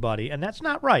anybody, and that's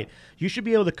not right. You should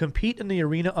be able to compete in the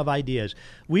arena of ideas.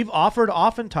 We've offered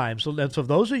oftentimes, so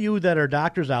those of you that are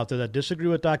doctors out there that disagree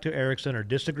with Dr. Erickson or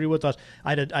disagree with us,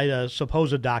 I had a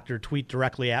supposed doctor tweet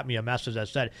directly at me a message that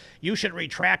said, you should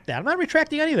retract that. I'm not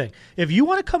retracting anything. If you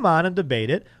want to come on and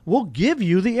debate it, we'll give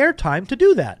you the airtime to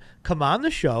do that. Come on the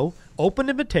show, open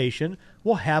invitation,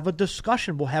 we'll have a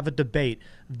discussion, we'll have a debate.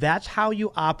 That's how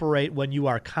you operate when you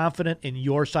are confident in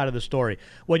your side of the story.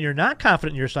 When you're not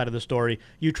confident in your side of the story,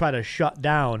 you try to shut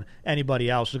down anybody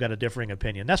else who's got a differing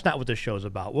opinion. That's not what this show is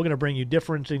about. We're going to bring you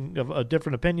different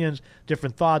opinions,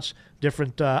 different thoughts,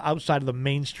 different outside of the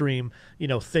mainstream,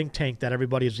 think tank that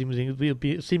everybody is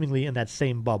seemingly in that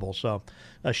same bubble. So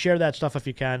share that stuff if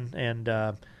you can,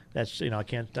 and that's I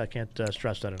can't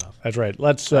stress that enough. That's right.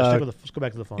 Let's go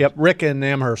back to the phone. Yep, Rick in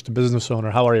Amherst, a business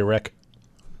owner. How are you, Rick?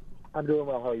 I'm doing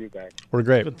well. How are you guys? We're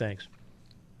great. Good, thanks.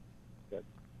 Good.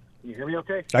 Can you hear me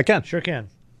okay? I can. Sure can.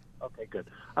 Okay, good.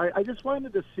 I just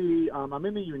wanted to see, I'm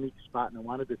in a unique spot, and I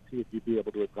wanted to see if you'd be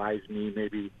able to advise me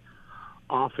maybe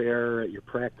off air at your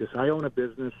practice. I own a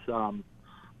business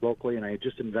locally, and I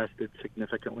just invested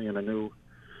significantly in a new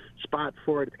spot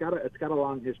for it. It's got a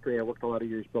long history. I worked a lot of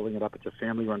years building it up. It's a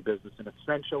family-run business, and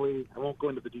essentially, I won't go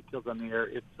into the details on the air.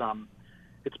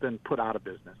 It's been put out of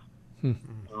business.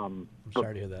 I'm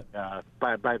sorry to hear that.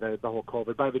 By the whole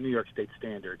COVID, by the New York State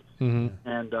standard,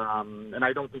 and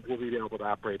I don't think we'll be able to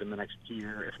operate in the next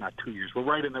year, if not 2 years. We're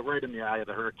right in the eye of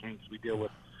the hurricanes. We deal with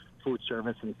food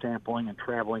service and sampling and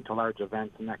traveling to large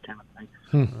events and that kind of thing.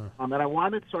 And I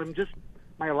wanted,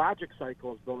 my logic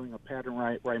cycle is building a pattern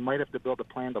where I might have to build a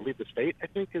plan to leave the state, I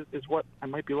think is what I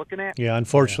might be looking at. Yeah,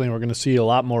 unfortunately, we're going to see a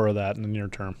lot more of that in the near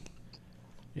term.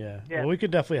 Yeah. Well, we could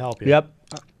definitely help you. Yep.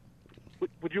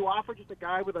 Would you offer just a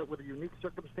guy with a unique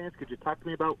circumstance? Could you talk to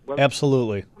me about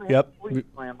Absolutely. Yep.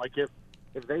 Plan? Like if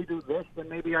they do this, then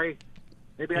maybe I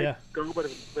go. But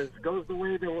if it goes the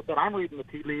way that I'm reading the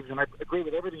tea leaves, and I agree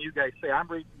with everything you guys say, I'm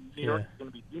reading New York is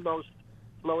going to be the most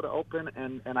slow to open,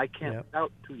 and I can't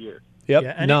out 2 years. Yep.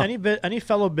 Yeah, any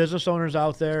fellow business owners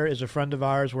out there is a friend of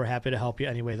ours. We're happy to help you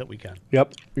any way that we can.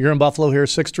 Yep. You're in Buffalo here,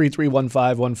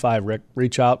 633-1515, Rick.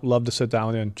 Reach out. Love to sit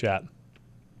down and chat.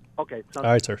 Okay. All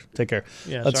right, sir. Take care.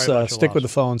 Yeah, Let's stick with the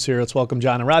phones here. Let's welcome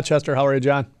John in Rochester. How are you,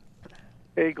 John?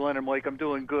 Hey, Glenn and Mike. I'm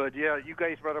doing good. Yeah, you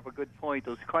guys brought up a good point.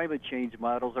 Those climate change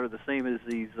models are the same as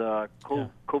these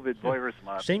COVID virus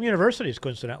models. Same universities,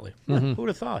 coincidentally. Who would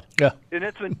have thought? Yeah. And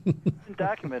it's been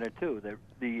documented, too, that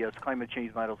the climate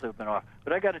change models have been off.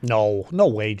 But I got to... No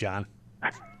way, John.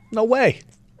 No way.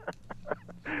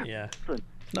 Yeah.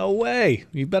 No way.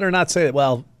 You better not say it.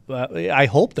 Well, I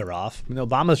hope they're off.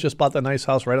 Obama's just bought the nice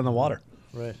house right on the water.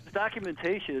 Right. The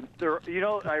documentation,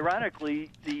 ironically,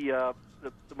 the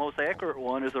most accurate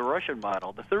one is a Russian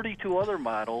model. The 32 other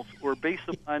models were based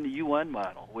upon the UN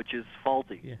model, which is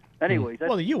faulty. Yeah. Anyway,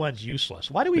 well, the UN's useless.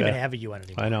 Why do we even have a UN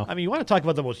anymore? I know. I mean, you want to talk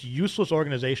about the most useless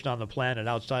organization on the planet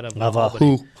outside of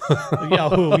WHO. Yeah,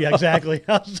 WHO. Yeah, exactly.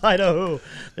 Outside of WHO.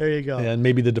 There you go. Yeah, and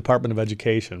maybe the Department of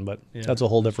Education, but that's a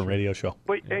whole different radio show.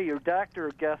 But hey, your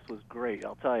doctor guest was great.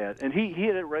 I'll tell you, and he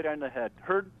hit it right on the head.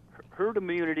 Herd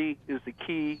immunity is the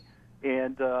key,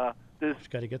 and this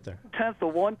got to get there.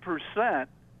 0.1%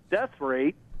 death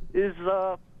rate is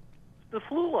the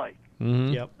flu-like.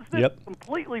 Mm-hmm. Yep.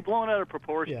 Completely blown out of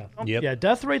proportion. Yeah,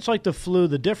 death rates like the flu.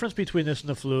 The difference between this and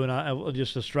the flu, and I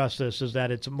just to stress this, is that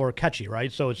it's more catchy,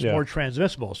 right? So it's more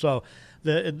transmissible. So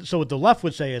what the left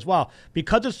would say is, well,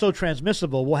 because it's so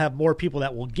transmissible, we'll have more people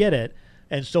that will get it,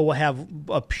 and so we'll have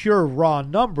pure raw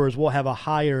numbers. We'll have a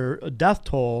higher death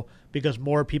toll because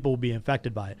more people will be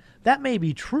infected by it. That may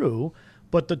be true,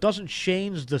 but that doesn't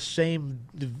change the same,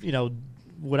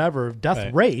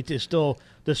 death rate is still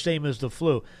the same as the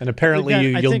flu. And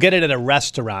apparently you'll get it at a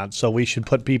restaurant, so we should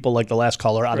put people like the last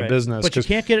caller out of business. But you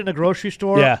can't get it in a grocery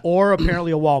store or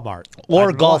apparently a Walmart.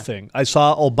 Or golfing. I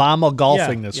saw Obama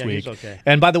golfing this week. He's okay.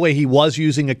 And by the way, he was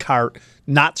using a cart,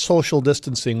 not social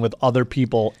distancing with other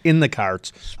people in the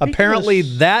carts. Apparently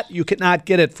that you cannot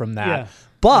get it from that. Yeah.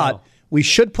 But we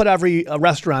should put every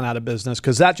restaurant out of business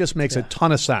because that just makes a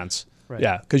ton of sense. Right.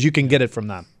 Yeah, because you can get it from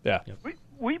them. Yeah.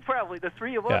 We probably, the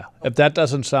three of us. Yeah. If that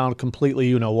doesn't sound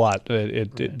completely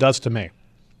it does to me.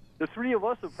 The three of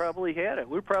us have probably had it.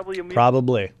 We're probably immune.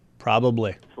 Probably.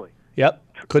 Yep.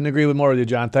 Couldn't agree with more with you,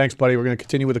 John. Thanks, buddy. We're going to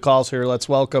continue with the calls here. Let's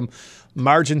welcome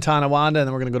Marge in Tonawanda, and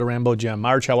then we're going to go to Rambo Jim.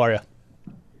 Marge, how are you?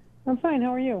 I'm fine.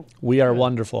 How are you? We are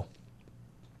wonderful.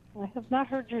 I have not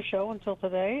heard your show until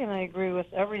today, and I agree with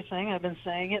everything. I've been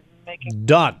saying it and making.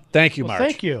 Done. Thank you, Well, Marge.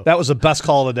 thank you. That was the best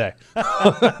call of the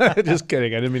day. Just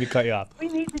kidding. I didn't mean to cut you off. We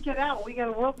need to get out. The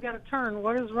world's got to turn.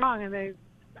 What is wrong? And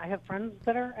I have friends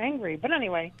that are angry. But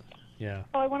anyway. Yeah.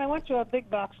 Well, when I went to a big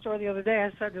box store the other day,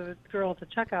 I said to the girl at the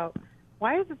checkout,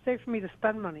 "Why is it safe for me to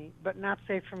spend money, but not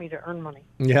safe for me to earn money?"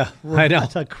 Yeah, I know.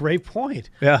 That's a great point.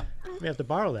 Yeah. We have to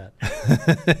borrow that.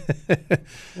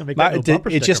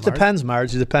 It just depends,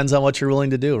 Marge. It depends on what you're willing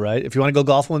to do, right? If you want to go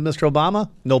golfing with Mr. Obama,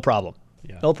 no problem.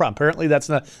 Yeah. No problem. Apparently, that's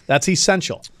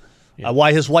essential.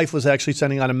 Why his wife was actually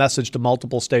sending out a message to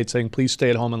multiple states saying, please stay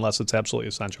at home unless it's absolutely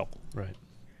essential. Right.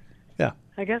 Yeah.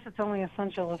 I guess it's only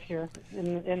essential if you're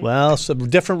in Well, some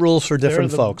different rules for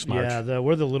different folks, Marge. Yeah,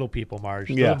 we're the little people,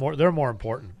 Marge. Yeah. They're more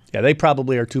important. Yeah, they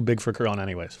probably are too big for Corona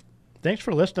anyways. Thanks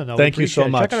for listening, though. Thank you so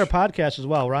much. Check out our podcast as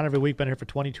well. We're on every week, been here for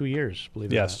 22 years,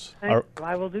 believe it Yes. or not.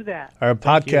 I will do that. Our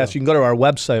podcast, you can go to our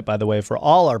website, by the way, for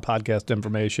all our podcast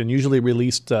information, usually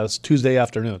released Tuesday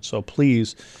afternoon. So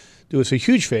please do us a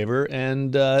huge favor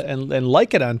and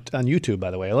like it on YouTube,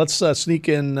 by the way. Let's sneak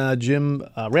in Jim,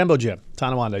 Rambo Jim,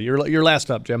 Tonawanda. You're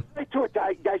last up, Jim. Straight to it,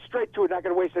 guys. Straight to it. Not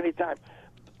going to waste any time.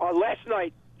 Last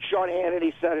night, Sean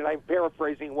Hannity said, and I'm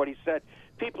paraphrasing what he said,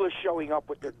 people are showing up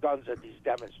with their guns at these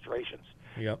demonstrations.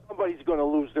 Yep. Somebody's going to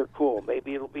lose their cool.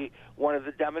 Maybe it'll be one of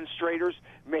the demonstrators.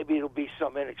 Maybe it'll be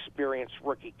some inexperienced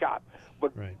rookie cop.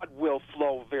 But blood will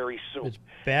flow very soon. It's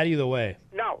bad either way.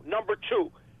 Now, number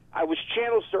two, I was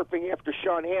channel surfing after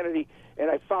Sean Hannity, and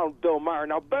I found Bill Maher.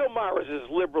 Now, Bill Maher is as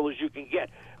liberal as you can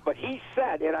get, but he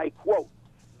said, and I quote,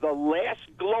 "The last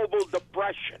global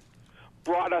depression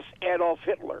brought us Adolf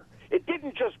Hitler. It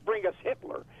didn't just bring us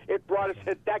Hitler. It brought us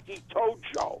Hideki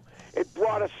Tojo. It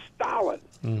brought us Stalin.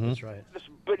 Mm-hmm. That's right. This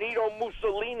Benito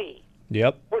Mussolini.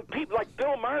 Yep. When people, like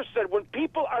Bill Maher said, when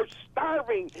people are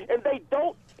starving and they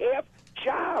don't have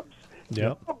jobs,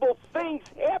 Yep. terrible things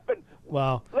happen.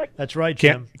 Well, that's right,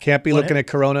 Jim. Can't be looking at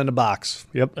Corona in a box.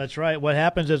 Yep. That's right. What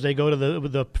happens is they go to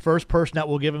the first person that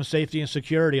will give them safety and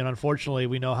security, and unfortunately,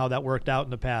 we know how that worked out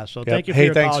in the past. So thank you for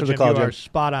your thanks call, for the Jim. call, You Jim. are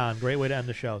spot on. Great way to end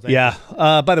the show. Thank you.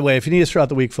 By the way, if you need us throughout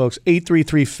the week, folks,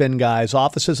 833-FIN Guys,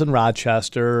 offices in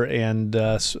Rochester, and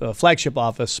flagship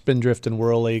office, Spindrift and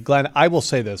Worley. Glenn, I will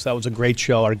say this. That was a great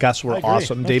show. Our guests were I agree.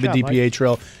 awesome. Nice David job, Mike.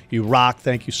 DiPietro, you rock.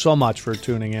 Thank you so much for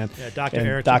tuning in. Yeah, Dr. And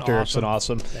Erickson, Dr. Erickson,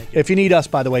 awesome. Thank you. If you need us,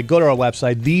 by the way, go to our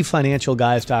website,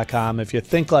 thefinancialguys.com. If you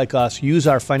think like us, use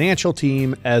our financial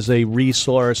team as a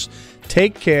resource.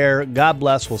 Take care. God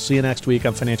bless. We'll see you next week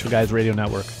on Financial Guys Radio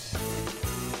Network.